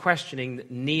increasingly questioning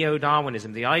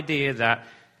neo-Darwinism, the idea that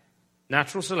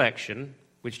natural selection,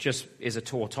 which just is a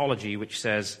tautology which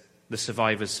says the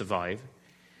survivors survive,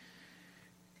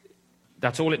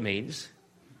 that's all it means.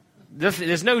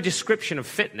 There's no description of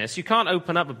fitness. You can't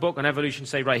open up a book on evolution and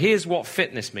say, right, here's what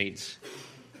fitness means,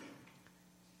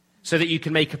 so that you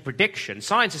can make a prediction.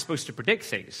 Science is supposed to predict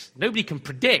things. Nobody can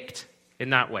predict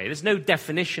in that way. There's no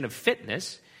definition of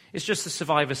fitness. It's just the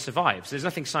survivor survives. There's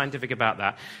nothing scientific about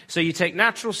that. So you take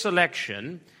natural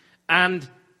selection and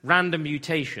random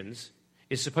mutations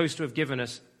is supposed to have given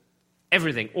us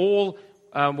everything. All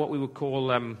what we would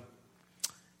call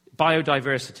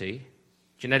biodiversity,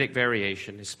 genetic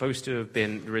variation, is supposed to have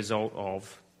been the result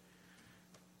of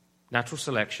natural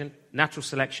selection. Natural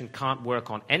selection can't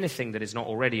work on anything that is not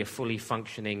already a fully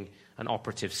functioning and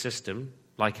operative system,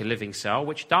 like a living cell,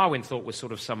 which Darwin thought was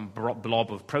sort of some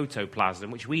blob of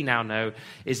protoplasm, which we now know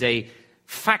is a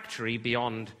factory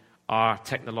beyond our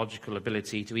technological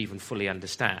ability to even fully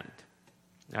understand.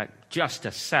 Just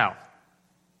a cell.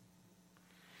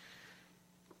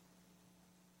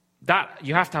 That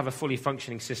you have to have a fully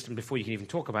functioning system before you can even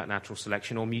talk about natural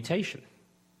selection or mutation.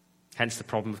 Hence the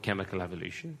problem of chemical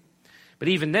evolution. But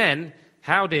even then,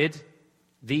 how did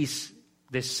this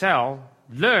cell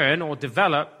learn or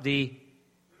develop the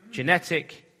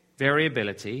genetic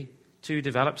variability to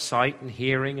develop sight and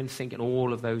hearing and think and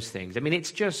all of those things? I mean,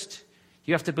 it's just,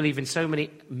 you have to believe in so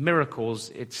many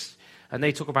miracles. And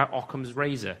they talk about Occam's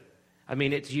razor. I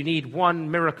mean, you need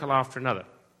one miracle after another.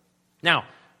 Now,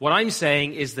 what I'm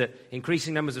saying is that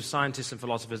increasing numbers of scientists and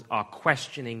philosophers are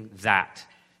questioning that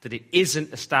it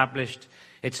isn't established.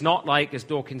 It's not like, as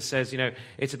Dawkins says,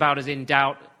 it's about as in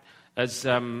doubt as,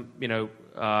 that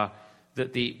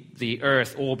the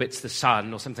Earth orbits the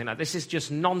sun or something like that. This is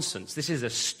just nonsense. This is a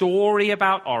story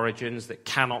about origins that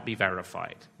cannot be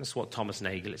verified. That's what Thomas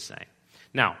Nagel is saying.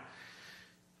 Now,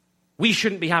 we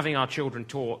shouldn't be having our children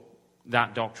taught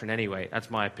that doctrine anyway. That's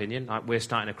my opinion. We're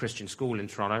starting a Christian school in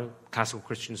Toronto. Classical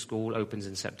Christian School opens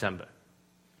in September.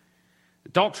 The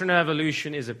doctrine of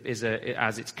evolution is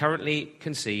as it's currently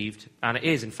conceived, and it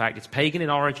is, in fact, it's pagan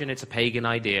in origin, it's a pagan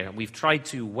idea. We've tried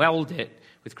to weld it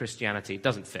with Christianity. It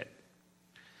doesn't fit.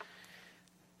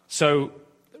 So,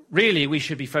 really, we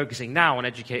should be focusing now on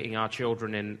educating our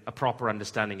children in a proper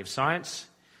understanding of science,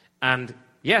 and,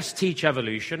 yes, teach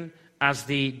evolution as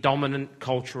the dominant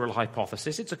cultural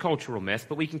hypothesis. It's a cultural myth,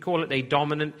 but we can call it a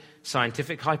dominant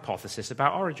scientific hypothesis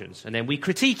about origins, and then we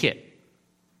critique it.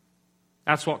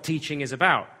 That's what teaching is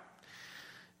about.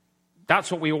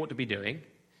 That's what we ought to be doing.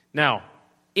 Now,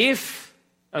 if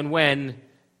and when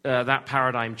that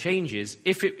paradigm changes,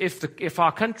 if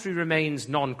our country remains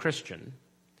non-Christian,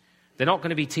 they're not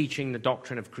going to be teaching the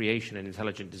doctrine of creation and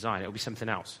intelligent design. It'll be something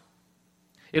else.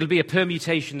 It'll be a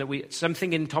permutation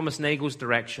something in Thomas Nagel's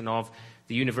direction of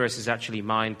the universe is actually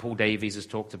mind. Paul Davies has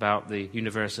talked about the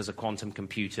universe as a quantum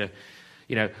computer.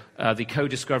 The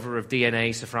co-discoverer of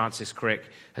DNA, Sir Francis Crick,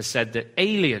 has said that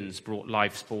aliens brought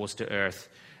life spores to Earth,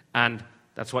 and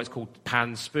that's why it's called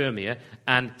panspermia,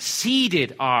 and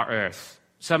seeded our Earth.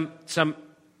 Some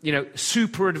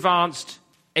super advanced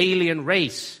alien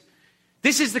race.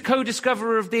 This is the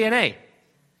co-discoverer of DNA.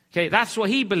 Okay, that's what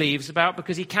he believes about,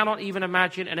 because he cannot even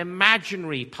imagine an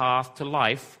imaginary path to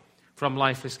life from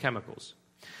lifeless chemicals.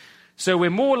 So we're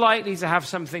more likely to have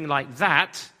something like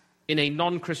that in a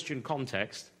non-Christian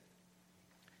context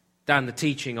than the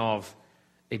teaching of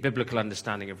a biblical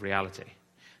understanding of reality.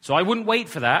 So I wouldn't wait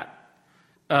for that.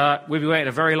 We'll be waiting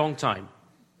a very long time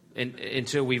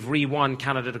until we've re-won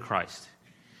Canada to Christ.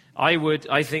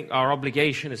 I think our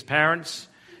obligation as parents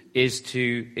is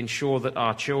to ensure that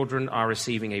our children are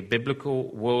receiving a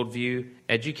biblical worldview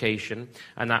education,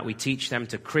 and that we teach them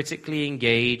to critically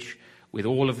engage with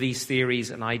all of these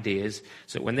theories and ideas,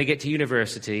 so when they get to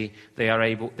university, they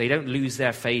don't lose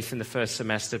their faith in the first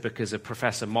semester because a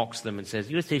professor mocks them and says,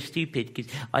 "You're so stupid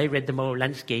because I read the moral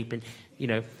landscape," and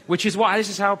this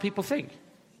is how people think.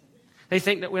 They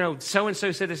think that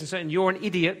so-and-so said this and so, and you're an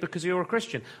idiot because you're a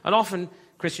Christian. And often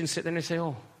Christians sit there and they say,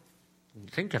 "Oh,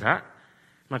 think of that.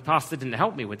 My pastor didn't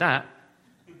help me with that.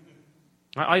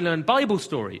 I learned Bible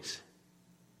stories."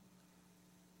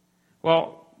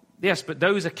 Well, yes, but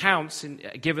those accounts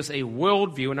give us a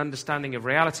worldview and understanding of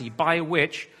reality by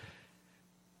which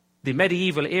the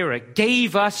medieval era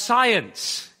gave us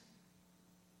science.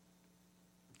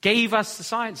 Gave us the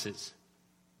sciences.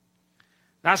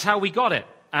 That's how we got it.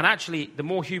 And actually, the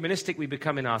more humanistic we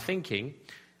become in our thinking,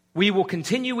 we will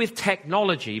continue with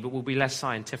technology, but we'll be less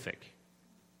scientific.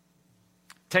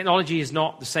 Technology is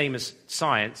not the same as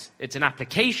science. It's an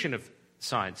application of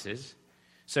sciences.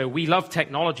 So we love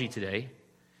technology today.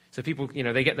 So people,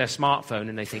 they get their smartphone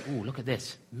and they think, ooh, look at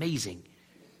this, amazing.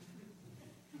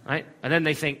 Right? And then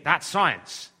they think, that's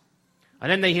science.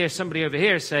 And then they hear somebody over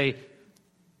here say,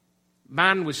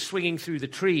 man was swinging through the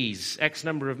trees X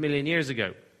number of million years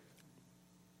ago,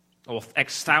 or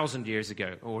X thousand years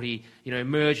ago, or he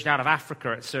emerged out of Africa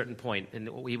at a certain point, and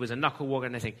he was a knuckle walker,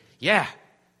 and they think, yeah,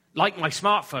 like my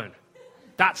smartphone.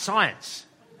 That's science.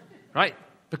 Right?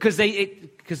 Because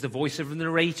the voice of the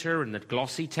narrator and the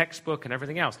glossy textbook and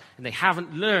everything else. And they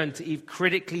haven't learned to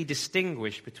critically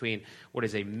distinguish between what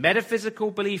is a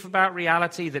metaphysical belief about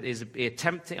reality that is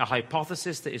attempting a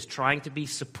hypothesis that is trying to be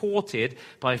supported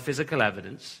by physical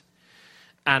evidence,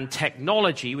 and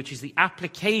technology, which is the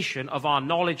application of our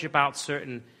knowledge about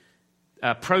certain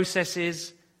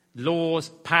processes, laws,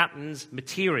 patterns,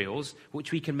 materials,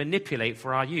 which we can manipulate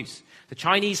for our use. The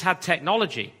Chinese had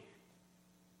technology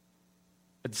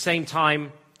at the same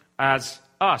time as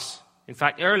us, in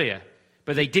fact, earlier,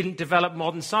 but they didn't develop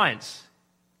modern science.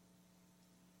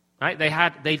 Right?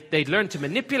 They'd learned to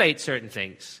manipulate certain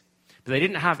things, but they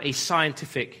didn't have a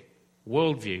scientific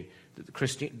worldview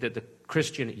that the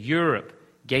Christian Europe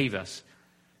gave us.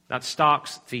 That's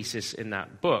Stark's thesis in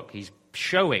that book. He's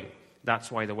showing that's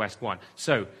why the West won.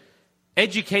 So,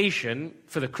 education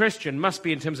for the Christian must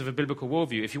be in terms of a biblical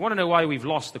worldview. If you want to know why we've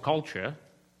lost the culture,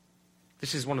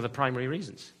 this is one of the primary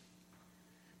reasons.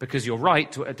 Because you're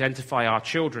right to identify our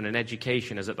children and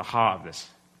education as at the heart of this.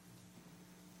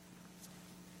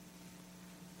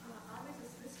 I was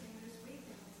just listening this week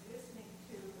and was listening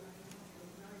to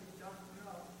John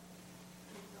Monroe.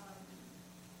 He's on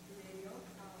the radio.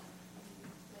 He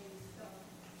plays stuff.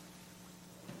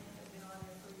 And has been on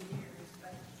there for years.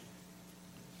 But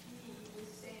he was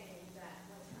saying that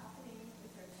what's happening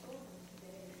with our children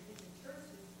today in the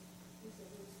churches is that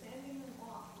we're sending them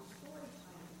off to story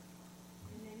time,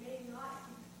 and they may not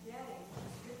be getting the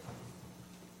scriptures.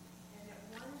 And at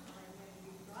one time, when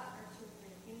we brought our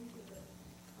children into the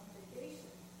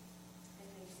congregation, and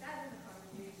they sat in the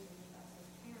congregation with us as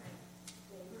parents,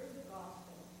 they heard the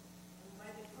gospel, and by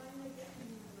the time they get to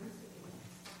university,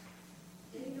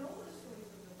 they know the stories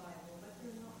of the Bible, but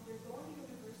they're going to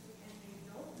university and they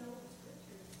don't know the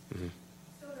scriptures. Mm-hmm.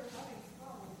 So they're having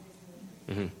problems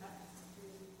with Mm-hmm. it.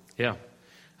 Yeah.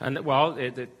 And,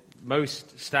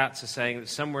 most stats are saying that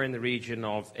somewhere in the region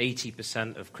of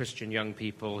 80% of Christian young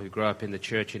people who grow up in the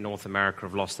church in North America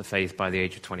have lost the faith by the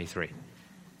age of 23.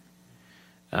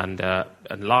 And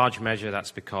in large measure,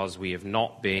 that's because we have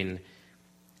not been...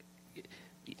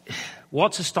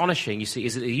 What's astonishing, you see,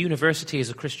 is that the university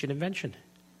is a Christian invention.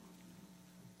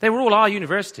 They were all our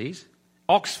universities.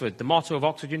 Oxford, the motto of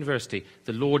Oxford University,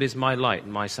 the Lord is my light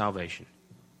and my salvation.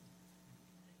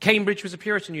 Cambridge was a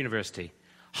Puritan university.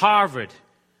 Harvard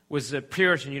was a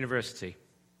Puritan university.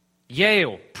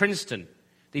 Yale, Princeton,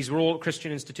 these were all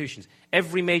Christian institutions.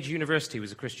 Every major university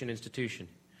was a Christian institution.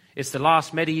 It's the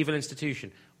last medieval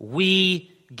institution. We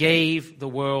gave the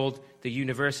world the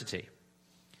university.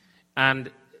 And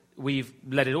we've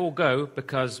let it all go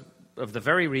because of the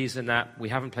very reason that we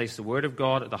haven't placed the Word of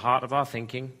God at the heart of our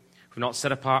thinking. We've not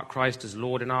set apart Christ as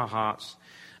Lord in our hearts.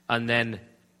 And then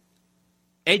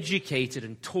educated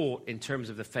and taught in terms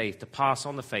of the faith, to pass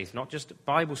on the faith, not just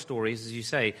Bible stories, as you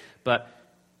say, but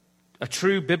a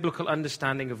true biblical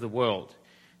understanding of the world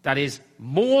that is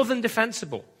more than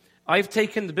defensible. I've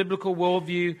taken the biblical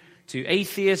worldview to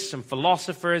atheists and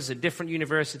philosophers at different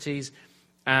universities,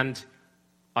 and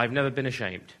I've never been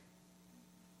ashamed.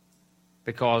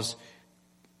 Because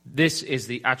this is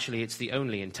it's the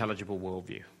only intelligible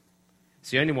worldview.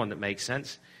 It's the only one that makes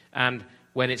sense. And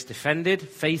when it's defended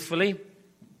faithfully,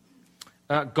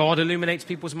 God illuminates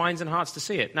people's minds and hearts to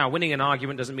see it. Now, winning an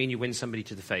argument doesn't mean you win somebody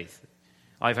to the faith.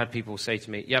 I've had people say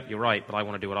to me, yep, you're right, but I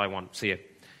want to do what I want. See you.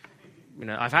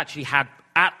 I've actually had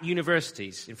at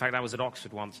universities, in fact, I was at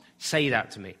Oxford once, say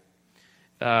that to me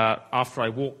after I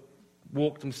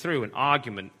walked them through an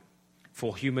argument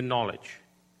for human knowledge.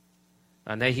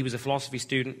 And he was a philosophy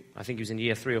student. I think he was in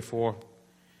year 3 or 4.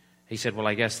 He said, well,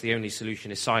 I guess the only solution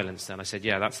is silence then. I said,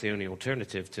 yeah, that's the only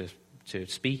alternative to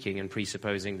speaking and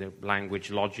presupposing the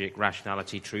language, logic,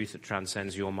 rationality, truth that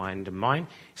transcends your mind and mine.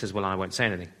 He says, well, I won't say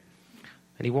anything.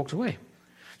 And he walked away.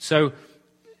 So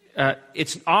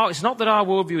it's not that our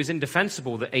worldview is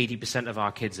indefensible that 80% of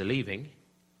our kids are leaving.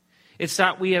 It's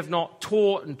that we have not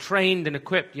taught and trained and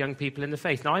equipped young people in the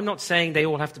faith. Now, I'm not saying they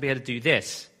all have to be able to do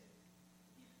this.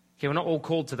 Okay, we're not all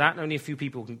called to that. Only a few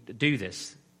people can do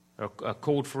this, are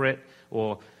called for it,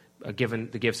 or are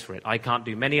given the gifts for it. I can't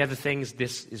do many other things.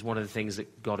 This is one of the things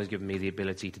that God has given me the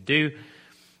ability to do,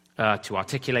 to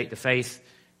articulate the faith.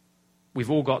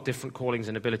 We've all got different callings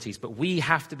and abilities, but we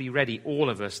have to be ready, all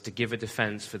of us, to give a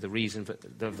defense for the reason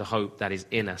of the hope that is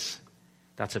in us.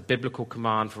 That's a biblical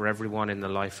command for everyone in the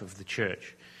life of the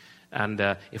church. And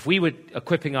if we were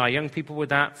equipping our young people with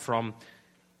that from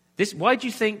this, why do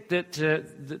you think that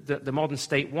the modern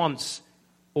state wants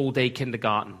all-day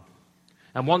kindergarten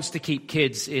and wants to keep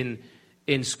kids in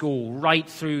school right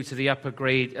through to the upper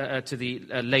grade, to the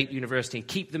late university, and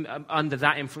keep them under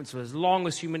that influence for as long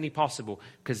as humanly possible?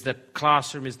 Because the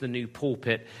classroom is the new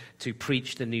pulpit to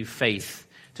preach the new faith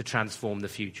to transform the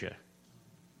future.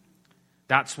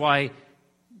 That's why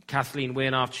Kathleen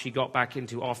Wynne, after she got back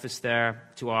into office there,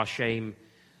 to our shame,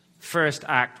 first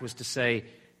act was to say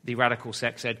the radical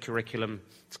sex ed curriculum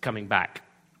is coming back.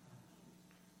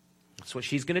 That's what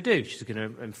she's going to do.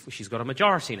 She's got a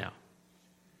majority now.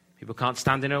 People can't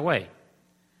stand in her way.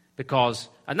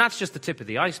 And that's just the tip of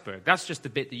the iceberg. That's just the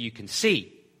bit that you can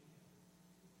see.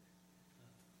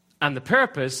 And the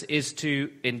purpose is to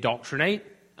indoctrinate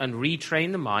and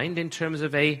retrain the mind in terms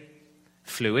of a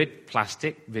fluid,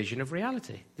 plastic vision of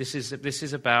reality. This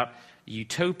is about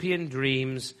utopian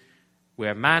dreams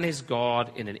where man is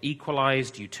God in an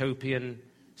equalized, utopian,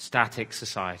 static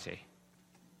society.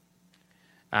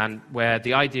 And where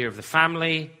the idea of the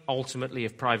family, ultimately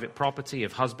of private property,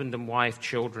 of husband and wife,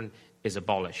 children, is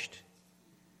abolished.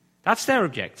 That's their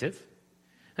objective.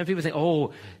 And people think,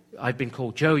 oh, I've been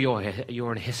called, Joe,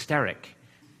 you're an hysteric.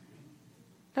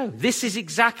 No, this is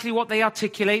exactly what they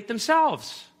articulate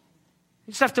themselves.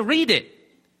 You just have to read it.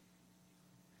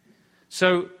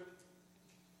 So,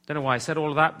 don't know why I said all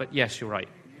of that, but yes, you're right.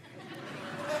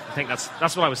 I think that's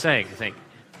what I was saying, I think.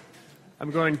 I'm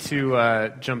going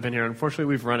to jump in here. Unfortunately,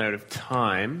 we've run out of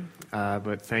time,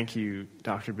 but thank you,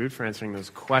 Dr. Boot, for answering those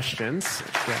questions.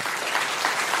 Yeah.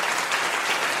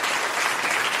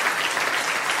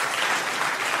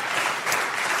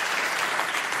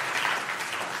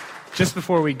 Just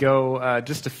before we go,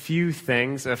 just a few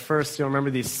things. First, you'll remember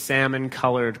these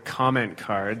salmon-colored comment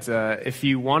cards. If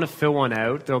you want to fill one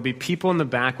out, there'll be people in the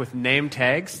back with name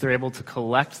tags. They're able to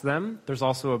collect them. There's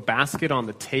also a basket on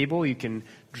the table. You can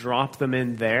drop them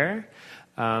in there.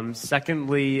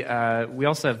 Secondly, we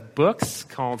also have books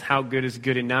called How Good is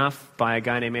Good Enough by a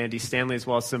guy named Andy Stanley, as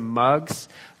well as some mugs.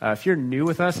 If you're new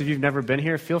with us, if you've never been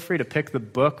here, feel free to pick the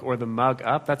book or the mug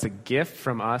up. That's a gift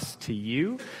from us to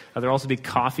you. There'll also be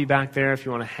coffee back there if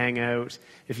you want to hang out.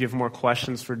 If you have more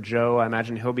questions for Joe, I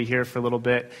imagine he'll be here for a little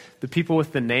bit. The people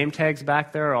with the name tags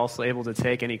back there are also able to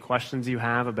take any questions you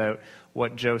have about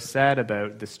what Joe said,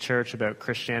 about this church, about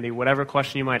Christianity, whatever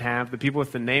question you might have. The people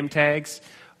with the name tags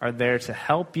are there to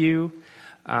help you.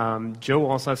 Joe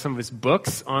will also have some of his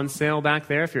books on sale back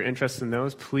there. If you're interested in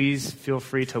those, please feel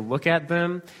free to look at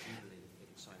them.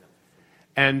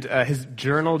 And his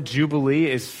journal, Jubilee,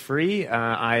 is free.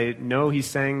 I know he's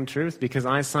saying the truth because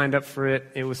I signed up for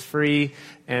it. It was free,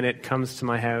 and it comes to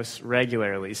my house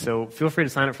regularly. So feel free to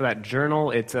sign up for that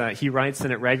journal. He writes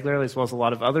in it regularly, as well as a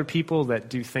lot of other people that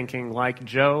do thinking like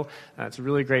Joe. It's a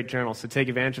really great journal, so take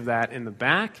advantage of that in the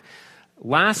back.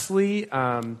 Lastly,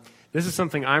 this is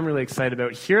something I'm really excited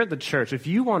about. Here at the church, if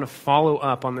you want to follow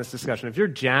up on this discussion, if you're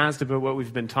jazzed about what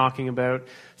we've been talking about,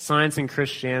 science and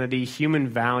Christianity, human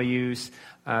values,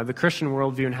 the Christian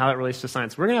worldview and how that relates to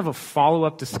science, we're going to have a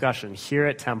follow-up discussion here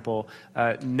at Temple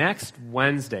next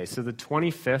Wednesday. So the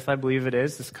 25th, I believe it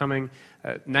is, this coming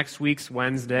next week's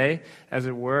Wednesday, as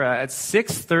it were, at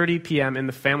 6:30 p.m. in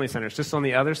the Family Center. It's just on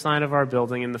the other side of our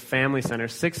building in the Family Center,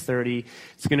 6:30.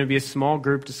 It's going to be a small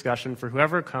group discussion for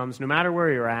whoever comes, no matter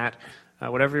where you're at,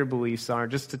 whatever your beliefs are,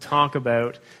 just to talk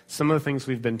about some of the things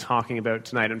we've been talking about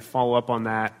tonight and follow up on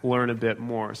that, learn a bit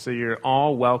more. So you're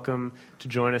all welcome to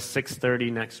join us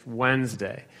 6:30 next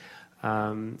Wednesday.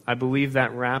 I believe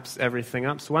that wraps everything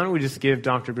up. So why don't we just give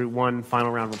Dr. Boot one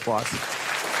final round of applause.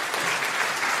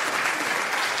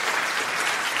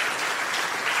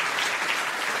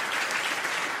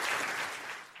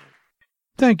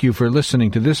 Thank you for listening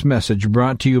to this message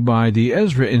brought to you by the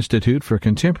Ezra Institute for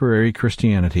Contemporary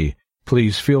Christianity.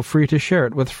 Please feel free to share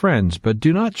it with friends, but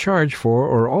do not charge for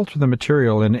or alter the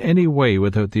material in any way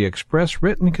without the express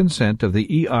written consent of the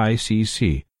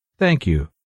EICC. Thank you.